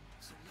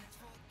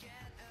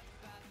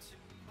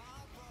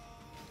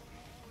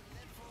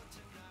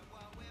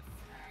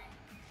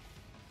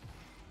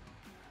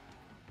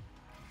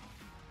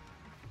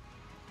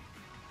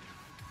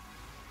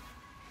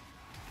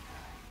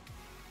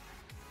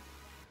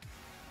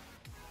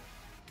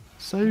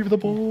 Save the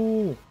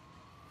ball.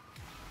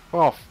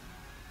 Off.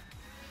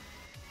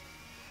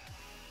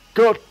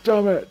 God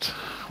damn it.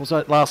 Was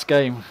that last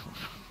game?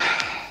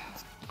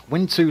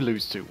 Win 2,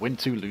 lose 2. Win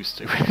 2, lose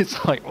 2.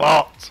 It's like,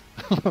 what?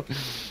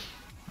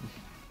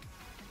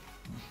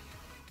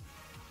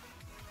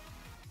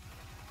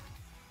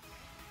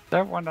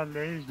 Don't want to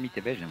lose me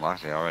division. Well,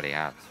 actually, I already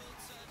have.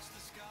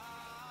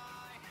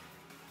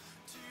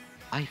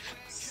 Life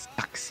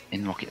sucks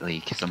in Rocket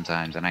League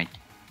sometimes, and I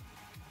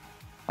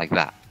like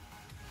that.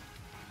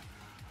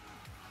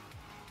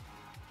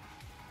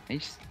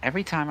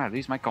 Every time I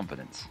lose my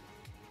confidence,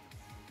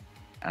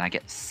 and I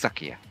get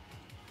suckier.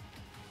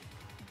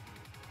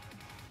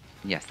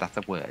 Yes, that's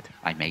a word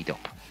I made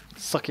up.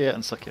 Suck it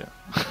and suck it.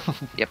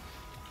 Yep.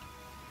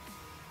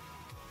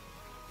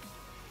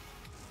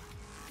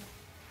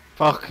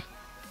 Fuck.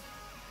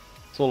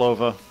 It's all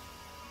over.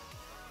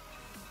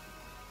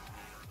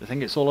 You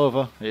think it's all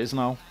over? It is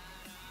now.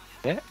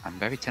 Yeah. I'm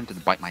very tempted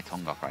to bite my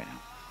tongue off right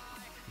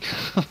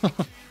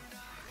now.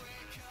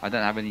 I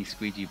don't have any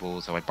squeegee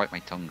balls, so I bite my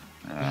tongue.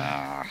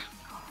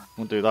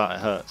 Won't do that, it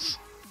hurts.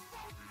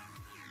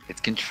 It's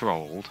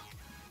controlled.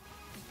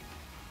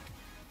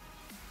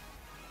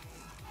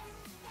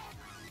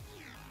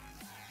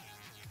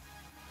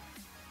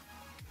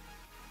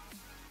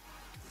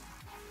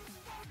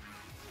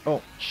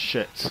 Oh,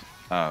 shit.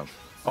 Oh.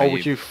 Oh,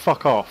 would you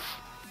fuck off?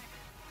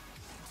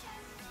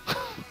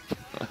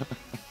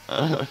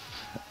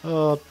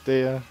 Oh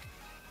dear.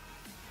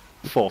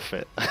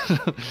 Forfeit.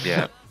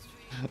 Yeah.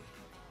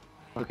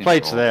 Fucking Play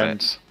to the forfeit.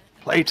 end.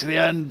 Play to the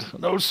end.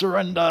 No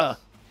surrender.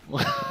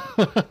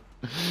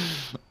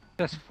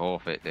 Just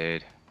forfeit,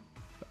 dude.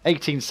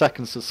 18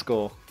 seconds to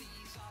score.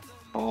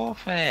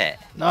 Forfeit.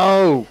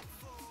 No.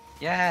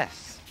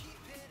 Yes.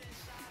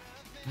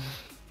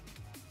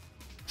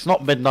 It's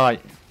not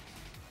midnight.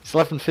 It's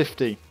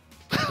 11:50.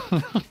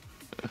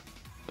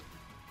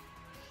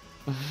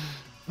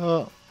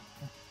 Oh.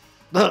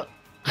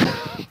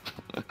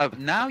 Oh,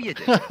 now you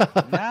do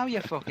it. Now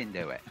you fucking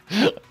do it.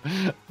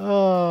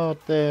 Oh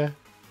dear.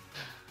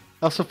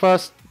 That's the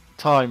first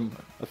time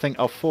I think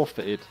I've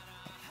forfeited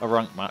a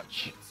ranked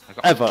match. I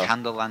got Ever. a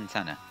candle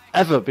antenna.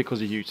 Ever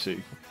because of you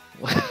two.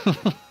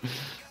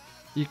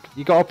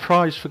 You got a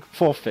prize for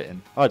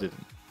forfeiting. I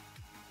didn't.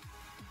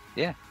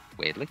 Yeah,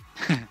 weirdly.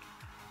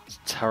 It's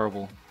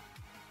terrible.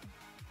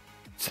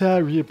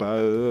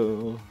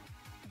 Terrible.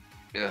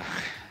 Ugh.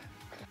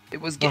 It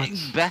was getting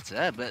But-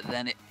 better, but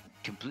then it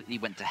completely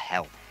went to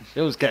hell.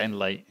 It was getting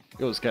late.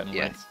 It was getting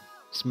late. Yes.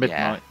 It's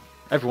midnight.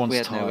 Everyone's We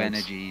had tired. no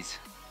energies.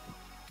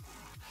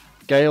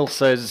 Gale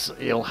says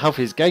he'll have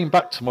his game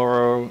back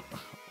tomorrow.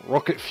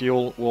 Rocket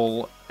Fuel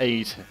will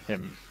aid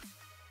him.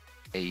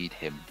 Aid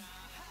him.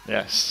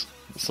 Yes.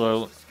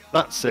 So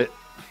that's it.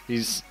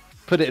 He's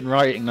put it in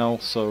writing now,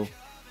 so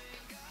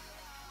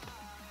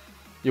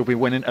you'll be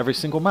winning every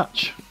single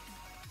match.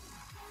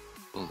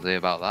 We'll see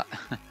about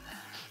that.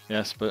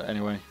 Yes, but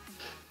anyway.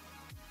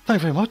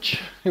 Thank you very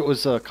much. It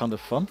was kind of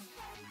fun.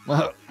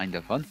 But Kind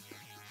of fun.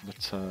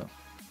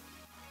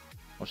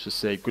 I'll just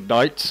say good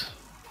night.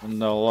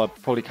 And I'll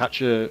probably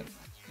catch you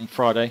on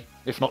Friday,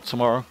 if not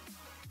tomorrow.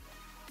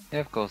 Yeah,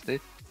 of course,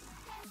 dude.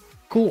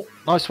 Cool.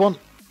 Nice one.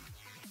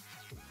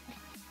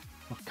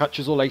 I'll catch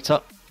you all later.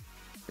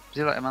 See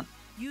you later, man.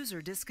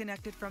 User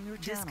disconnected from your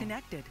channel.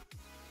 Disconnected.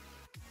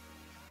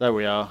 There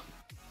we are.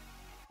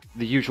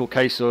 The usual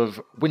case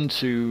of win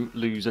 2,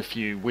 lose a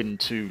few, win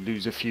 2,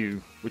 lose a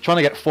few. We're trying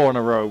to get 4 in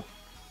a row.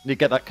 Need to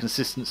get that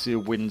consistency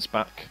of wins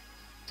back.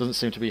 Doesn't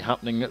seem to be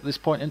happening at this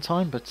point in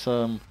time, but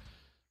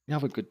we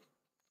have a good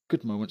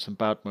moments and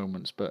bad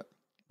moments. But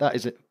that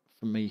is it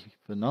for me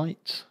for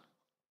night.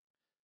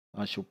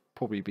 I shall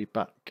probably be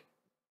back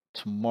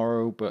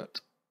tomorrow,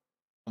 but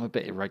I'm a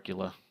bit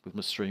irregular with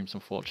my streams,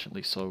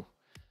 unfortunately. So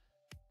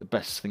the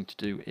best thing to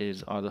do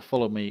is either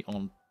follow me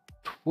on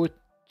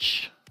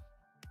Twitch,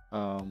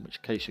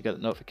 which case you get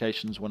the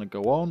notifications when I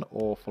go on,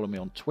 or follow me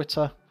on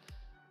Twitter.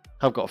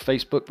 I've got a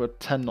Facebook, but I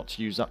tend not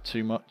to use that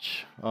too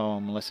much,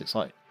 unless it's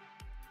like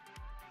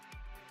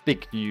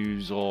big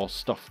news or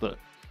stuff that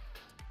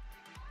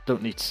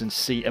don't need to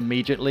see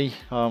immediately.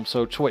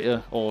 So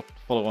Twitter or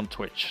follow on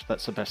Twitch,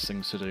 that's the best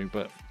things to do.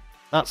 But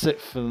that's it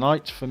for the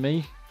night for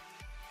me.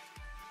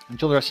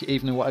 Enjoy the rest of your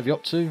evening, whatever you're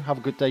up to. Have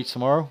a good day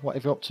tomorrow,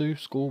 whatever you're up to,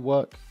 school,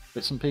 work,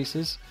 bits and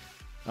pieces.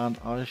 And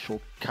I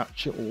shall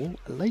catch you all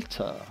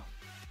later.